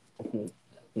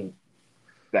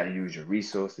 Gotta use your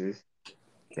resources.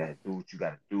 Gotta do what you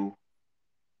gotta do.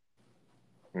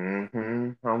 I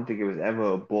don't think it was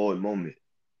ever a bored moment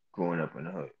growing up in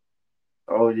the hood.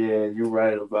 Oh yeah, you're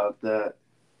right about that.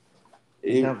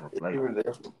 Even Never. Like even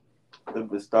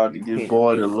if it start to you get can't.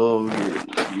 bored a little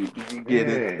bit, you get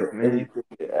Yeah, into man. anything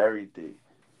and everything.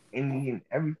 Any and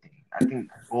everything. I think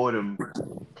boredom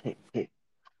hit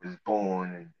was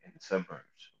born in the suburbs.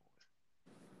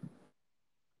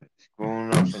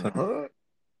 Growing up in the hood,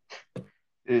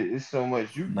 it's so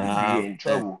much you can Nah, get in man.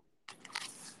 trouble.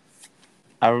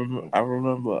 I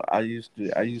remember I used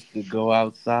to go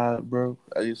outside, bro.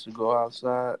 I used to go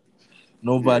outside. Yeah,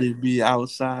 Nobody be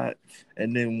outside,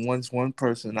 and then once one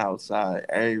person outside,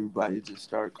 everybody just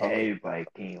start coming. everybody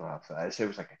came outside. It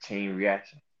was like a chain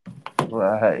reaction.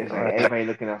 Right, It's like right. everybody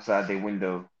looking outside their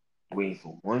window, waiting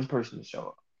for one person to show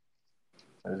up.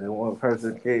 And then one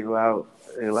person came out.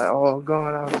 They like, "Oh, I'm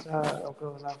going outside. I'm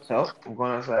going outside." So I'm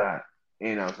going outside.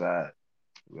 Ain't outside.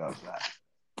 We outside.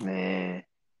 Man,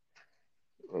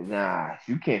 nah,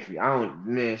 you can't. I don't.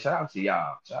 Man, shout out to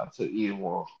y'all. Shout out to either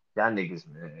one. Y'all niggas,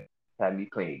 man, had me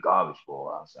playing garbage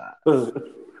ball outside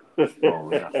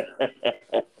growing up.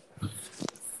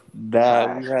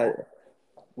 Nah, Trash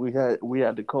we ball. had we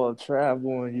had to call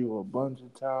travel on you a bunch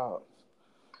of times.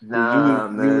 Cause Nah,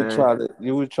 man.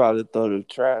 you would try to throw the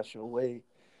trash away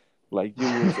like you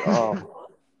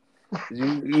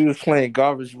was playing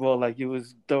garbage ball like you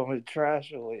was throwing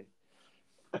trash away.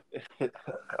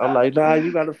 I'm like, nah,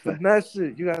 you gotta finesse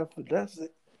it. You gotta finesse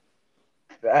it.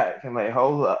 Facts. I'm like,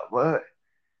 hold up, what?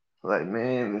 Like,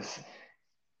 man, listen,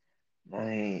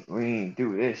 we ain't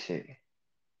do this shit.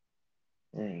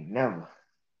 Ain't never.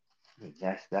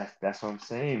 That's what I'm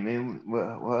saying, man.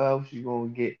 What else you gonna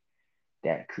get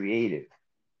that creative?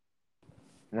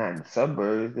 Not in the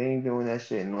suburbs. They ain't doing that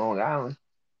shit in Long Island.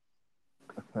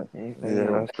 They ain't playing Yeah,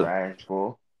 no trash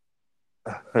ball.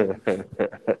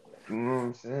 You know what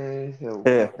I'm saying? So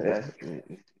that's that's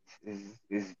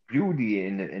it's beauty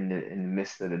in the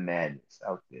midst of the madness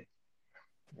out there.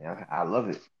 Yeah, I love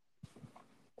it.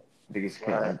 Niggas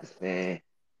couldn't right. understand.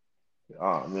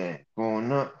 Oh man,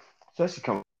 growing up, especially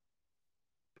coming,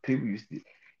 people used to be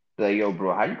like, "Yo,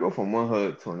 bro, how you go from one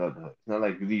hood to another hood? It's not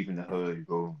like you leaving the hood, you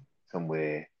go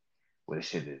somewhere where the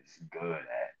shit is good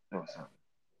at or something.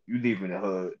 You leaving the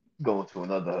hood, going to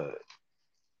another hood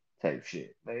type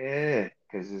shit. Like, yeah,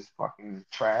 because it's fucking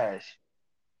trash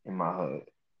in my hood.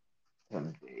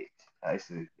 Some days. I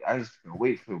used to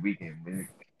wait for the weekend when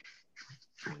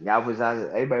y'all was out of,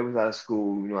 everybody was out of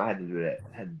school, I had to do that.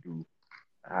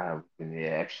 I was in the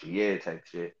extra year type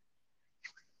shit.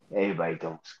 Everybody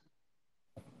done with school.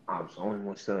 I was the only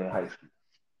one still in high school.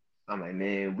 I'm like,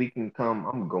 man, we can come.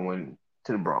 I'm going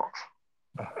to the Bronx.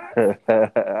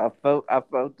 I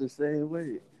felt the same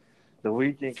way. The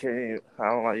weekend came.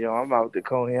 I'm like, yo, I'm out to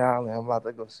Coney Island. I'm about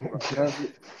to go see my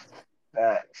cousin.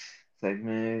 Facts. It's like,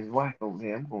 man, it's whack over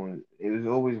there. I'm going. It was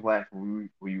always whack where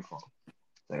you from.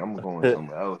 It's like I'm going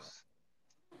somewhere else.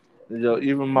 Yo,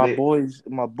 even Lit,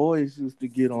 my boys used to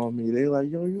get on me. They like,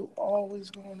 yo, you always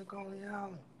going to Coney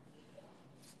Island.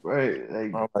 right?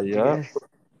 Like, I'm like, nigga, yeah. that's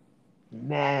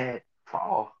mad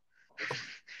far.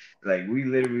 Like we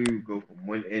literally would go from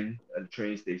one end of the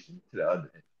train station to the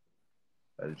other end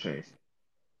of the train station.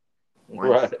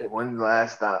 Right. One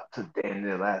last stop to damn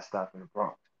near last stop in the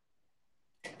Bronx.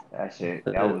 That shit,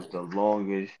 that was the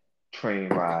longest train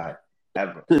ride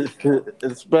ever.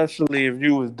 Especially if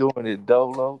you was doing it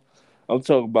dolo. I'm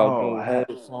talking about Oh,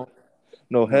 no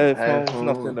no headphones,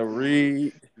 nothing headphones. to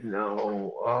read.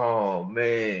 No, oh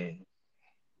man,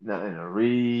 nothing to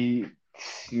read.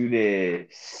 You there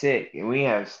sick, and we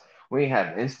ain't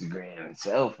have Instagram and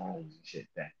cell phones and shit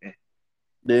back then.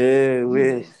 Yeah, You we,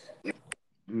 just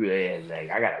you had like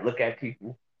I gotta look at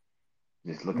people,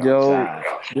 just look yo, outside.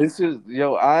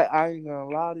 I ain't gonna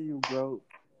lie to you, bro.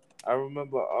 I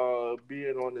remember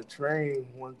being on the train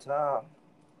one time,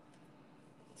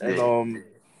 and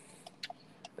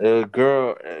Yeah. a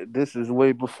girl. This is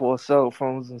way before cell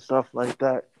phones and stuff like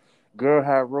that. Girl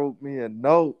had wrote me a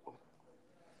note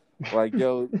like,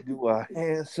 "Yo, you are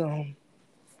handsome."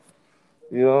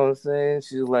 You know what I'm saying?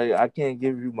 She's like, "I can't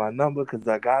give you my number because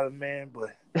I got a man, but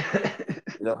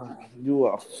you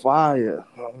are fire."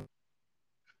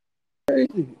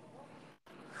 Crazy.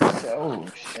 Oh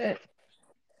shit.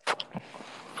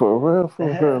 The For real,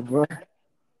 hell? bro.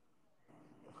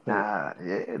 Nah,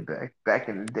 yeah, back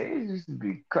in the days, it used to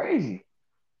be crazy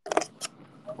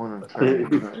on them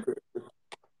trains, man.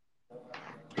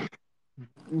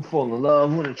 You fall in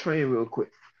love on a train real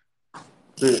quick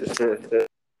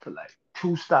for like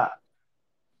two stops.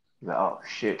 Like, oh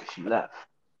shit, she left.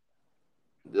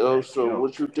 Yo, Like, so yo,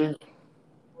 what you think?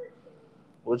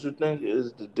 What you think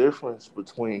is the difference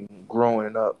between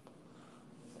growing up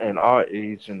and our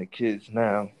age and the kids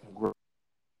now? Growing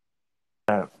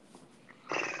up.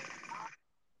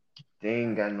 they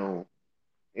ain't got no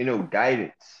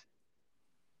guidance.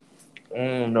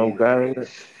 No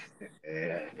guidance.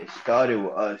 It started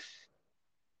with us.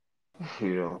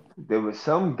 There was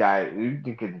some guy. You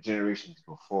think of the generations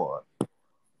before,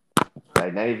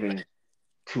 like not even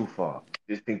too far.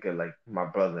 Just think of like my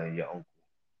brother and your uncle,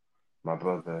 my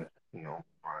brother, Brian,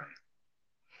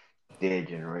 their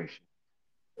generation,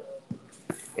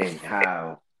 and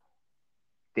how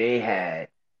they had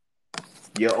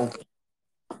your uncle.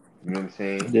 You know what I'm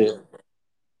saying? Yeah.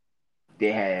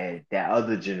 They had that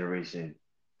other generation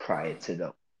prior to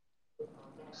them,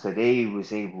 so they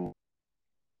was able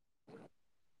to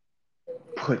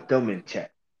put them in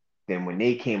check. Then when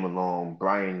they came along,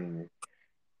 Brian,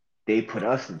 they put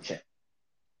us in check.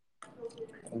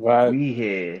 Right. We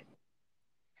had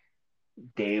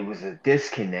there was a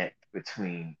disconnect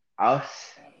between us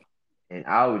and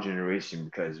our generation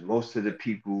because most of the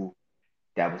people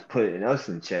that was putting us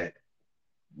in check,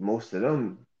 most of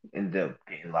them ended up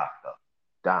getting locked up,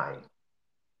 dying.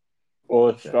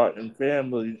 Or So, starting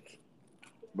families.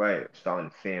 right, starting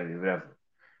a family, whatever.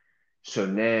 So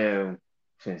now,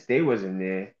 since they wasn't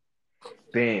there,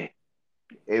 bam,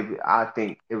 I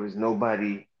think it was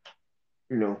nobody,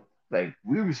 you know, like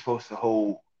we were supposed to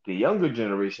hold the younger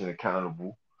generation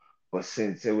accountable, but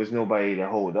since there was nobody to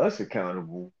hold us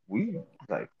accountable, we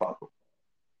like fuck 'em.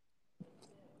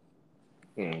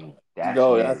 And that's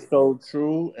Yo, that's where, so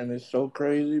true, and it's so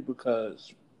crazy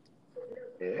because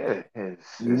yeah, it's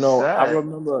I sad.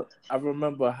 remember,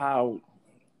 how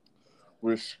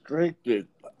restricted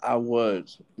I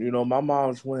was. My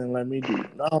moms wouldn't let me do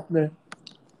nothing.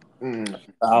 Mm,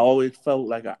 I always felt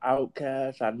like an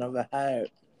outcast. I never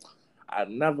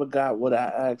got what I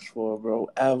asked for, bro.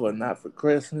 Ever. Not for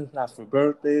Christmas, not for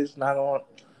birthdays, not on.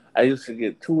 I used to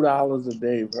get $2 a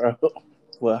day, bro,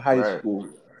 for high right, school.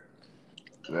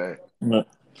 right,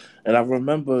 And I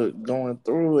remember going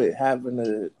through it, having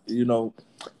to,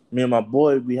 me and my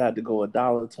boy, we had to go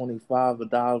 $1.25,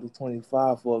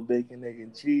 $1.25 for a bacon, egg,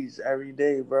 and cheese every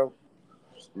day, bro.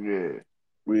 yeah,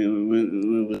 We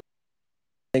was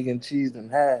egg and cheese in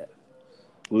half.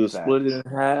 We was split facts, it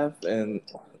in half, and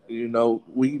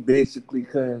we basically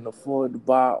couldn't afford to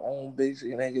buy our own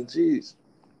bacon, egg, and cheese.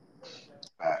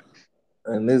 facts.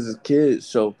 And this is kids,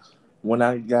 so when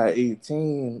I got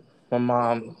 18, my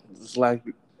mom was like,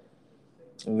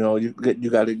 you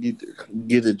got to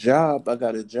get a job. I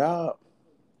got a job,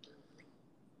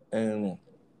 and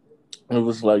it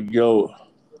was like, yo,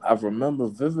 I remember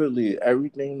vividly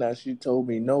everything that she told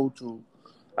me no to.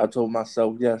 I told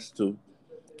myself yes to.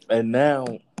 And now,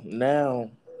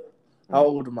 how Mm.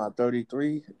 old am I?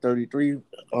 33? 33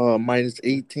 minus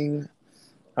 18.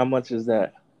 How much is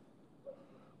that?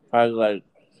 Probably like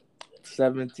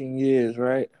 17 years,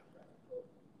 right?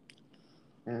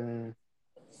 Mm,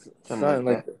 something Something like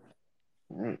like that. that.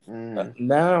 Mm-mm.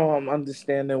 Now I'm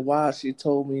understanding why she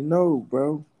told me no,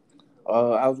 bro.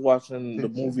 I was watching the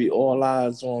movie All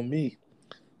Eyes on Me.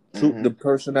 The Mm-hmm.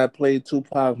 person that played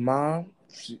Tupac's mom,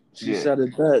 She Yeah, said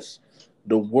it best.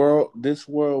 This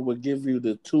world will give you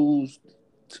the tools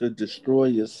to destroy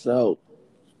yourself.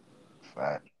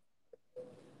 fact,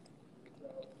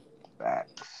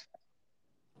 facts,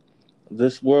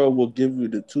 This world will give you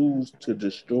the tools to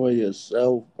destroy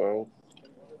yourself, bro.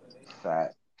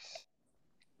 facts.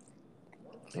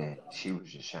 And she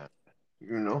was just trying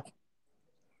to,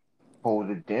 hold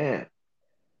it down.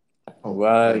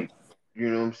 Right. Like, you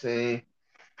know what I'm saying?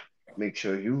 Make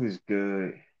sure you was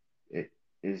good. It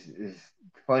is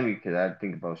funny because I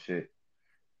think about shit.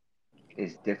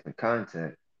 It's different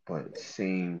content, but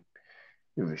same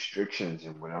restrictions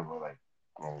and whatever. Like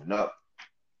growing up,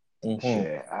 Mm-hmm.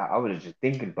 shit. I was just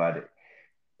thinking about it.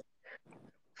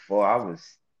 Before I was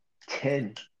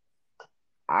 10,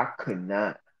 I could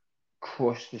not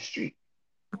cross the street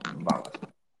by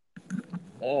myself.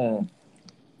 Mm.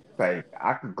 Like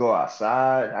I could go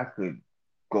outside, I could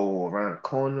go around the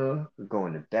corner, could go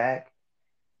in the back.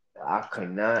 I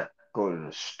could not go to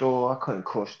the store. I couldn't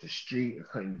cross the street. I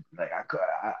couldn't like I could.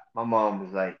 My mom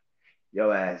was like,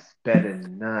 "Yo ass better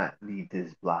not leave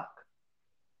this block."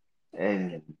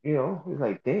 And it was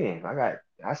like, damn,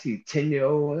 I see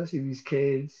 10-year-olds, I see these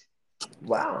kids.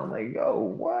 Wow, I'm like, yo,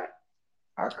 what?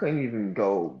 I couldn't even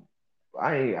go.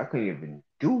 I couldn't even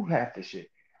do half the shit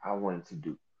I wanted to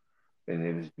do. And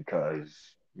it was because,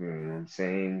 you know what I'm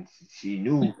saying? She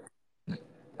knew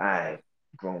I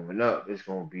growing up, it's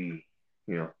gonna be,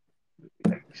 you know,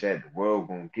 like you said, the world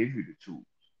gonna give you the tools.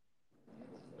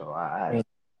 So I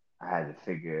had to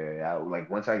figure it out. Like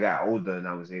once I got older and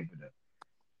I was able to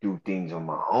do things on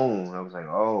my own, I was like,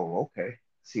 oh, okay.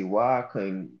 See why I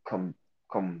couldn't come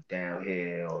down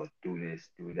here or do this,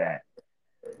 do that.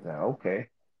 Like, okay.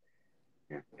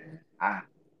 And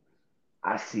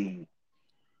I see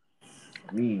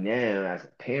me now as a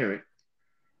parent,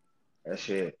 that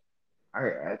shit,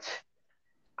 I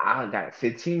I got a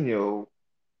 15-year-old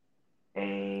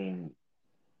and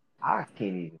I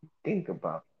can't even think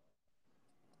about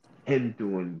him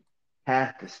doing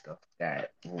half the stuff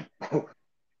that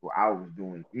what I was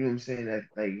doing. You know what I'm saying? That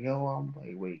like, yo, I'm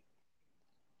like, wait,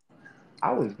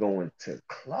 I was going to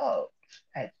clubs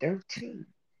at 13,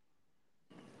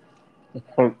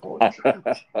 14.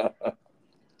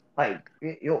 Like,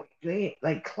 yo, they ain't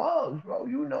like clubs, bro.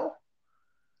 You know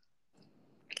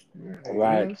what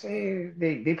Right. I'm saying?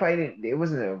 They probably didn't. It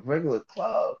wasn't a regular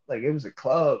club. Like it was a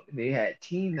club. And they had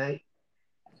teen night,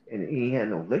 and he had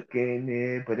no liquor in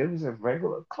there, but it was a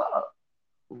regular club.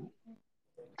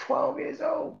 12 years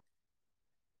old,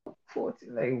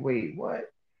 14. Like, wait,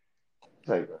 what? It's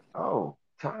like, oh,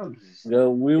 times Yeah,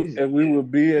 is we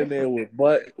would be in there different. with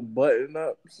button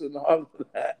ups and all of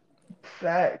that.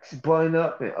 Facts, button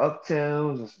up in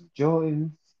Uptowns and some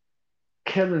Jordans,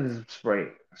 killing some spray,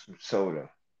 some soda,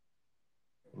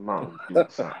 Mountain Dew,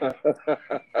 something.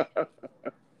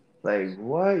 Like,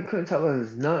 what? You couldn't tell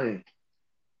us nothing.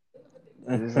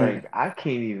 And it's like, I can't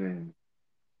even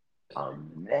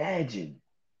imagine.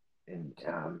 And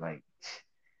I'm like,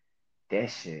 that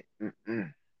shit,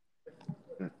 mm,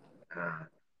 uh,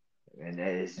 and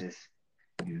that is just,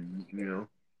 you know,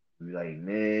 be like,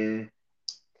 man,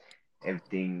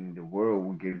 everything the world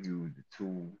will give you the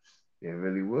tools. They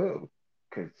really will.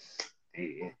 Because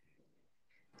it's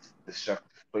a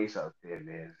destructive place out there,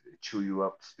 man. They chew you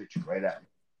up, spit you right out.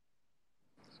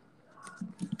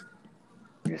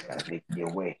 You just gotta make your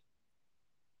way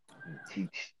and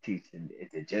teach. And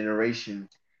the generation,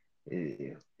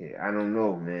 I don't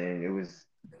know, man. It was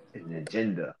an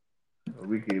agenda.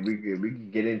 We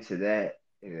could get into that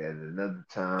at another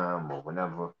time or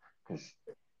whenever, because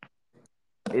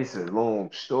it's a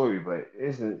long story, but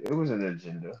it was an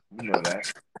agenda. We know that.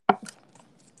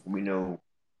 We know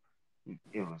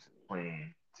it was a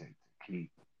plan to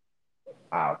keep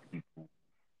our people,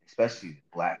 especially the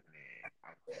black man,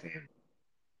 our family,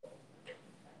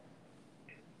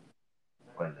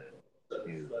 whether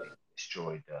they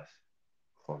destroyed us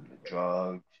from the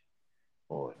drugs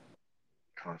or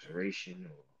incarceration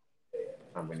or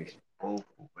combination of both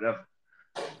or whatever,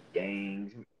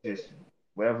 gangs, just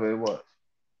whatever it was.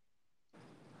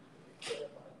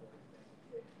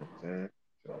 You know what I'm saying?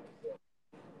 So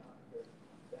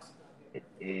it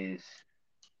is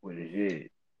what it is.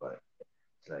 But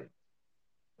it's like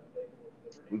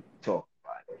we can talk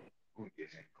about it. We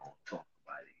just ain't gonna talk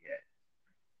about it yet.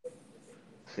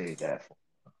 Say that for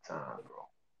another time, bro.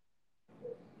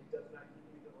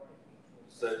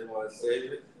 So you want to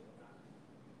save it?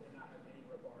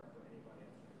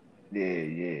 Yeah,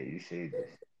 yeah, you say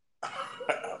this.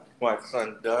 My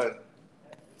son done.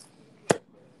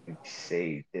 We can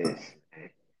say this, man.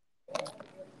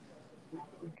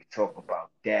 We can talk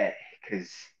about that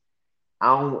because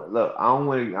I don't look. I don't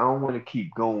want to. I don't want to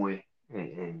keep going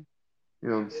and you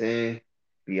know what I'm saying.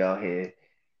 Be out here.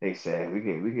 They said we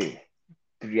get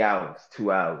 3 hours,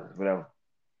 2 hours, whatever.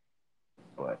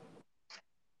 But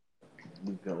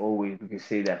we can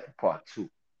say that for part two.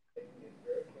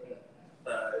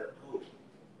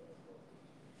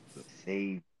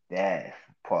 Save that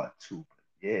for part two.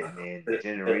 But yeah, man, the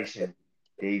generation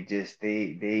they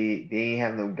ain't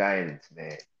have no guidance,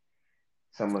 man.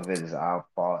 Some of it is our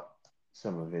fault.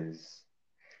 Some of it is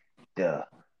the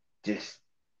just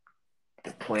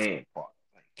the plan part.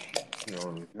 Like,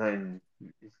 there's nothing.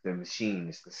 It's the machine.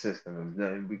 It's the system. There's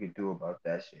nothing we can do about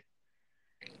that shit.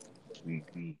 We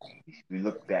we we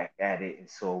look back at it and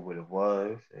saw what it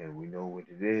was, and we know what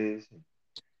it is. And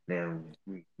now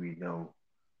we know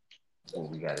what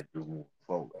we got to do moving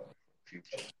forward for the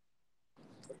future.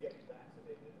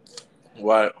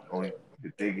 Right. Only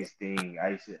the biggest thing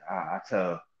I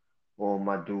tell all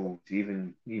my dudes,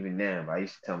 even now, but I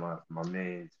used to tell my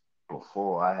mans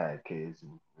before I had kids,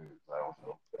 like,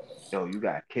 also, yo, you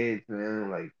got kids, man,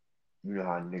 like, you know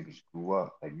how niggas grew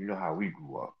up, like, you know how we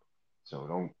grew up,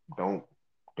 so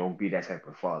don't be that type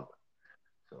of father.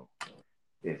 So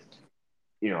if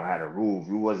I had a rule, if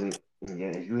you wasn't, yeah,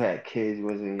 if you had kids, it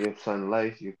wasn't your son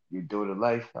life, your daughter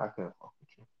life, I couldn't fuck with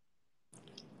you.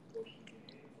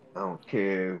 I don't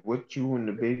care what you and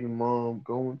the baby mom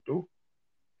going through.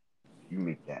 You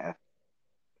make that.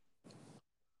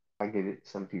 I get it.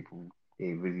 Some people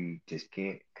they really just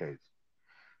can't because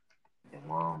their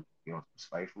mom some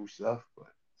spiteful stuff.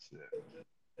 But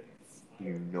uh,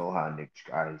 you know how niggas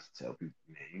guys tell people,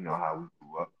 man. You know how we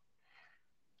grew up.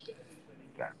 You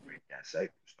gotta break that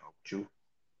cycle. Start with you.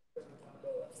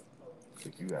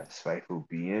 If you got a spiteful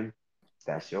BM,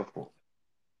 that's your fault.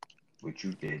 What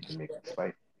you did to make it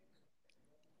spiteful,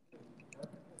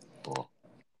 or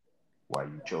why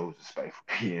you chose a spiteful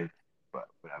BM. But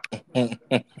whatever.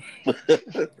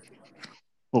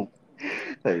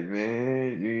 Hey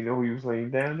man, you know who you was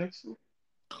laying down next to?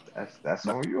 That's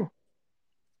on you.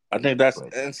 I think that's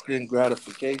But instant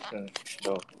gratification,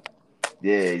 though.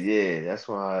 yeah, yeah, that's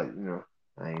why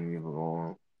I ain't even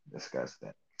gonna discuss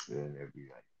that. Then it'd be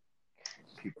like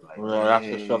people like, That's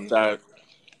the stuff man, that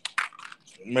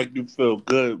make you feel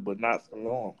good, but not for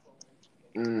long.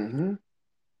 mm-hmm,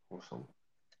 or some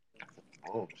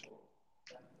bullshit.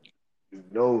 You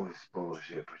know it's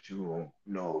bullshit, but you don't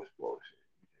know it's bullshit.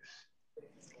 You just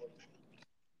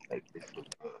like this for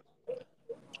good,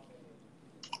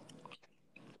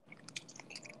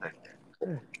 like that.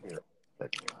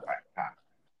 Like that crack cock.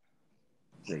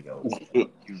 Say yo, you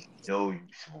know you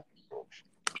smoking bullshit.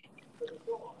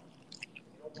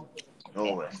 You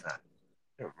know that's not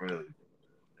the real. You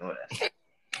know that's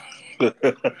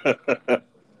not.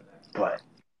 But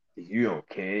you don't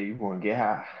care. You want to get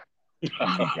high. You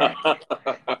need that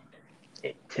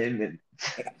in 10 minutes.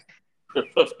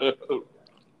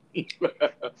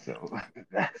 So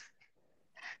that's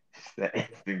that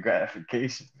instant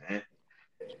gratification, man.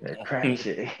 That crack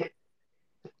shit.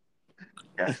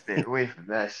 Gotta stay away from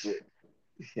that shit.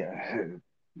 Yeah,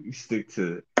 you stick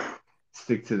to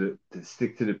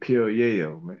the pure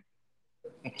yayo, man.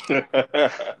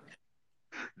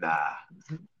 Nah,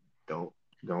 don't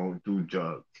don't do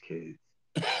drugs, kids.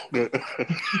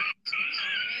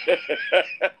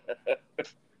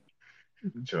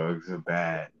 Drugs are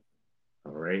bad.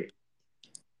 All right.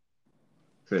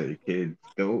 So kids,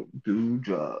 don't do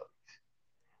drugs.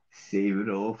 Save it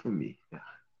all for me.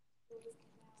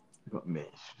 But man,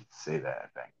 should say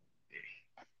that back in the day.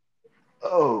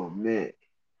 Oh man.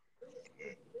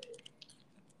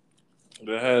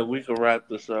 Go ahead, we can wrap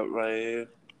this up right here.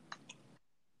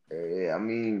 Yeah, I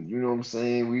mean, you know what I'm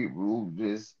saying?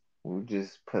 We'll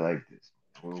just put like this.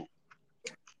 We'll,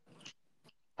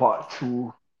 part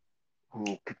two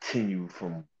will continue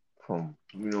from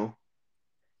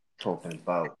talking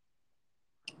about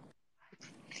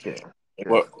the the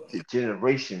What the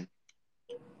generation.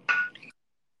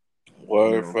 You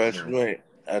word know what I'm fresh? saying? You ain't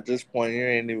at this point. You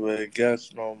ain't even a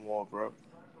guest no more, bro.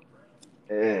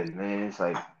 Yeah, man, it's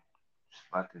like it's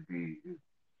about to be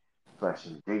Fresh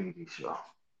and Diggity show.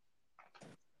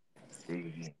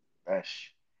 Diggity and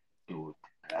Fresh do it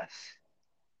the best.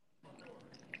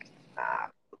 Nah,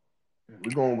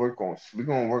 we're gonna work on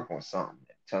something.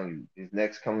 I'm telling you, this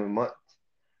next coming month,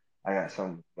 I got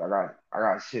some. I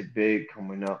got shit big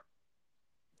coming up.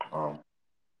 Um,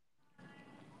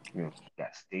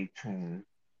 got stay tuned.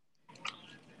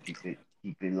 Keep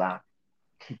it locked.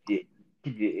 Keep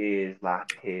your ears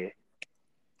locked here.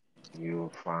 You'll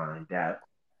find out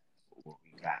what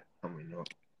we got coming up.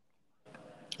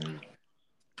 And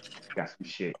got some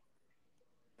shit.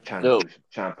 Yo,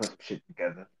 Trying to put some shit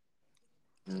together.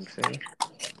 You know what I'm saying?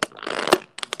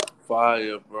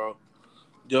 Fire, bro.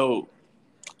 Yo,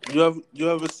 you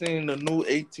ever seen the new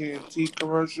AT&T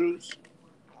commercials?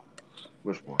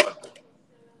 Which one?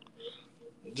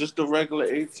 Just the regular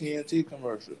AT&T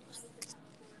commercials.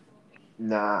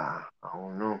 Nah, I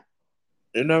don't know.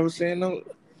 You never seen them?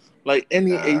 Like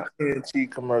any Nah, AT&T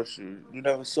commercial, you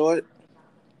never saw it?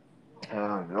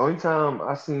 the only time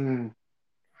I seen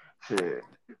shit,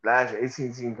 last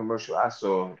AT&T commercial I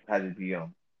saw had to be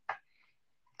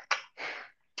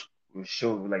was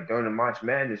show like during the March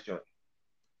Madness joint.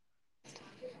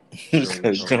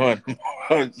 Shorty talking Doing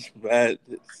March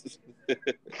Madness.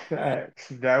 about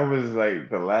that was like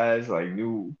the last like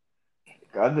new.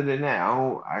 Other than that,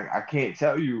 I can't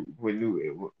tell you what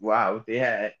new wow what they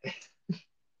had.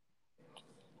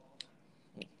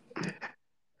 I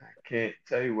can't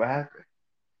tell you what happened.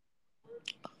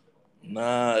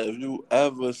 Nah, if you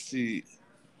ever see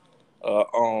uh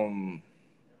um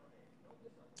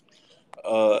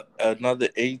another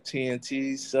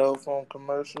AT&T cell phone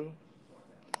commercial,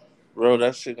 bro,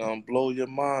 that shit gonna blow your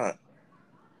mind.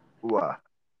 Wow.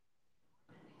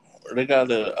 They got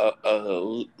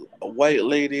a white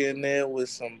lady in there with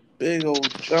some big old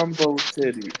jumbo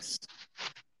titties,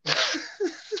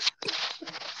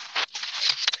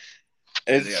 Yeah,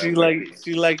 and they got a white lady.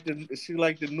 she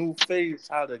like the new face.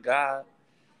 How the guy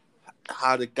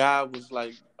was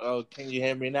like, "Oh, can you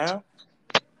hear me now?"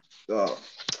 Uh,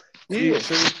 yeah, Yeah,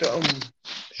 show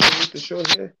with the short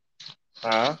hair.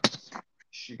 huh?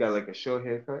 She got like a short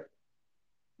haircut.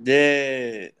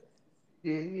 Yeah,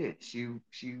 Yeah, yeah. She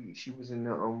was in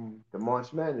the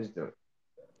March Madness though.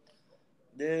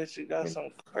 yeah. She got And some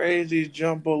crazy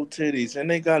jumbo titties,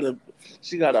 and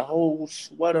she got a whole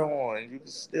sweater on. You can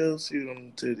still see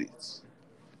them titties.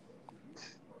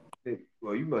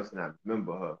 well, you must not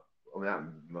remember her. Well, not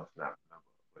must not remember,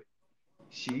 but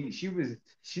she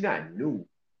not new.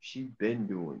 She been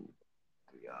doing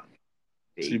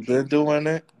the She been AT&T doing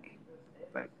it.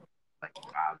 like like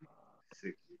 5 6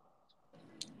 years.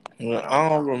 Well, But I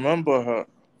don't remember her.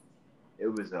 it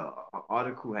was a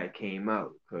article had came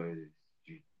out because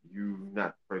you you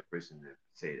not the first person to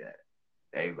say that.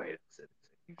 Everybody else said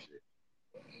the same shit.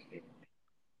 And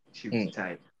she was Mm.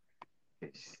 tight.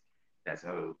 That's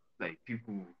how like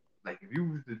people like if you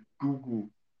was to Google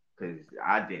because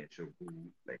I damn sure Google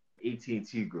like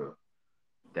AT&T girl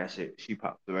that shit she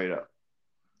popped right up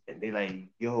and they like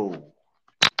yo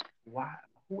why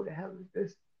who the hell is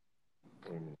this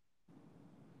and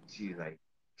she's like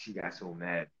she got so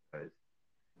mad because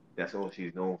that's all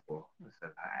she's known for instead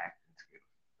of her acting skills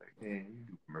like man you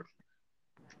do commercials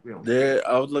we don't care There,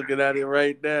 I was looking at it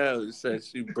right now. It says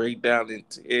she break down in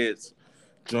tears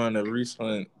during a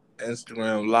recent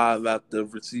Instagram live after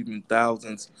receiving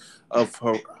thousands of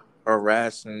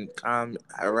harassing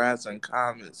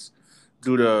comments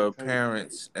due to like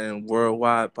appearance in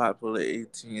worldwide popular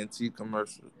AT&T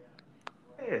commercial.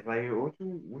 yeah like what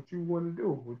you want to do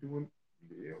what you want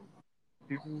you know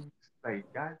people like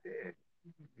goddamn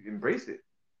embrace it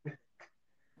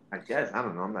I guess I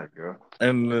don't know. I'm not a girl.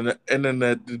 And the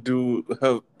internet to do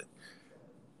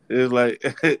is like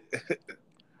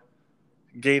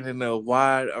gaining a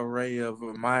wide array of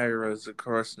admirers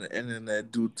across the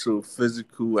internet due to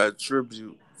physical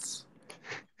attributes.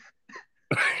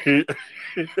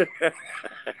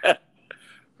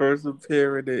 First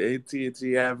appearing in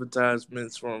AT&T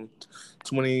advertisements from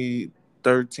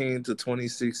 2013 to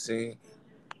 2016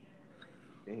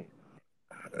 Damn.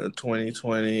 and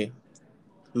 2020.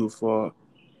 Too far.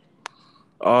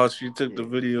 Oh, she took the Yeah.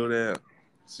 video down.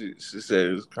 She said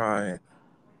it was crying.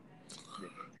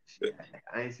 Yeah.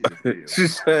 I ain't see the video. She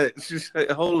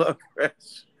said, hold up,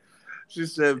 Fresh. She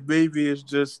said, maybe it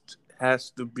just has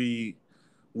to be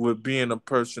with being a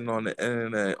person on the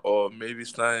internet, or maybe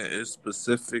something is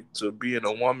specific to being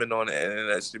a woman on the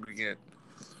internet. She began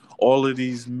all of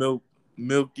these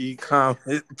milky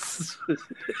comments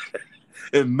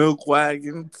and milk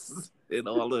wagons and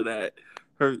all of that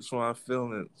hurts my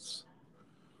feelings.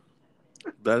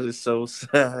 That is so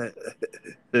sad.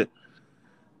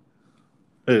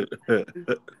 It's,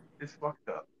 it's fucked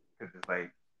up because it's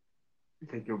like you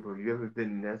think yo, bro, you ever been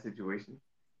in that situation?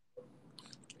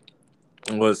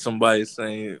 What somebody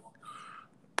saying,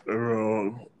 uh,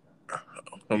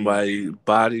 Be somebody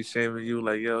body shaming you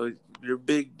like, yo, you're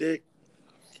big dick,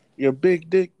 you're big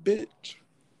dick bitch.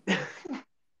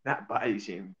 not body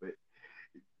shaming, but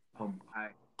I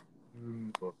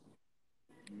remember,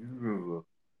 you remember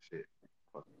shit.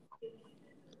 Fuck,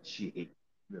 she ate.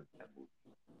 Remember that movie?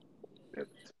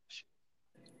 Remember some shit,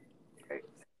 right?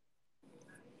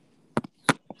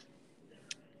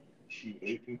 She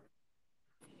ate me.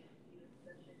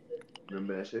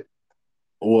 Remember that shit?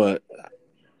 What?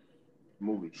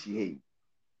 Movie. She hate.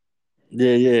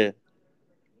 Yeah, yeah.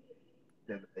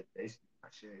 Never. They used to, I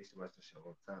shit. I used to watch the show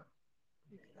all the time.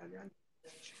 I need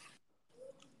that shit.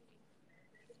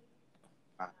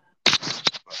 Ah,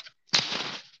 but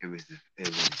it was. It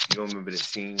was. You don't remember the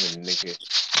scene when the nigga,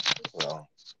 well,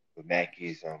 with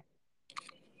Mackey's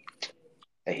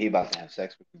and he about to have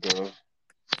sex with the girls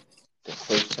the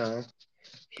first time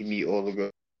he meet all the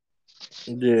girls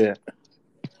Yeah.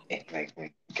 and like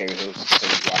Gary Hills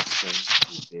is Washington,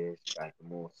 he's there, she got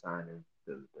them all signing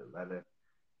the letter,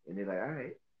 and they're like, all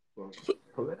right, well,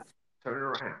 pull it up, turn it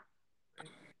around, right?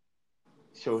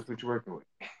 Show us what you're working with.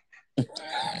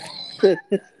 And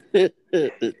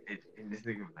this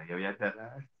nigga was like, yo, you got that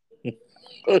ass?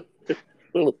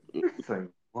 It's like,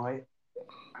 what?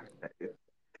 It's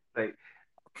like,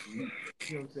 you know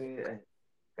what I'm saying? And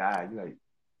God, you like,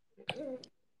 eh,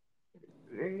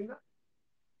 it ain't nothing.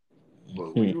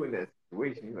 But when you in that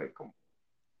situation, you like, come on,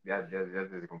 y'all just gonna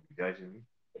be judging me.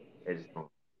 They just gonna,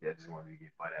 they just want me to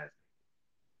get butt ass.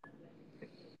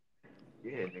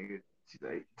 Yeah, nigga. She's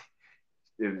like,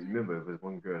 remember, it was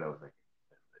one girl that was like,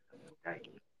 right.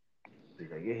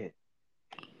 She's like, yeah,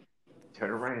 turn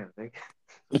around, nigga.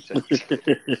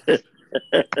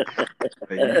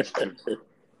 Like, you stupid.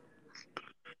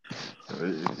 So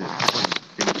it's just funny to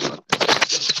think about that.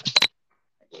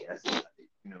 Yeah, that's like,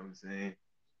 you know what I'm saying?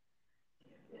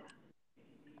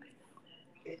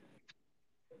 Yeah,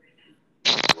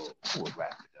 we'll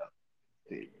wrap it up.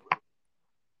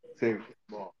 Same for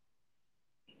tomorrow.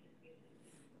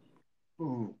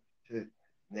 Ooh, shit.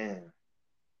 Man,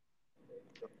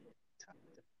 tough.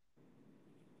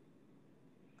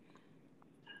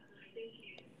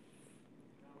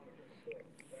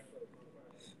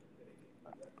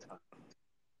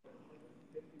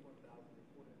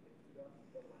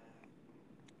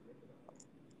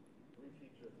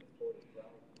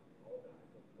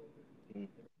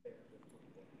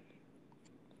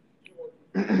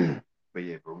 But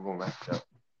yeah, bro, we're gonna wrap it up.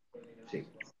 Shit,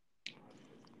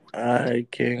 I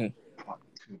King. part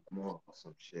two tomorrow or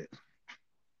some shit.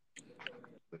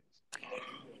 But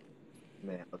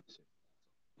man, other shit.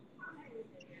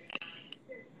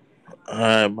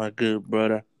 Alright, my good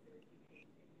brother.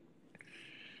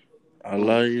 I love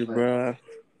Always a you, pleasure. bro.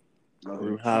 Love You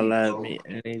you too, holla at bro. me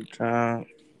anytime.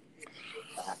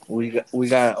 We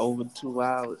got over 2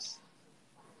 hours.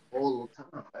 All the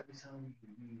time. Every time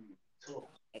we talk.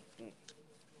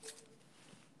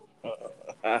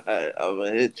 Alright, I'm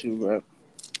gonna hit you, bro.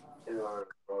 And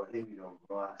bro, hit me though,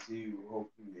 bro. I see you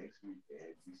hopefully next week,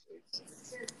 man. Be safe.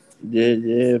 Yeah,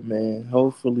 yeah, man.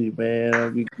 Hopefully, man, it'll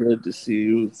be good to see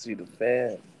you, see the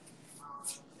fam.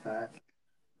 Pat,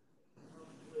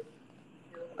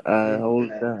 I yeah, hold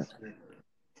that. facts, man.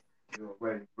 You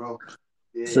already, bro.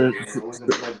 Yeah, Since, man. Always a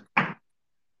pleasure.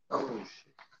 Oh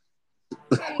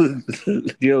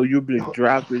shit. yo, you been Yo,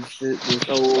 dropping shit this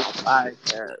whole dropping shit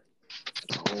podcast.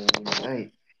 all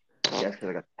night. Yeah, that's because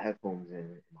I got the headphones in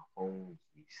and my phone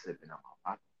be slipping out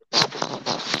my pocket.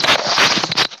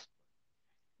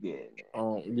 Yeah,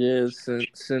 man. Yeah,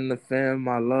 send the fam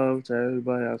my love to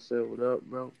everybody. I said, what up,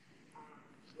 bro?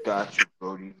 Got you,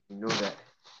 Brody. You know that.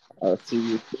 I'll see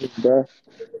you soon, bro.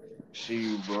 See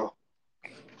you, bro.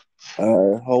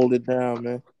 Hold it down,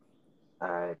 man. All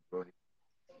right, Brody.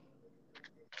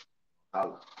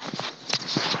 Holla.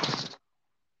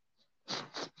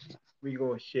 We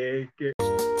gonna shake it.